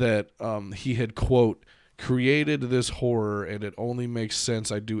 that he had, quote, created this horror and it only makes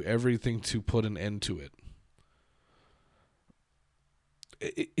sense I do everything to put an end to it.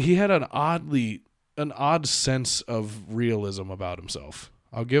 He had an odd sense of realism about himself.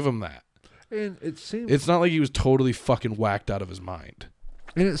 I'll give him that. And it seemed... It's not like he was totally fucking whacked out of his mind.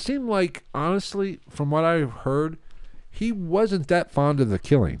 And it seemed like, honestly, from what I've heard, he wasn't that fond of the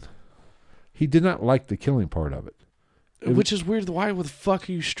killing. He did not like the killing part of it. Which is weird. Why the fuck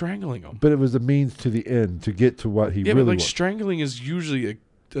are you strangling him? But it was the means to the end to get to what he Yeah, really but like was. strangling is usually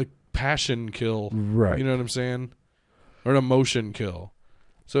a passion kill. Right. You know what I'm saying? Or an emotion kill.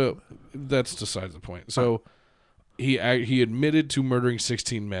 So that's besides the point. So he admitted to murdering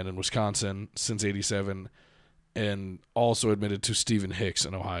 16 men in Wisconsin since 87 and also admitted to Stephen Hicks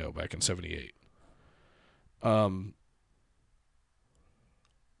in Ohio back in 78.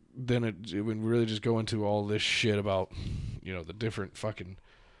 Then it would really just go into all this shit about, you know, the different fucking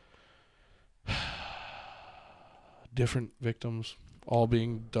different victims all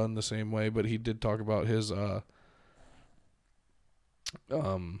being done the same way. But he did talk about his what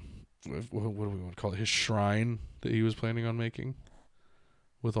do we want to call it? His shrine that he was planning on making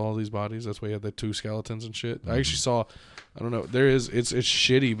with all these bodies. That's why he had the 2 skeletons and shit. I actually saw, I don't know, it's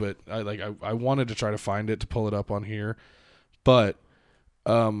shitty, but I wanted to try to find it to pull it up on here, but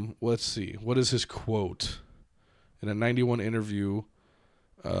let's see, what is his quote in a 91 interview?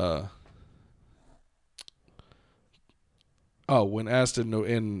 When asked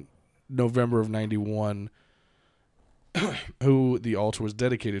in November of 91 who the altar was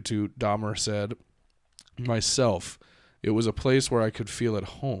dedicated to, Dahmer said, myself. It was a place where I could feel at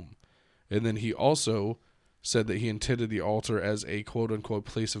home. And then he also said that he intended the altar as a quote-unquote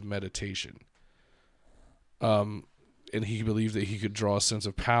place of meditation. And he believed that he could draw a sense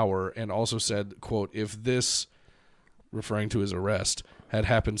of power, and also said, quote, if this, referring to his arrest, had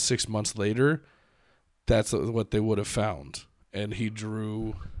happened 6 months later, that's what they would have found. And he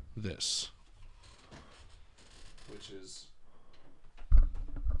drew this. Which is...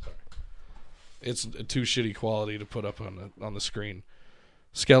 Sorry. It's too shitty quality to put up on the screen.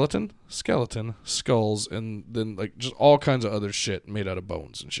 skeleton, skulls, and then like just all kinds of other shit made out of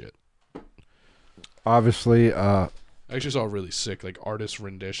bones and shit. Obviously, I actually saw a really sick like artist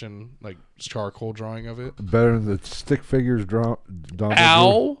rendition, like charcoal drawing of it. better than the stick figures drawn.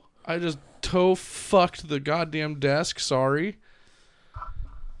 Ow! I just toe fucked the goddamn desk. Sorry.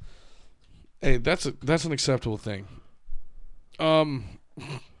 Hey, that's an acceptable thing.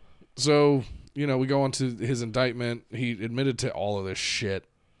 So we go on to his indictment. He admitted to all of this shit.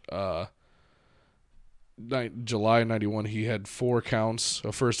 July 91, he had 4 counts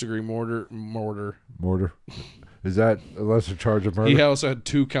of first-degree murder. Mortar. Is that a lesser charge of murder? He also had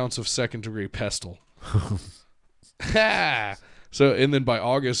 2 counts of second-degree pestle. So, and then by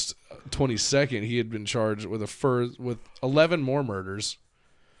August 22nd, he had been charged with 11 more murders.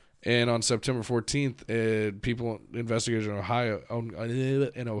 And on September 14th, investigators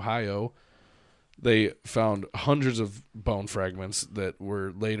in Ohio, they found hundreds of bone fragments that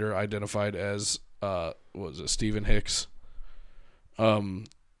were later identified as Stephen Hicks. Then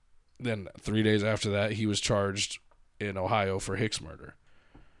 3 days after that, he was charged in Ohio for Hicks murder.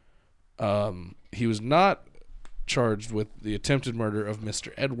 He was not charged with the attempted murder of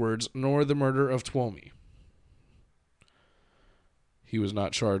Mr. Edwards nor the murder of Twomey. He was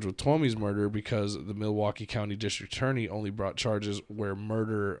not charged with Twomey's murder because the Milwaukee County District Attorney only brought charges where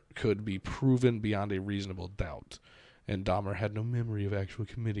murder could be proven beyond a reasonable doubt, and Dahmer had no memory of actually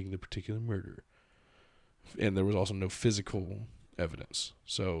committing the particular murder. And there was also no physical evidence.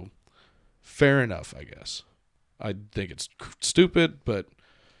 So, fair enough, I guess. I think it's stupid, but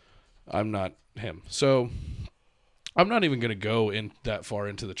I'm not him. So, I'm not even going to go in that far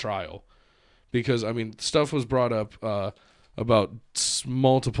into the trial because, I mean, stuff was brought up about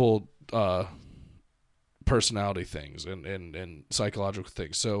multiple personality things and psychological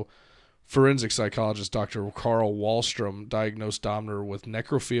things. So, forensic psychologist Dr. Carl Wallstrom diagnosed Dahmer with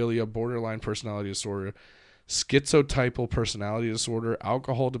necrophilia, borderline personality disorder, schizotypal personality disorder,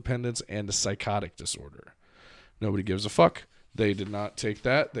 alcohol dependence, and a psychotic disorder. Nobody gives a fuck. They did not take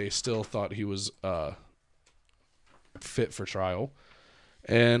that. They still thought he was fit for trial.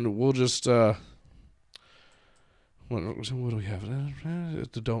 And we'll just... what do we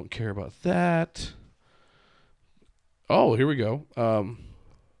have? Don't care about that. Oh, here we go.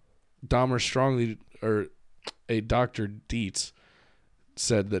 Dr. Dietz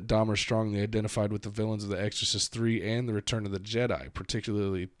said that Dahmer strongly identified with the villains of The Exorcist 3 and The Return of the Jedi,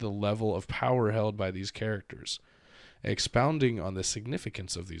 particularly the level of power held by these characters. Expounding on the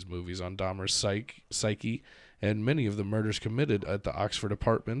significance of these movies on Dahmer's psyche and many of the murders committed at the Oxford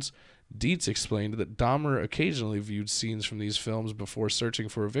apartments, Dietz explained that Dahmer occasionally viewed scenes from these films before searching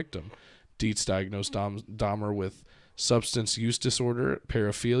for a victim. Dietz diagnosed Dahmer with substance use disorder,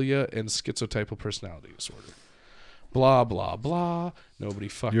 paraphilia, and schizotypal personality disorder. Blah, blah, blah. Nobody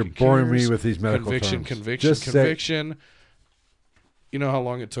fucking cares. You're boring me with these medical terms. Conviction. You know how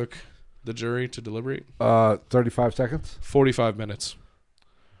long it took the jury to deliberate? 35 seconds? 45 minutes.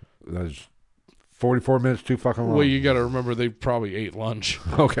 That's 44 minutes too fucking long. Well, you got to remember they probably ate lunch.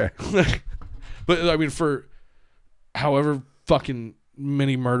 Okay. But, I mean, for however fucking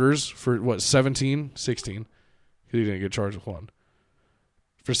many murders, for 16? He didn't get charged with one.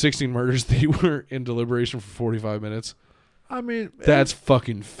 For 16 murders, they were in deliberation for 45 minutes. I mean... That's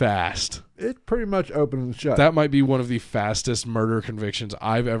fucking fast. It pretty much opened and shut. That might be one of the fastest murder convictions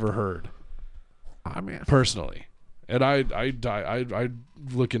I've ever heard. I mean... Personally. And I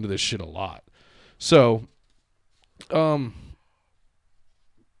look into this shit a lot. So,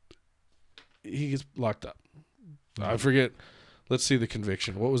 he gets locked up. I forget. Let's see the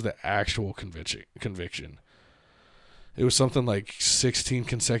conviction. What was the actual conviction? It was something like 16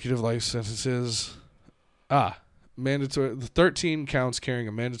 consecutive life sentences. Mandatory. 13 counts carrying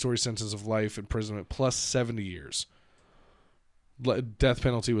a mandatory sentence of life imprisonment plus 70 years. Death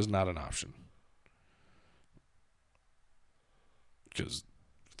penalty was not an option. Because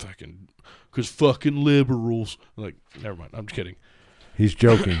fucking liberals. Like, never mind. I'm kidding. He's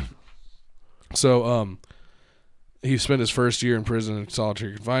joking. So, he spent his first year in prison in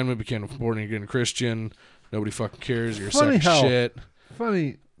solitary confinement, became a born-again Christian. Nobody fucking cares. You're a sack of shit.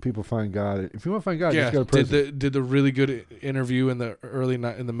 Funny people find God. If you want to find God, just go to prison. Did the really good interview in the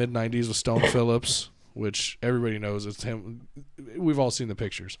mid-90s with Stone Phillips, which everybody knows it's him. We've all seen the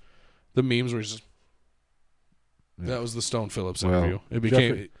pictures. The memes where he's just... Yeah. That was the Stone Phillips interview. It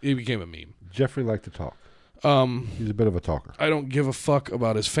became a meme. Jeffrey liked to talk. He's a bit of a talker. I don't give a fuck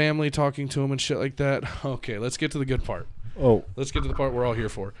about his family talking to him and shit like that. Okay, let's get to the good part. Let's get to the part we're all here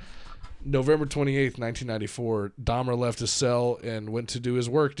for. November 28th, 1994, Dahmer left his cell and went to do his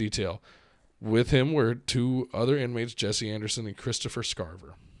work detail. With him were two other inmates, Jesse Anderson and Christopher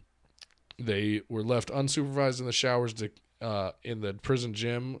Scarver. They were left unsupervised in the showers in the prison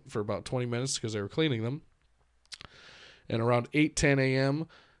gym for about 20 minutes because they were cleaning them. And around 8:10 a.m.,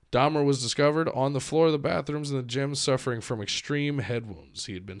 Dahmer was discovered on the floor of the bathrooms in the gym suffering from extreme head wounds.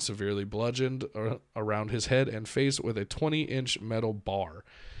 He had been severely bludgeoned around his head and face with a 20-inch metal bar.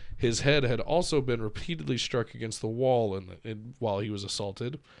 His head had also been repeatedly struck against the wall while he was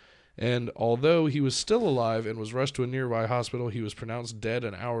assaulted. And although he was still alive and was rushed to a nearby hospital, he was pronounced dead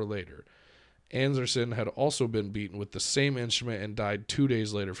an hour later. Anderson had also been beaten with the same instrument and died 2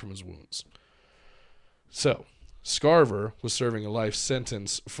 days later from his wounds. So, Scarver was serving a life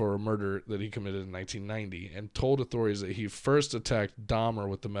sentence for a murder that he committed in 1990 and told authorities that he first attacked Dahmer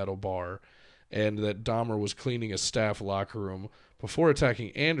with the metal bar and that Dahmer was cleaning a staff locker room before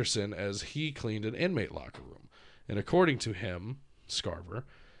attacking Anderson as he cleaned an inmate locker room. And according to him, Scarver,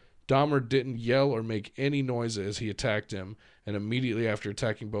 Dahmer didn't yell or make any noise as he attacked him, and immediately after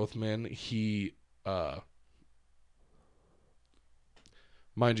attacking both men, he,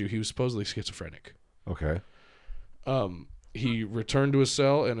 mind you, he was supposedly schizophrenic. Okay. He returned to his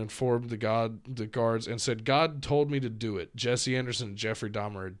cell and informed the guards and said, "God told me to do it. Jesse Anderson and Jeffrey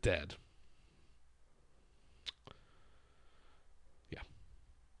Dahmer are dead." Yeah.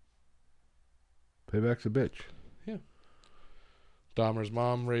 Payback's a bitch. Yeah. Dahmer's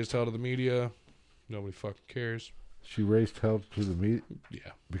mom raised hell to the media. Nobody fucking cares. She raised hell to the media?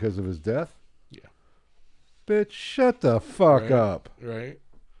 Yeah. Because of his death? Yeah. Bitch, shut the fuck up. Right.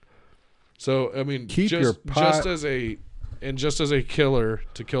 So, I mean, Keep your just as a killer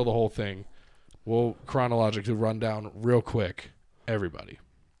to kill the whole thing, we'll chronologically run down real quick everybody.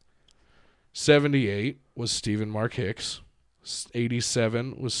 78 was Stephen Mark Hicks.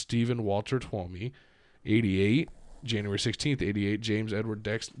 87 was Stephen Walter Twomey. 88, January 16th, 88, James Edward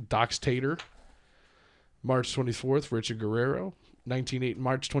Doxtator. March 24th, Richard Guerrero. March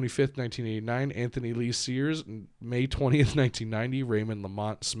 25th, 1989, Anthony Lee Sears. May 20th, 1990, Raymond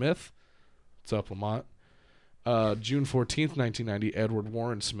Lamont Smith. What's up, Lamont? June 14th, 1990, Edward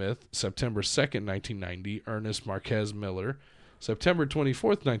Warren Smith. September 2nd, 1990, Ernest Marquez Miller. September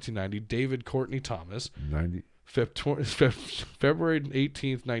 24th, 1990, David Courtney Thomas. February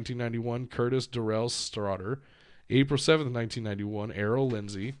 18th, 1991, Curtis Durrell Straughter. April 7th, 1991, Errol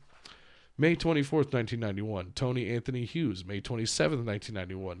Lindsay. May 24th, 1991, Tony Anthony Hughes. May 27th,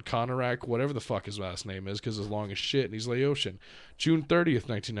 1991, Conorak, whatever the fuck his last name is, because it's long as shit, and he's Laotian. June 30th,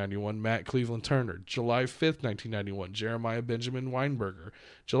 1991, Matt Cleveland Turner. July 5th, 1991, Jeremiah Benjamin Weinberger.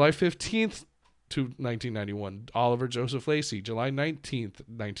 July 15th, 1991, Oliver Joseph Lacey. July 19th,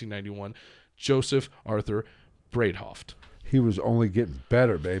 1991, Joseph Arthur Breithoft. He was only getting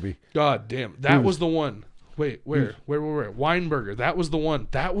better, baby. God damn. That was the one. Wait, where? Weinberger. That was the one.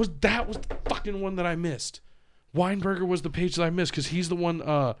 That was the fucking one that I missed. Weinberger was the page that I missed because he's the one.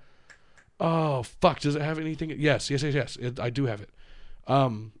 Oh fuck! Does it have anything? Yes. I do have it.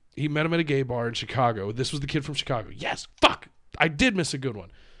 He met him at a gay bar in Chicago. This was the kid from Chicago. Yes. Fuck. I did miss a good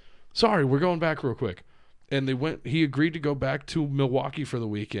one. Sorry, we're going back real quick. And he agreed to go back to Milwaukee for the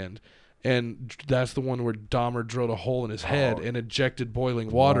weekend. And that's the one where Dahmer drilled a hole in his head and injected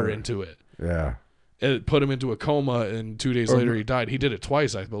boiling water into it. Yeah. It put him into a coma, and 2 days later he died. He did it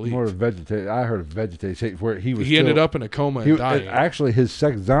twice, I believe. More vegetation. I heard of vegetation where he ended up in a coma and dying. Actually, his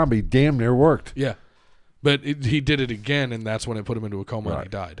second zombie damn near worked. Yeah, but he did it again, and that's when it put him into a coma and he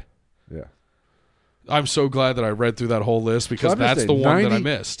died. Yeah. I'm so glad that I read through that whole list because that's the one that I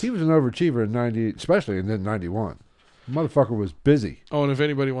missed. He was an overachiever in 90, especially in then 91. Motherfucker was busy. Oh, and if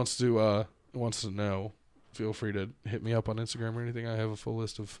anybody wants to know, feel free to hit me up on Instagram or anything. I have a full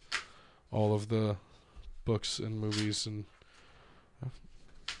list of all of the books and movies, and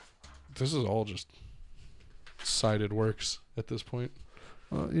this is all just cited works at this point.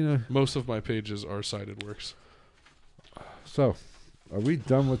 Most of my pages are cited works. So, are we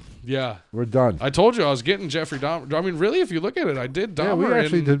done with? Yeah, we're done. I told you I was getting Jeffrey Dahmer. I mean, really, if you look at it, I did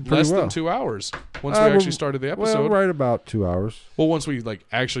Dahmer in less than 2 hours. Once we actually started the episode, right about 2 hours. Well, once we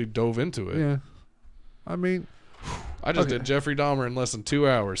actually dove into it. Yeah, I mean, I just did Jeffrey Dahmer in less than 2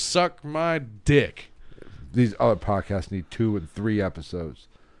 hours. Suck my dick. These other podcasts need 2 and 3 episodes.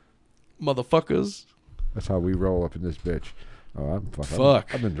 Motherfuckers. That's how we roll up in this bitch. Oh,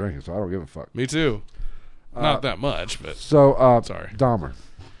 Fuck. I've been drinking, so I don't give a fuck. Me too. Not that much, but so sorry. Dahmer.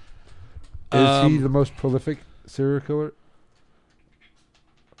 Is he the most prolific serial killer?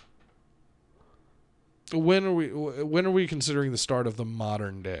 When are we considering the start of the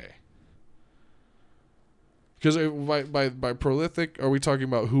modern day? Because by prolific, are we talking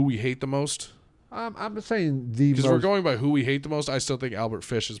about who we hate the most? I'm saying the Because most. we're going by who we hate the most. I still think Albert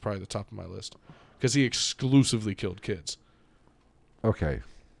Fish is probably the top of my list because he exclusively killed kids. Okay.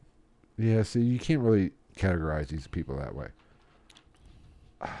 Yeah, see, you can't really categorize these people that way.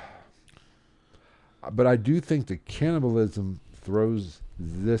 But I do think the cannibalism throws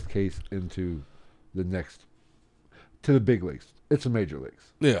this case into the next, to the big leagues. It's the major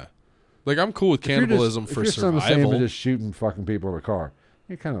leagues. Yeah. Like, I'm cool with cannibalism for if you're Son of Sam survival. and just shooting fucking people in a car,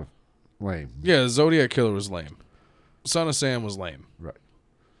 you're kind of lame. Yeah, Zodiac Killer was lame. Son of Sam was lame. Right.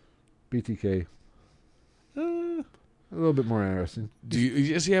 BTK. A little bit more interesting. Do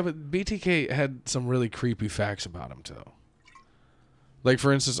you yeah, but BTK had some really creepy facts about him too. Like,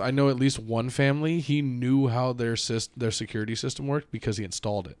 for instance, I know at least one family, he knew how their security system worked because he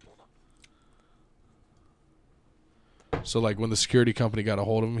installed it. So, like, when the security company got a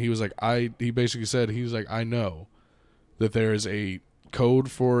hold of him, he was like, he basically said, he was like, I know that there is a code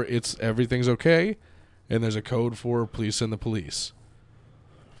for everything's okay, and there's a code for please send the police.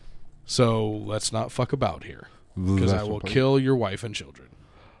 So, let's not fuck about here. Because I will kill your wife and children.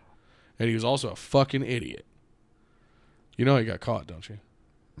 And he was also a fucking idiot. You know he got caught, don't you?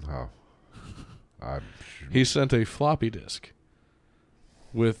 Oh. I'm sure. He sent a floppy disk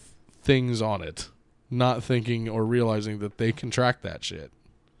with things on it, not thinking or realizing that they can track that shit.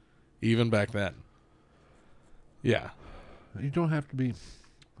 Even back then. Yeah. You don't have to be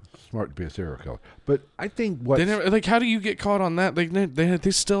smart to be a serial killer. But I think how do you get caught on that?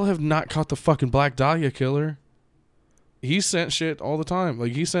 They still have not caught the fucking Black Dahlia killer. He sent shit all the time.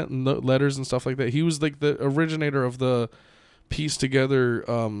 Like, he sent letters and stuff like that. He was like the originator of the piece together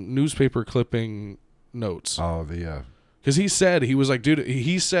newspaper clipping notes. Oh, because he said, he was like, dude,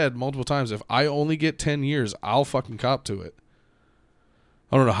 he said multiple times, if I only get 10 years, I'll fucking cop to it.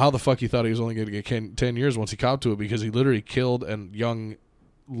 I don't know how the fuck he thought he was only going to get 10 years once he copped to it, because he literally killed a young,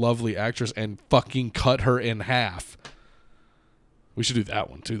 lovely actress and fucking cut her in half. We should do that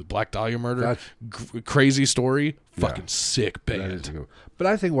one too. The Black Dahlia murder. Crazy story. Yeah. Fucking sick band. But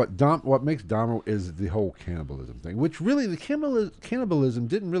I think what makes Dahmer is the whole cannibalism thing, which really the cannibalism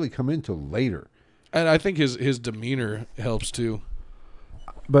didn't really come in till later. And I think his demeanor helps too.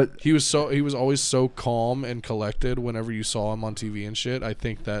 But he was always so calm and collected whenever you saw him on TV and shit. I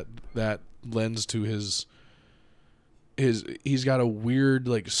think that lends to his he's got a weird,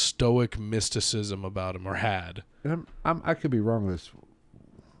 like, stoic mysticism about him, or had. And I could be wrong with this.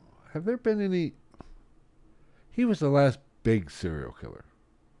 Have there been any? He was the last big serial killer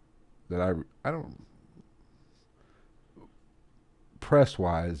that I don't, press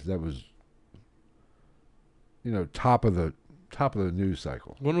wise, that was, top of the news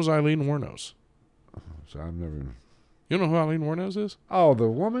cycle. When was Eileen Wuornos? So I've never. You don't know who Eileen Wuornos is? Oh, the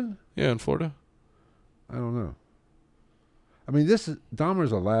woman? Yeah, in Florida. I don't know. I mean,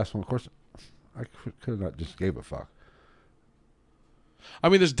 Dahmer's the last one. Of course, I could have not just gave a fuck. I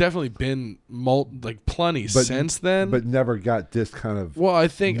mean, there's definitely been plenty since then, but never got this kind of. Well, I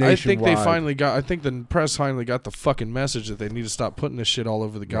think they nationwide. I think the press finally got the fucking message that they need to stop putting this shit all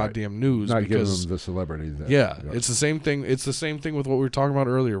over the goddamn news. Not because giving them the celebrity. It's the same thing. It's the same thing with what we were talking about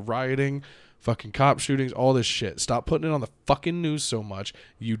earlier: rioting, fucking cop shootings, all this shit. Stop putting it on the fucking news so much.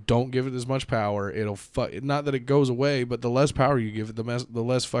 You don't give it as much power. It'll not that it goes away, but the less power you give it, the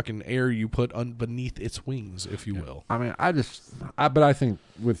less fucking air you put beneath its wings, if you will. I mean, but I think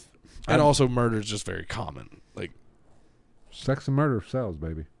also murder is just very common. Like, sex and murder sells,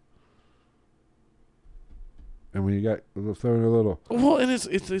 baby. And when you got throwing a little, well, and it's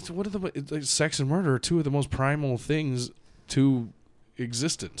like sex and murder are two of the most primal things to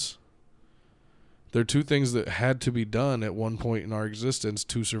existence. They're two things that had to be done at one point in our existence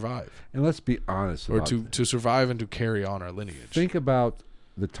to survive. And let's be honest, or to survive and to carry on our lineage. Think about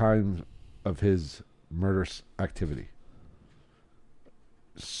the time of his murderous activity.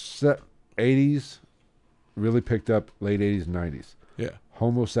 80s really picked up, late 80s and 90s. Yeah.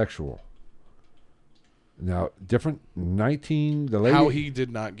 Homosexual. Now, different how he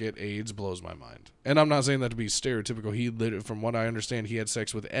did not get AIDS blows my mind. And I'm not saying that to be stereotypical. From what I understand, he had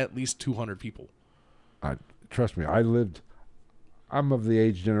sex with at least 200 people. Trust me, I'm of the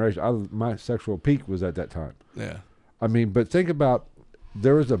age generation. My sexual peak was at that time. Yeah. I mean, but think about,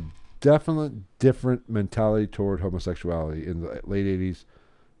 there was a definite different mentality toward homosexuality in the late 80s,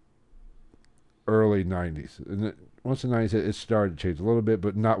 early 90s. And once the 90s hit, it started to change a little bit,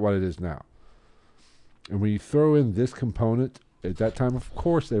 but not what it is now. And when you throw in this component, at that time, of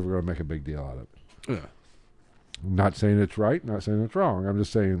course, they were going to make a big deal out of it. Yeah. I'm not saying it's right, not saying it's wrong. I'm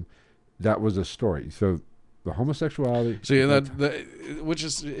just saying that was a story. So the homosexuality. See, it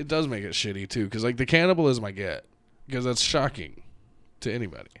does make it shitty too, because like the cannibalism I get, because that's shocking to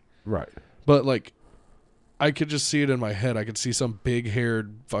anybody. Right. But like, I could just see it in my head. I could see some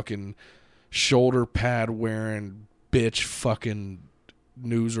big-haired fucking shoulder pad wearing bitch fucking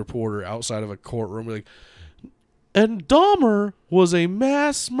news reporter outside of a courtroom like, and Dahmer was a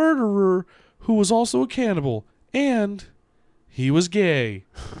mass murderer who was also a cannibal, and he was gay.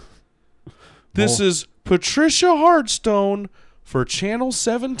 This is Patricia Hardstone for Channel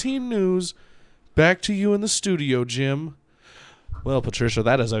 17 News. Back to you in the studio, Jim. Well, Patricia,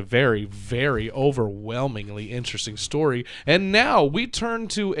 that is a very, very overwhelmingly interesting story. And now we turn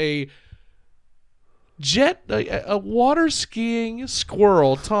to a water skiing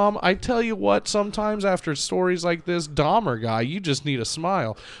squirrel. Tom, I tell you what, sometimes after stories like this, Dahmer guy, you just need a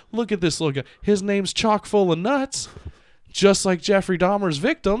smile. Look at this little guy. His name's chock full of nuts, just like Jeffrey Dahmer's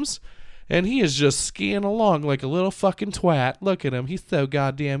victims. And he is just skiing along like a little fucking twat. Look at him. He's so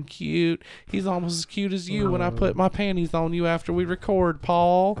goddamn cute. He's almost as cute as you when I put my panties on you after we record,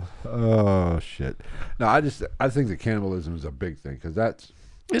 Paul. Oh, shit. No, I think that cannibalism is a big thing because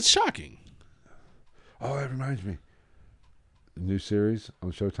It's shocking. Oh, that reminds me. The new series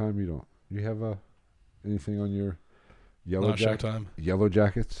on Showtime. You have anything on your Showtime. Yellow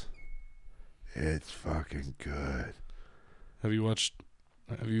Jackets? It's fucking good. Have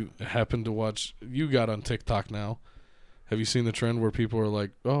you happened to watch? You got on TikTok now. Have you seen the trend where people are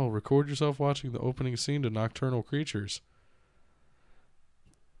like, "Oh, record yourself watching the opening scene to Nocturnal Creatures"?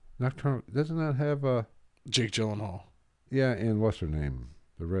 Nocturnal doesn't that have Jake Gyllenhaal? Yeah, and what's her name?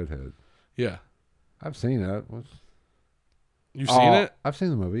 The redhead. Yeah, I've seen that. You've seen it? I've seen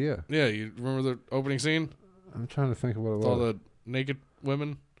the movie. Yeah. Yeah, you remember the opening scene? I'm trying to think of what it was. All the naked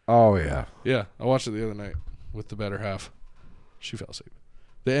women. Oh yeah. Yeah, I watched it the other night with the better half. She fell asleep.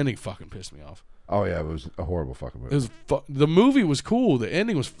 The ending fucking pissed me off. Oh yeah, it was a horrible fucking movie. The movie was cool. The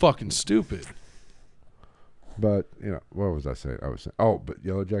ending was fucking stupid. But what was I saying? But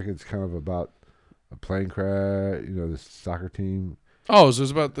Yellow Jackets kind of about a plane crash. This soccer team. Oh, so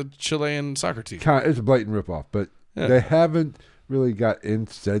it's about the Chilean soccer team. It's a blatant ripoff, but they haven't really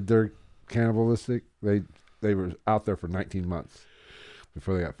said they're cannibalistic. They were out there for 19 months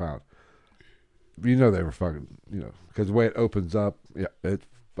before they got found. They were fucking, because the way it opens up,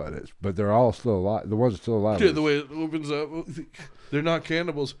 but they're all still alive. The ones that are still alive. Yeah, the way it opens up, they're not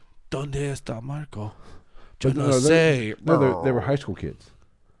cannibals. ¿Dónde está Marco? Yo no sé. They were high school kids.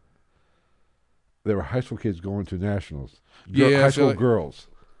 They were high school kids going to nationals. Yeah, high school girls.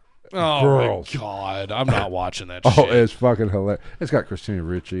 Oh girls. My God, I'm not watching that. Oh, shit. it's fucking hilarious. It's got Christina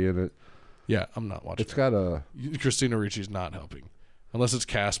Ricci in it. Yeah, I'm not watching. It's got Christina Ricci's not helping, unless it's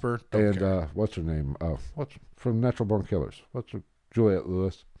Casper. And what's her name? What's from Natural Born Killers? Juliette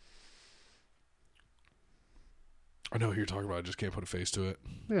Lewis. I know who you're talking about. I just can't put a face to it.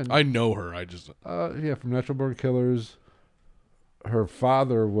 Yeah, I know her. I just from Natural Born Killers. Her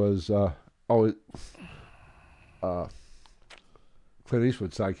father was Clint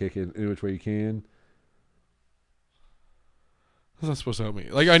Eastwood's sidekick in Any Which Way You Can. How's that supposed to help me?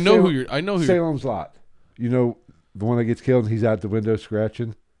 Like I know who Salem's Lot. The one that gets killed and he's out the window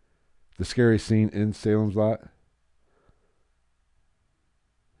scratching. The scary scene in Salem's Lot.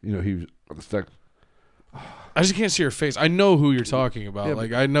 He was stuck. I just can't see her face. I know who you're talking about. Yeah,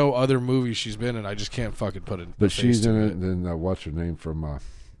 like I know other movies she's been in. I just can't fucking put it. But she's in it. And then what's her name from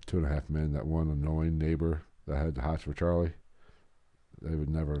 2.5 Men? That one annoying neighbor that had the hots for Charlie. They would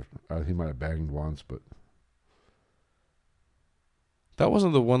never. He might have banged once, but that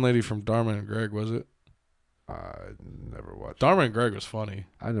wasn't the one lady from Dharma and Greg, was it? I never watched. Dharma and Greg was funny.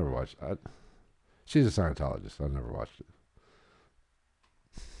 I never watched. She's a Scientologist. I never watched it.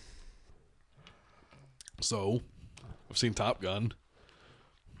 So, I've seen Top Gun.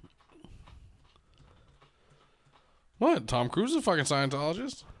 What? Tom Cruise is a fucking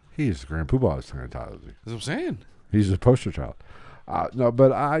Scientologist? He's the Grand Poobah of Scientology. That's what I'm saying. He's a poster child. No,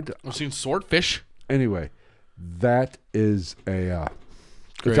 but I've seen Swordfish. Anyway, that is a.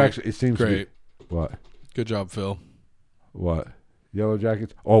 Great. It's actually. It seems great. To be, what? Good job, Phil. What? Yellow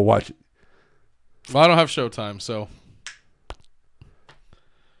Jackets? Oh, watch it. Well, I don't have Showtime, so.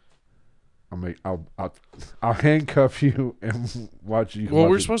 I'll handcuff you and watch you. Well,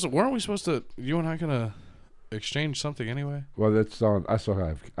 weren't we supposed to? You and I gonna exchange something anyway? Well, that's on. I still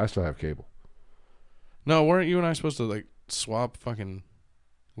have cable. No, weren't you and I supposed to swap fucking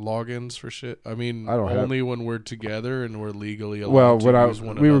logins for shit? I mean, only when we're together and we're legally allowed to use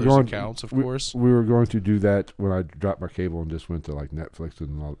one another's accounts, of course. We were going to do that when I dropped my cable and just went to Netflix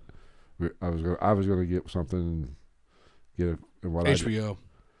and all. I was going to get something and get it. HBO.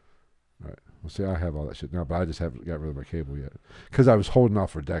 Right. Well, see, I have all that shit now, but I just haven't got rid of my cable yet because I was holding off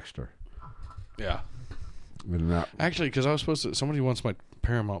for Dexter. Yeah. And that, Actually, because I was supposed to. Somebody wants my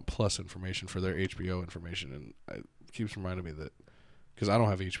Paramount Plus information for their HBO information, and it keeps reminding me that because I don't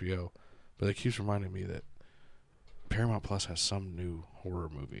have HBO, but it keeps reminding me that Paramount Plus has some new horror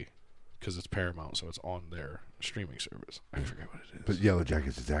movie because it's Paramount, so it's on their streaming service. I forget what it is. but Yellow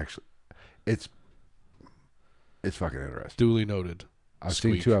Jackets is actually, it's fucking interesting. Duly noted. I've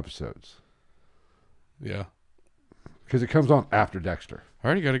Squeak. seen 2 episodes Yeah. because it comes on after Dexter. I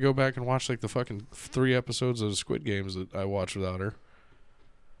already got to go back and watch like the fucking 3 episodes of Squid Games that I watched without her.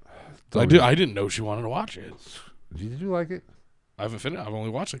 I didn't know she wanted to watch it. Did you like it? I haven't finished. I've only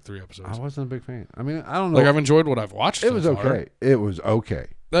watched like 3 episodes. I wasn't a big fan. I mean, I don't know. Like I've enjoyed what I've watched. It was so far. okay. It was okay.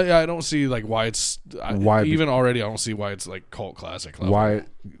 Yeah, I don't see like why it's Why even already. I don't see why it's like cult classic level. Why it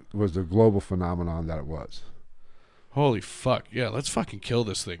was the global phenomenon that it was. Holy fuck! Yeah, let's fucking kill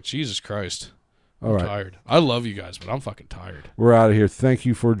this thing. Jesus Christ! All I'm right. tired. I love you guys, but I'm fucking tired. We're out of here. Thank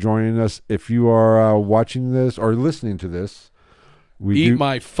you for joining us. If you are watching this or listening to this, Eat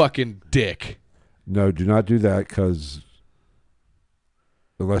my fucking dick. No, do not do that because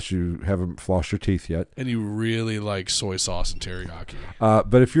unless you haven't flossed your teeth yet. And you really like soy sauce and teriyaki.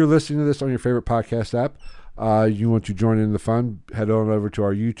 But if you're listening to this on your favorite podcast app, you want to join in the fun, head on over to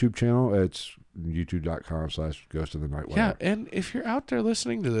our YouTube channel. It's youtube.com/Ghost of the Night. Yeah, and if you're out there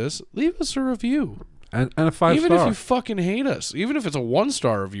listening to this, leave us a review. And a 5-star. Even if you fucking hate us. Even if it's a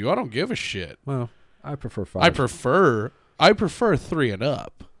 1-star review, I don't give a shit. Well, I prefer 5. I prefer 3 and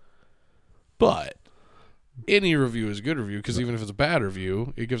up. But any review is a good review because even if it's a bad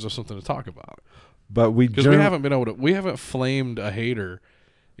review, it gives us something to talk about. But because we haven't flamed a hater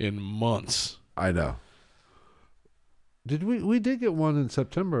in months. I know. We did get one in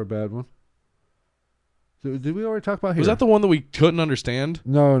September, a bad one. Did we already talk about here? Was that the one that we couldn't understand?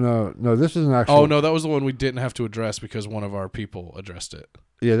 No. This is an actual. Oh no, that was the one we didn't have to address because one of our people addressed it.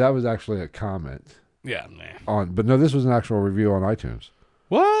 Yeah, that was actually a comment. Yeah, nah. But no, this was an actual review on iTunes.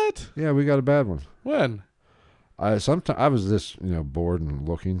 What? Yeah, we got a bad one. When? I was this bored and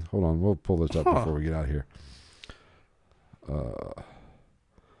looking. Hold on, we'll pull this up before we get out of here.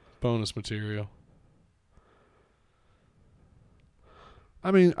 Bonus material. I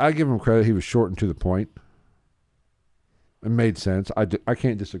mean, I give him credit. He was short and to the point. It made sense. I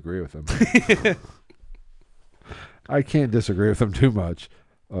can't disagree with him. I can't disagree with him too much.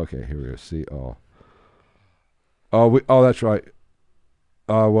 Okay, here we go. See all. Oh, that's right.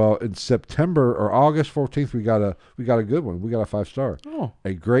 Well, in September or August 14th, we got a good one. We got a 5-star. Oh,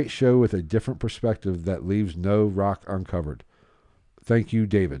 a great show with a different perspective that leaves no rock uncovered. Thank you,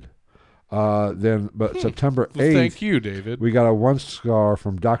 David. But September 8th, thank you, David. we got a 1-star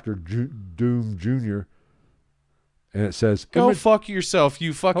from Dr. Doom Jr. And it says, "Go fuck yourself,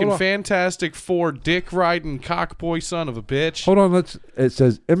 you fucking Fantastic Four dick riding cockboy son of a bitch." Hold on, it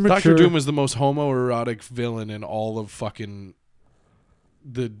says immature. Dr. Doom is the most homoerotic villain in all of fucking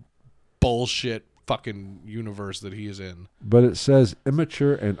the bullshit fucking universe that he is in. But it says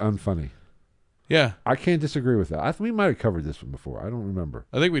immature and unfunny. Yeah. I can't disagree with that. We might have covered this one before. I don't remember.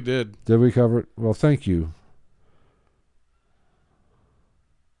 I think we did. Did we cover it? Well, thank you.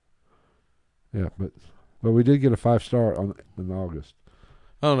 Yeah, but we did get a 5-star in August.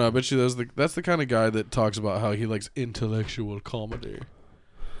 I don't know. I bet you that's the kind of guy that talks about how he likes intellectual comedy.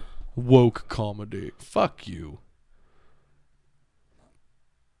 Woke comedy. Fuck you.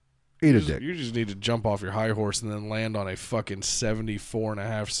 Eat a dick. You just need to jump off your high horse and then land on a fucking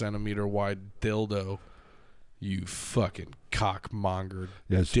 74.5 centimeter wide dildo. You fucking cockmonger,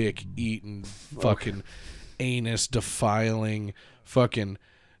 Yes. dick eating, fucking anus defiling, fucking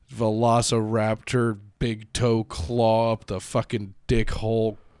velociraptor, big toe claw up the fucking dick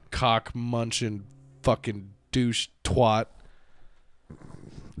hole, cock munching, fucking douche twat.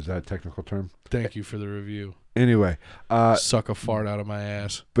 Is that a technical term? Thank you for the review. Anyway, Suck a fart out of my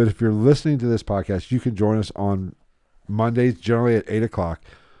ass. but if you're listening to this podcast, you can join us on Mondays, generally at 8 o'clock.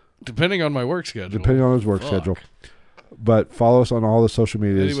 Depending on my work schedule. Depending on his work schedule. But follow us on all the social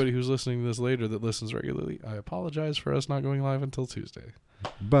medias. Anybody who's listening to this later that listens regularly, I apologize for us not going live until Tuesday.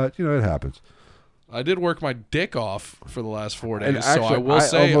 But, it happens. I did work my dick off for the last 4 days, And actually, so I will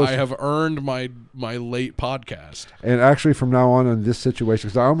say almost- I have earned my late podcast. And actually, from now on in this situation,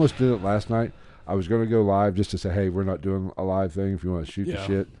 because I almost did it last night, I was going to go live just to say, hey, we're not doing a live thing if you want to shoot the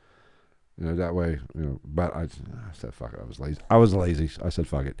shit. That way, but I said, fuck it. I was lazy. I said,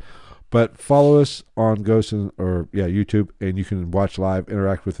 fuck it. But follow us on YouTube, and you can watch live,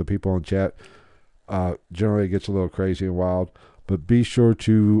 interact with the people in chat. Generally, it gets a little crazy and wild. But be sure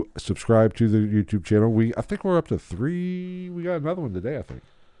to subscribe to the YouTube channel. I think we're up to 3. We got another one today, I think.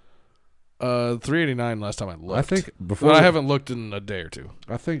 389 last time I looked. I think before. But I haven't looked in a day or two.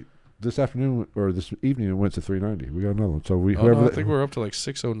 I think this afternoon or this evening it went to 390. We got another one. So I think we're up to like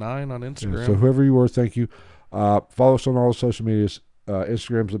 609 on Instagram. Yeah, so whoever you were, thank you. Follow us on all the social medias.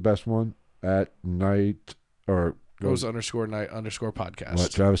 Instagram's the best one at night or Ghost _night _podcast.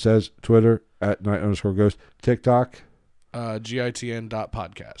 What Travis says. Twitter at night _ghost. TikTok.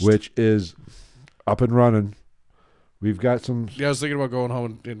 GITN.podcast. Which is up and running. We've got some. Yeah, I was thinking about going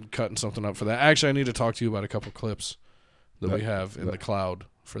home and cutting something up for that. Actually, I need to talk to you about a couple clips that we have in the cloud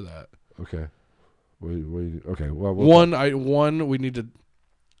for that. Okay. Okay. Well, one we need to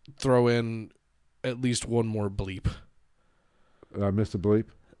throw in at least one more bleep. I missed a bleep.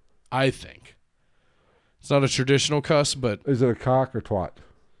 I think it's not a traditional cuss, but is it a cock or twat?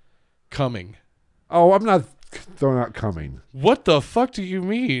 Coming. Oh, I'm not throwing out coming. What the fuck do you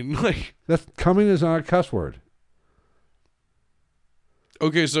mean? Like coming is not a cuss word.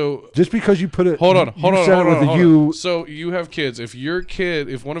 Okay, so just because you put it, hold on. You. So you have kids. If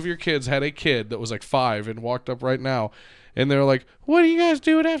one of your kids had a kid that was like 5 and walked up right now, and they're like, "What are you guys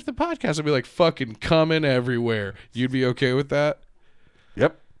doing after the podcast?" I'd be like, "Fucking coming everywhere." You'd be okay with that?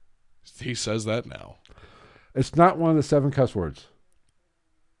 Yep. He says that now. It's not one of the 7 cuss words.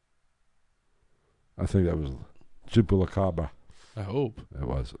 I think that was Chupalacaba. I hope it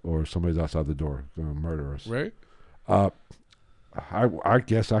was, or somebody's outside the door going to murder us. Right. I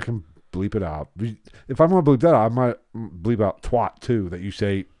guess I can bleep it out. If I'm going to bleep that out, I might bleep out twat too, that you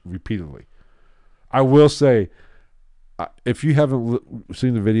say repeatedly. I will say, if you haven't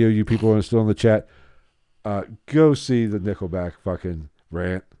seen the video, you people are still in the chat, go see the Nickelback fucking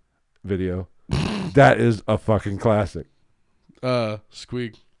rant video. That is a fucking classic.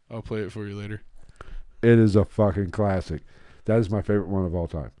 Squeak, I'll play it for you later. It is a fucking classic. That is my favorite one of all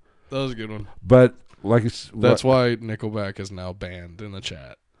time. That was a good one. But that's why Nickelback is now banned in the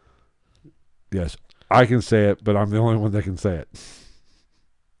chat. Yes, I can say it, but I'm the only one that can say it.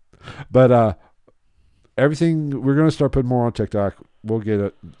 But everything we're gonna start putting more on TikTok. We'll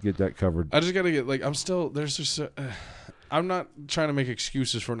get that covered. I just gotta get I'm not trying to make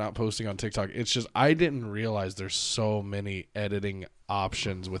excuses for not posting on TikTok. It's just I didn't realize there's so many editing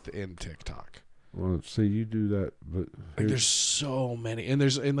options within TikTok. Well, see, you do that, but like, there's so many, and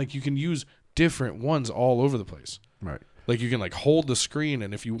you can use different ones all over the place. Right. Like you can like hold the screen,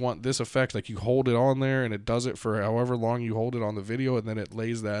 and if you want this effect, like you hold it on there, and it does it for however long you hold it on the video, and then it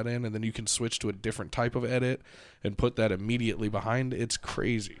lays that in, and then you can switch to a different type of edit and put that immediately behind. It's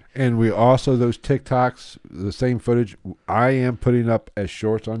crazy. And we also those TikToks, the same footage I am putting up as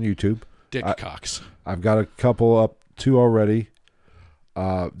shorts on YouTube. Cocks. I've got a couple up, 2 already.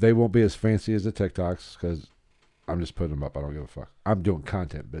 They won't be as fancy as the TikToks because I'm just putting them up. I don't give a fuck. I'm doing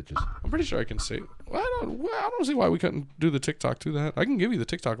content, bitches. I'm pretty sure I can say. Well, I don't see why we couldn't do the TikTok to that. I can give you the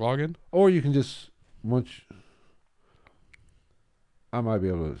TikTok login. Or you can just I might be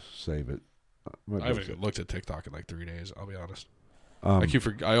able to save it. I haven't looked at TikTok in like 3 days. I'll be honest. I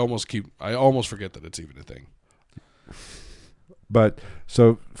almost forget that it's even a thing. But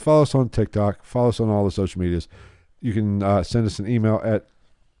so follow us on TikTok. Follow us on all the social medias. You can send us an email at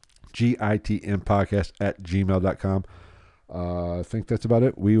gitnpodcast@gmail.com. I think that's about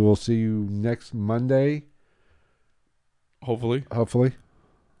it. We will see you next Monday. Hopefully.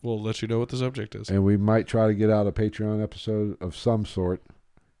 We'll let you know what the subject is. And we might try to get out a Patreon episode of some sort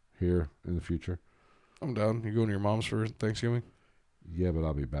here in the future. I'm down. You going to your mom's for Thanksgiving? Yeah, but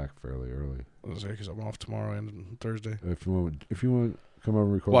I'll be back fairly early. I was because I'm off tomorrow and Thursday. If you want to come over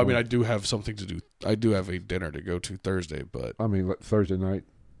and record. Well, I mean, I do have something to do. I do have a dinner to go to Thursday, but I mean, Thursday night.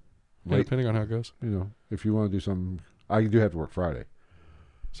 Yeah, depending on how it goes. If you want to do something, I do have to work Friday.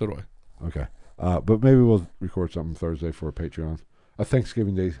 So do I. Okay. But maybe we'll record something Thursday for a Patreon. A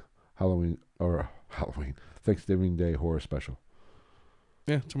Thanksgiving Day Thanksgiving Day horror special.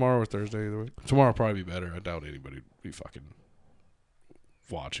 Yeah, tomorrow or Thursday, either way. Tomorrow will probably be better. I doubt anybody would be fucking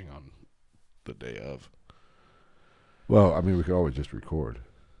watching on the day of. Well, I mean, we could always just record.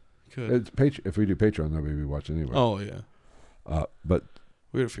 Could. If we do Patreon, nobody will be watching anyway. Oh, yeah. But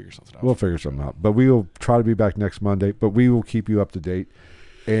we got to figure something out. We'll figure something out. But we will try to be back next Monday. But we will keep you up to date.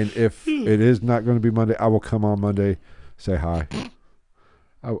 And if it is not going to be Monday, I will come on Monday, say hi.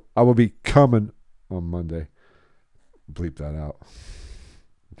 I will be coming on Monday. Bleep that out.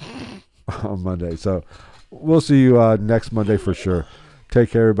 On Monday. So we'll see you next Monday for sure.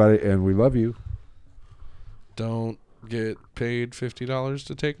 Take care, everybody, and we love you. Don't get paid $50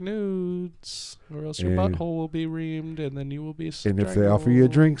 to take nudes, or else your butthole will be reamed, and then you will be strangled. And if they offer you a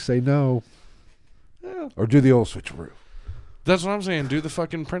drink, say no. Yeah. Or do the old switcheroo. That's what I'm saying. Do the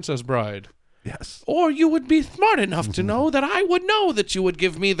fucking Princess Bride. Yes. Or you would be smart enough to know that I would know that you would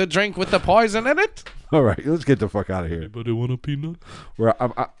give me the drink with the poison in it. All right, let's get the fuck out of here. Anybody want a peanut?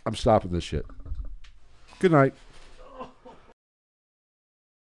 I'm stopping this shit. Good night.